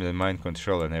reclaimed, and mind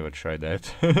control, I never tried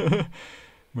that.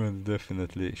 But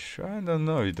definitely, I don't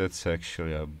know if that's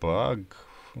actually a bug.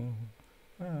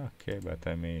 Okay, but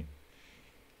I mean,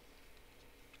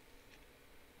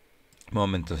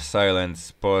 moment of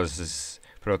silence pauses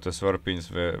Protoss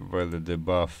warpings while the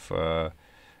debuff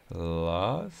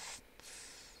lasts.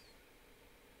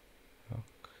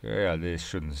 Okay, yeah, they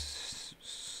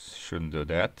shouldn't do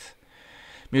that.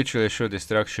 Mutually assured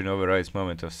destruction overrides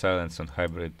moment of silence on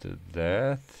hybrid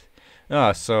death.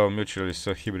 So mutually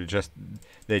so hybrid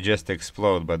they just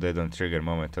explode, but they don't trigger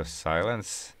moment of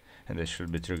silence, and they should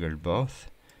be triggered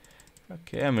both.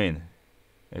 Okay, I mean,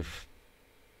 if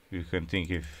you can think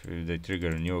if they trigger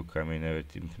a nuke, I mean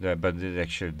everything, but it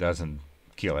actually doesn't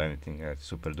kill anything.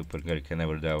 Super duper guy can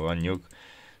never die one nuke.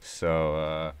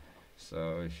 So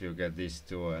if you get these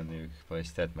two and you play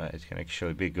Statman, it can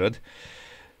actually be good.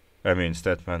 I mean,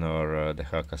 Statman or the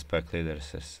Haka's pack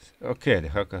leaders. Okay, the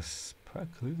Haka's pack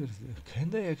leaders,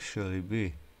 can they actually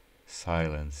be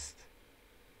silenced?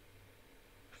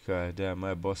 Because they are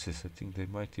my bosses, I think they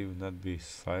might even not be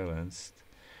silenced.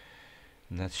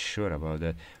 Not sure about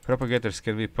that. Propagators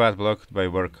can be path blocked by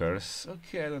workers.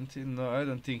 Okay, I don't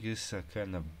think it's a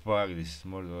kind of bug. This is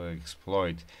more like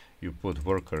exploit. You put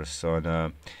workers on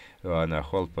a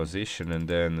hold position, and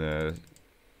then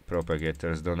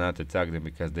propagators do not attack them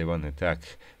because they won't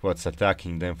attack what's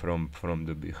attacking them from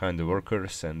the behind the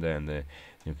workers, and then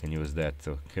you can use that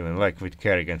to kill them. Like with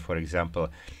Kerrigan, for example,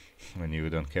 when you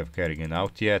don't have Kerrigan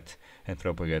out yet, and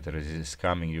propagator is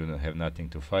coming, you don't have nothing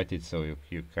to fight it, so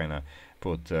you kind of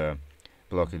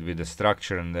block it with the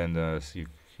structure, and then you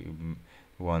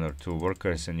one or two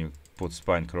workers, and you put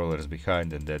spine crawlers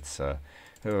behind, and that's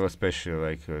especially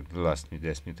like the last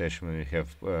mutation when we have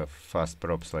fast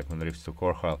props like when Rifts to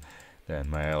Korhal, then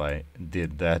my ally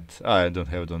did that. I don't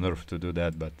have the nerve to do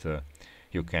that, but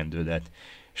you can do that.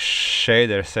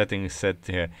 Shader settings set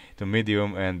to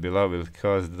medium and below will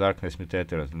cause the darkness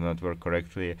mutator to not work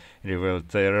correctly. Reveal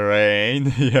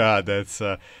terrain. Yeah, that's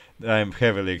I'm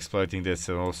heavily exploiting this,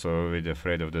 and also with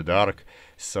Afraid of the Dark.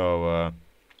 So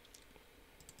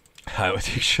I would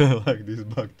actually like this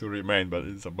bug to remain, but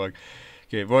it's a bug.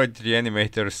 Okay, void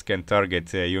reanimators can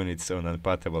target units on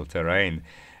unpathable terrain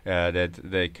that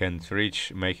they can't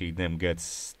reach, making them get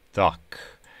stuck.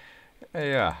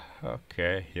 Yeah,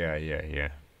 okay, yeah.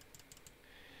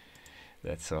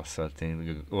 That's also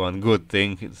one good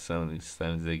thing.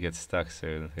 Sometimes they get stuck, so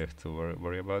you don't have to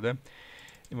worry about them.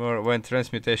 When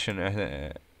transmuting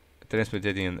an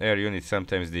air unit,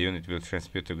 sometimes the unit will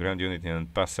transmute to ground unit in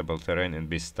unpassable terrain and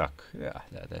be stuck. Yeah,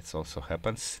 that also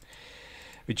happens.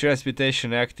 With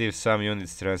transmutation active, some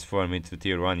units transform into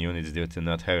tier 1 units due to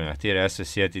not having a tier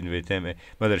associated with them.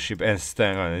 Mothership and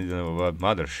Stang, I don't know about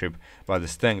Mothership, but the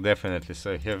Stang definitely.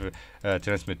 So you have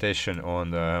transmutation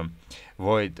on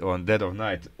Void, on Dead of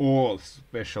Night, all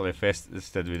special effects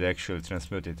that will actually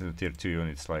transmute it into tier 2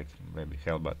 units, like maybe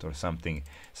Hellbat or something.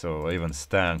 So even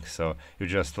Stang, so you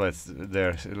just let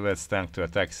Stang to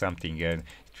attack something, and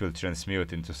it will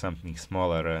transmute into something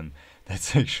smaller, and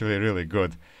that's actually really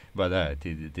good. But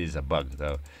it is a bug,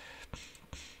 though.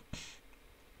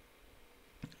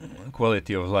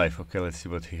 Quality of life. Okay, let's see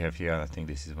what we have here. I think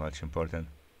this is much important.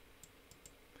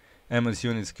 MS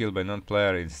units killed by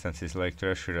non-player instances like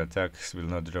treasure attacks will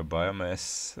not drop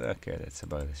biomass. Okay, that's a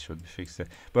bug that should be fixed.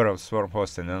 Borrowed swarm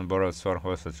host and non-borrowed swarm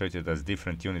host are treated as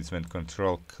different units when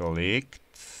control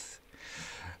clicked.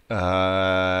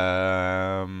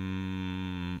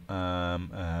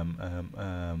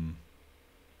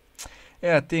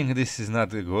 Yeah, I think this is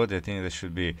not good. I think they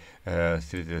should be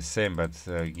treated the same, but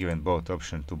given both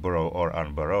options to borrow or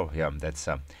unborrow. Yeah, that's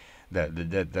bad.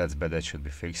 That should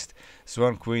be fixed.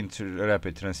 Swarm Queen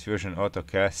rapid transfusion auto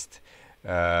cast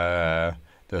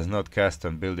does not cast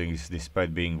on buildings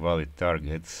despite being valid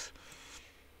targets.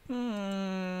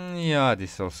 Yeah,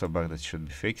 this is also a bug that should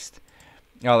be fixed.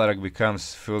 Alarc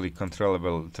becomes fully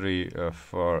controllable 3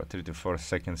 to 4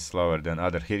 seconds slower than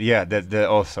other hit. Yeah,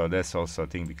 that's also a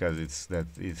thing, because it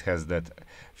has that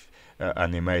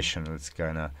animation. It's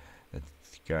kind of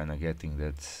getting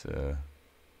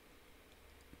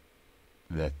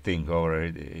that thing over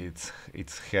its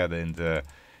head, and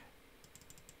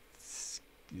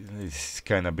it's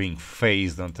kind of being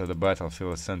phased onto the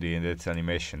battlefield suddenly, and its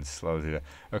animation slows it.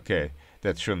 Okay,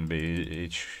 that shouldn't be.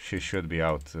 She should be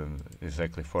out in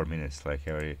exactly 4 minutes, like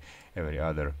every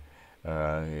other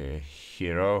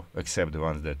hero, except the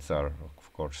ones that are,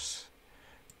 of course,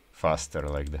 faster,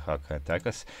 like the Haka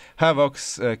attackers.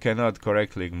 Havocs cannot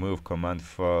correctly move command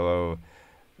follow.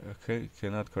 Okay,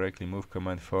 cannot correctly move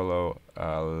command follow.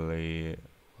 Wait.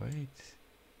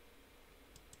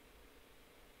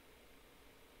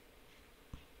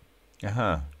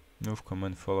 Aha. Move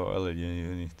command follow ally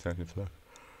unit target lock.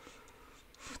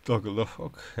 Toggle off.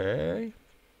 Okay.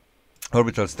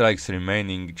 Orbital strikes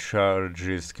remaining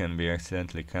charges can be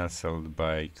accidentally cancelled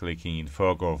by clicking in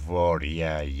fog of war.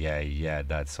 Yeah.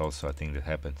 That's also a thing that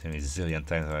happened to me a zillion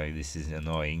times. Like, this is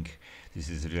annoying. This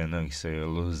is really annoying, so you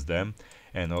lose them.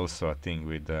 And also a thing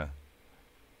with the...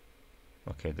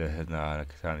 Okay, no,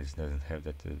 Arctanis doesn't have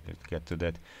that. Get to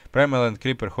that. Primal and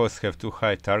Creeper hosts have too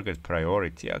high target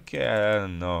priority. Okay, I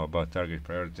don't know about target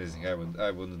priorities.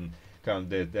 I wouldn't count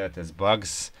that as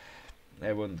bugs.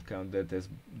 I wouldn't count that as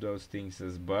those things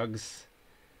as bugs.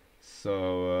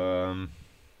 So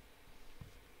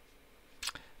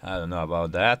I don't know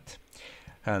about that.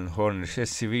 And Hornish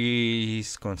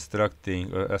SCVs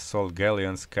constructing assault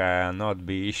galleons cannot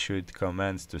be issued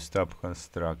commands to stop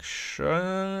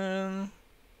construction.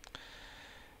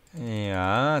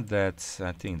 Yeah,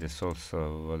 I think that's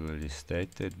also already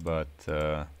stated, but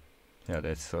yeah,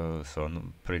 that's also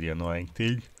pretty annoying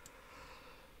thing.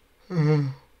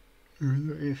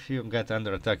 If you get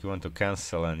under attack, you want to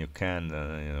cancel, and you can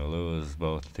lose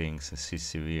both things, the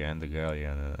CCV and the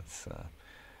galleon. That's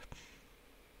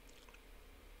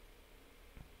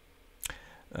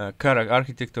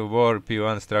Architect of War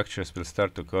P1 structures will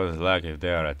start to cause lag if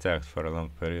they are attacked for a long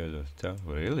period of time.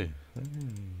 Really? I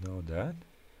didn't know that.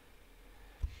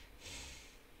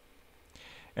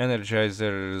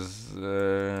 Energizers,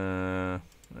 I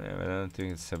don't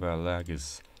think it's about lag,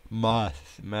 it's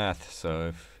math. So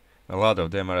if a lot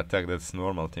of them are attacked, that's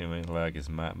normal thing. When lag is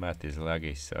math is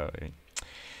laggy. So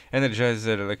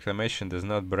Energizer reclamation does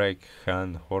not break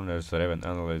hand, horners, or even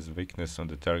analyze weakness on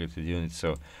the targeted unit.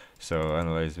 So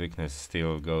analyze weakness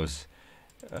still goes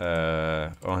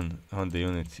on the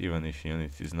unit, even if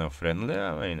unit is not friendly.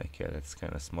 I mean, okay, that's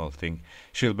kind of small thing.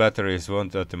 Shield batteries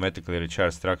won't automatically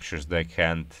recharge structures that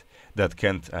can't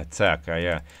attack.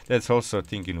 Yeah, that's also a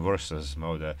thing in versus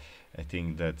mode. I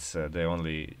think that's they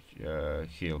only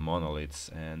heal monoliths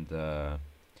and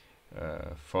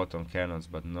photon cannons,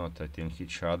 but not, I think,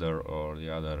 each other or the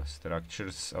other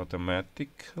structures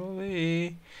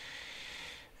automatically.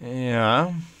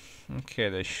 Yeah. Okay,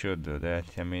 they should do that.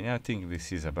 I mean, I think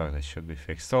this is a bug that should be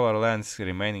fixed. Solar Lens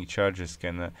remaining charges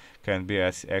can be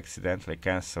accidentally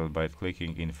cancelled by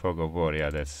clicking in Fog of War.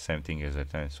 Yeah, that's the same thing as the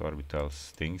Times Orbital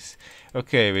things.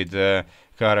 Okay, with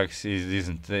Karax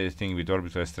isn't the thing with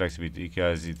orbital strikes,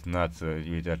 because it's not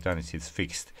with Artanis, it's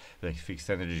fixed. Like fixed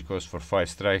energy cost for 5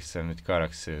 strikes, and with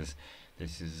Karax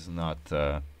this is not.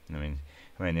 I mean,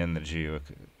 energy you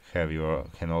have, you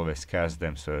can always cast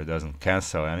them, so it doesn't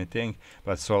cancel anything.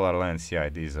 But Solar Lens, yeah,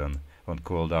 it is on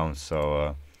cooldown,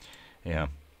 so yeah,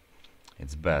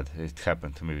 it's bad. It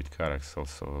happened to me with Karax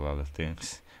also a lot of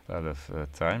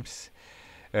times.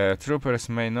 Troopers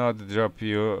may not drop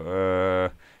you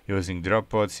using drop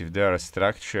pods if there is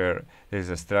there's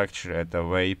a structure at a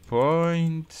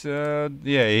waypoint.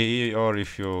 Yeah, or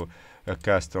if you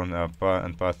cast on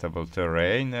unpathable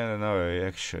terrain. I don't know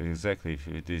actually exactly if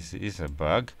it is a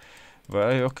bug,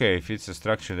 but okay, if it's a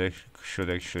structure, they should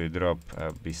actually drop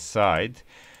beside.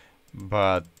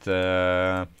 But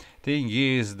thing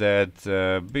is that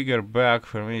bigger bug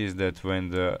for me is that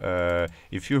when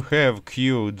if you have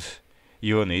queued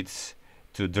units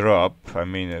to drop, I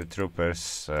mean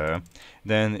troopers,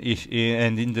 then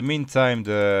and in the meantime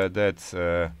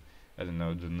I don't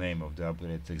know the name of the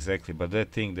upgrade exactly, but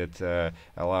that thing that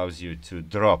allows you to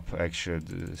drop,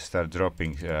 actually start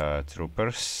dropping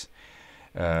troopers.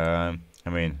 I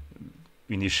mean,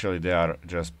 initially they are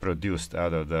just produced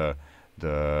out of the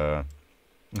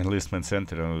enlistment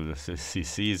center of the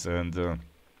CCs, and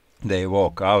they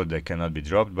walk out, they cannot be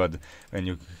dropped. But when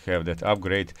you have that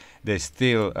upgrade, they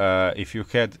still, if you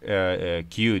had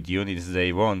queued units,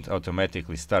 they won't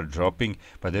automatically start dropping,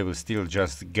 but they will still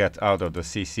just get out of the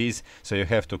CCs, so you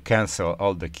have to cancel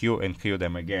all the queue and queue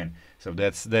them again. So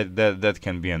that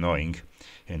can be annoying,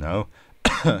 you know.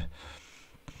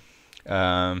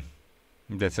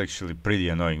 That's actually pretty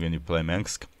annoying when you play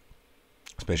Mengsk,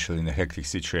 especially in the hectic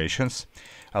situations.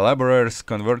 Laborers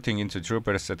converting into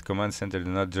troopers at command center do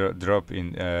not drop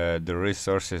in the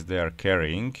resources they are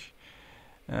carrying.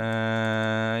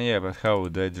 Yeah, but how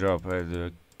would they drop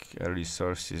the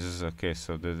resources? Okay,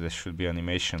 so there should be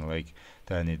animation like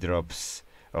tiny drops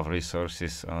of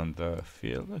resources on the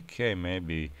field. Okay,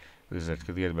 maybe Blizzard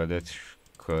could get, but that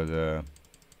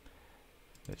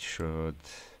should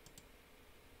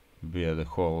be the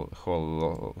whole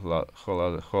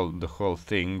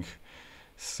thing.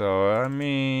 So I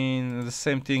mean, the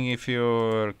same thing if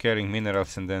you're carrying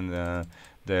minerals and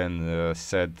then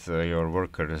set your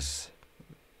workers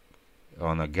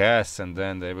on a gas, and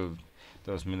then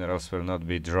those minerals will not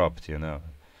be dropped, you know.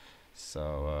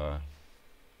 So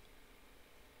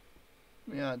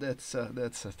yeah, that's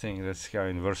a thing. That's how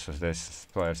in versus this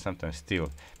players sometimes steal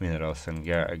minerals and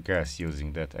gas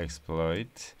using that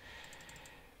exploit.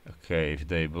 Okay, if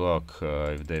they block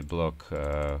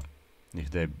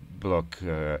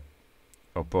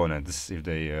opponents, if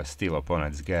they steal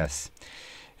opponents' gas.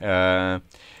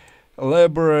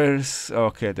 Laborers,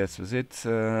 okay, that was it.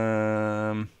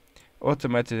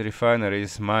 Automated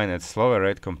refineries mine at slower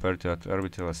rate compared to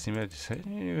orbital asymmetries. I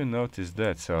didn't even notice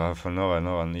that. So Alpha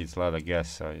Nova needs a lot of gas,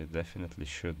 so it definitely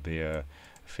should be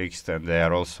fixed, and they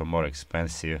are also more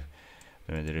expensive.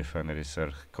 The refineries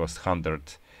cost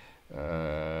 100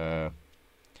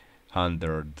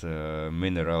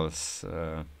 minerals.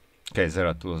 Okay,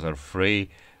 Zera tools are free,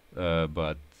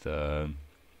 but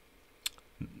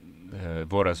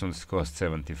Vorazuns cost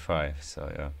 75,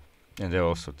 so yeah. And they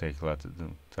also take a lot of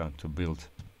time to build.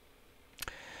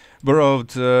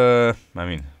 Borrowed, I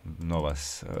mean,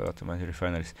 Nova's automatic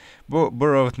refineries.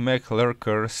 Borrowed mech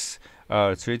lurkers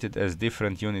are treated as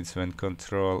different units when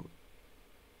control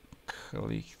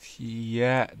clicked.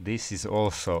 Yeah, this is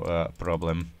also a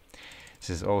problem. This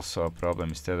is also a problem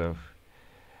instead of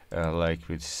like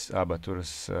with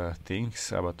Abatur's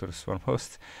things, Abatur's Swarm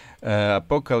Host.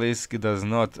 Apocalypse does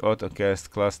not autocast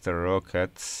cluster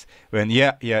rockets. When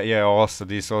also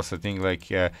this also thing like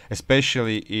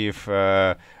especially if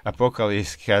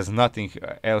Apocalypse has nothing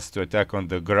else to attack on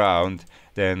the ground,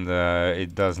 then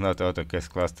it does not autocast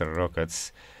cluster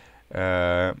rockets.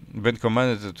 When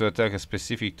commanded to attack a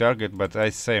specific target, but I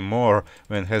say more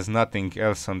when has nothing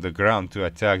else on the ground to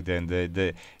attack, then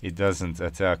it doesn't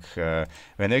attack.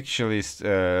 When actually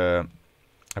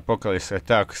Apocalypse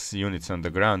attacks units on the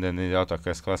ground, then it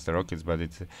autocasts cluster rockets, but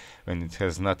when it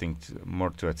has nothing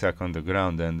more to attack on the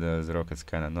ground, then the rockets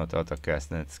cannot not autocast.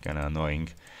 That's kind of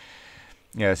annoying.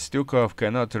 Yeah, Stukov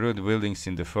cannot root buildings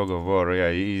in the fog of war.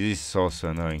 Yeah, it is also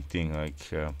an annoying thing.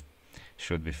 Like.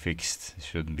 Should be fixed.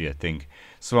 Shouldn't be a thing.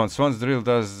 Swan's drill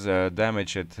does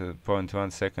damage at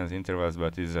 0.1 seconds intervals,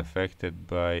 but is affected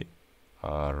by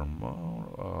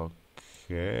armor.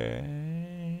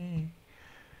 Okay.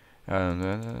 I don't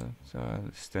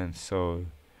understand. So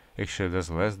actually does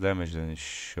less damage than it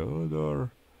should, or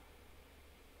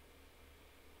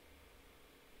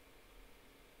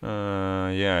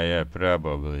yeah,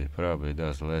 probably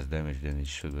does less damage than it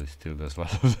should, but it still does a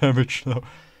lot of damage now.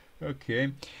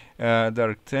 Okay.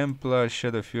 Dark Templar,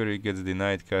 Shadow Fury gets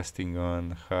denied casting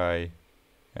on high.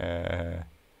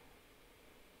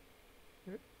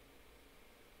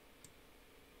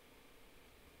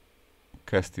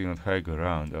 Casting on high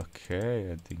ground.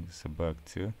 Okay, I think it's a bug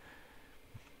too.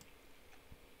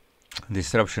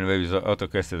 Disruption wave is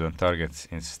auto-casted on targets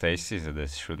in stasis, so that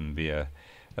shouldn't be a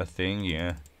thing,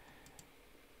 yeah.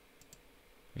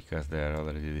 Because they are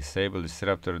already disabled.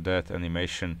 Disruptor death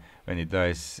animation when it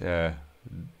dies.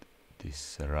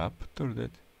 Disruptor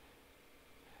that.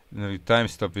 No, time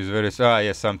stop is very.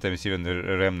 Yeah, sometimes even the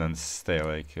remnants stay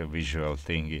like a visual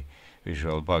thingy,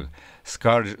 visual bug.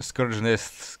 Scourge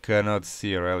nests cannot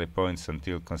see rally points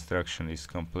until construction is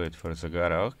complete for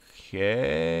Zagara.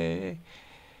 Okay.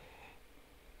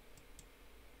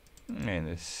 And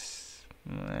this,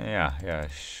 yeah,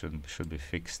 should be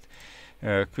fixed.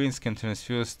 Queens can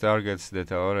transfuse targets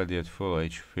that are already at full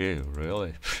HP.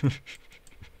 Really?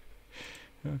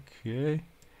 Okay.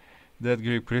 That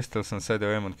grip crystals inside the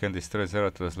weapon can destroy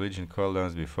Zerathus Legion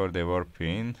cooldowns before they warp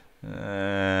in.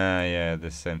 Yeah,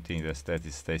 the same thing. The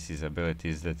stasis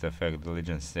abilities that affect the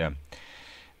legions. Yeah,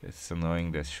 It's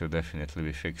annoying. That should definitely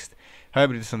be fixed.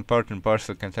 Hybrids on part and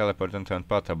parcel can teleport onto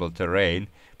unpathable terrain,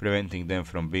 preventing them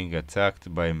from being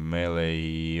attacked by melee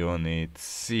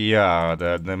units. Yeah,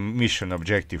 the mission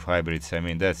objective hybrids. I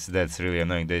mean, that's really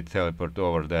annoying. They teleport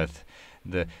over that,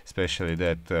 especially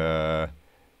that.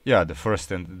 Yeah, the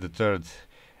first and the third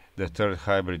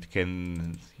hybrid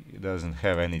doesn't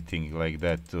have anything like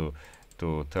that to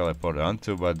teleport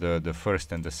onto, but the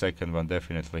first and the second one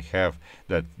definitely have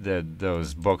that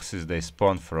those boxes they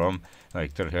spawn from,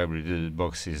 like third hybrid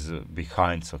box is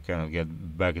behind, so cannot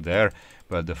get back there,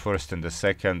 but the first and the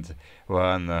second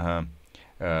one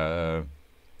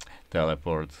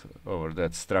teleport over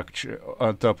that structure.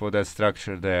 On top of that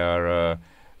structure they are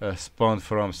spawned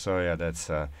from, so yeah, this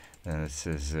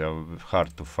is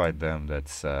hard to fight them.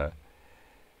 That's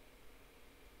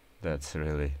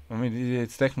really, I mean,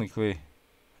 it's technically,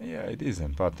 yeah, it is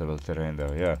unpathable terrain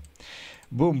though, yeah.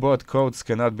 Boombot codes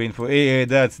cannot be info. Yeah,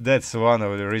 that's one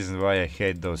of the reasons why I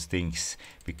hate those things,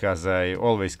 because I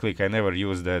always click. I never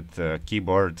use that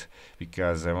keyboard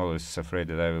because I'm always afraid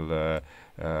that I will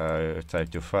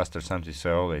type too fast or something. So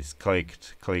I always click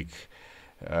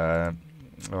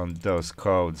on those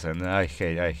codes, and I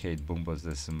hate Boombots.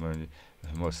 That's the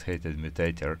most hated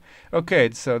mutator.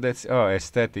 Okay, so that's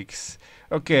aesthetics.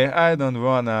 Okay, I don't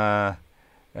wanna.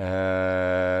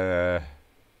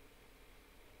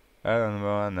 I don't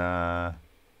wanna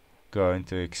go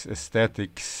into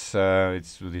aesthetics.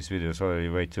 This video is already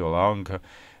way too long.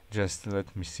 Just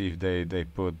let me see if they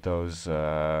put those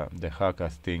the Haka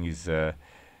things.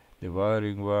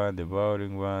 Devouring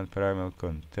one, primal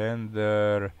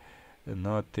contender, the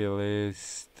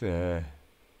Nautilus.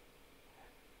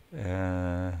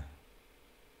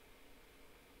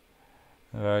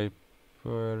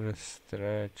 Viper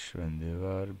stretch when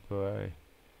devoured by.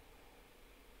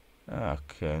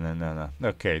 Okay, no.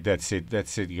 Okay, that's it,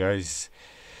 guys.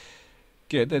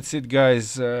 Okay, that's it,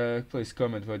 guys. Please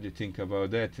comment what you think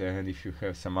about that, and if you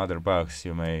have some other bugs,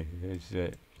 you may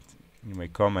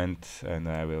comment, and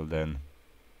I will then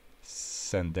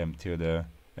send them to the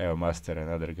EO Master and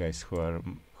other guys who are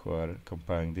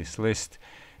compiling this list.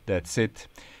 That's it.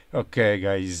 Okay,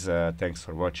 guys. Thanks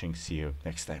for watching. See you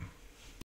next time.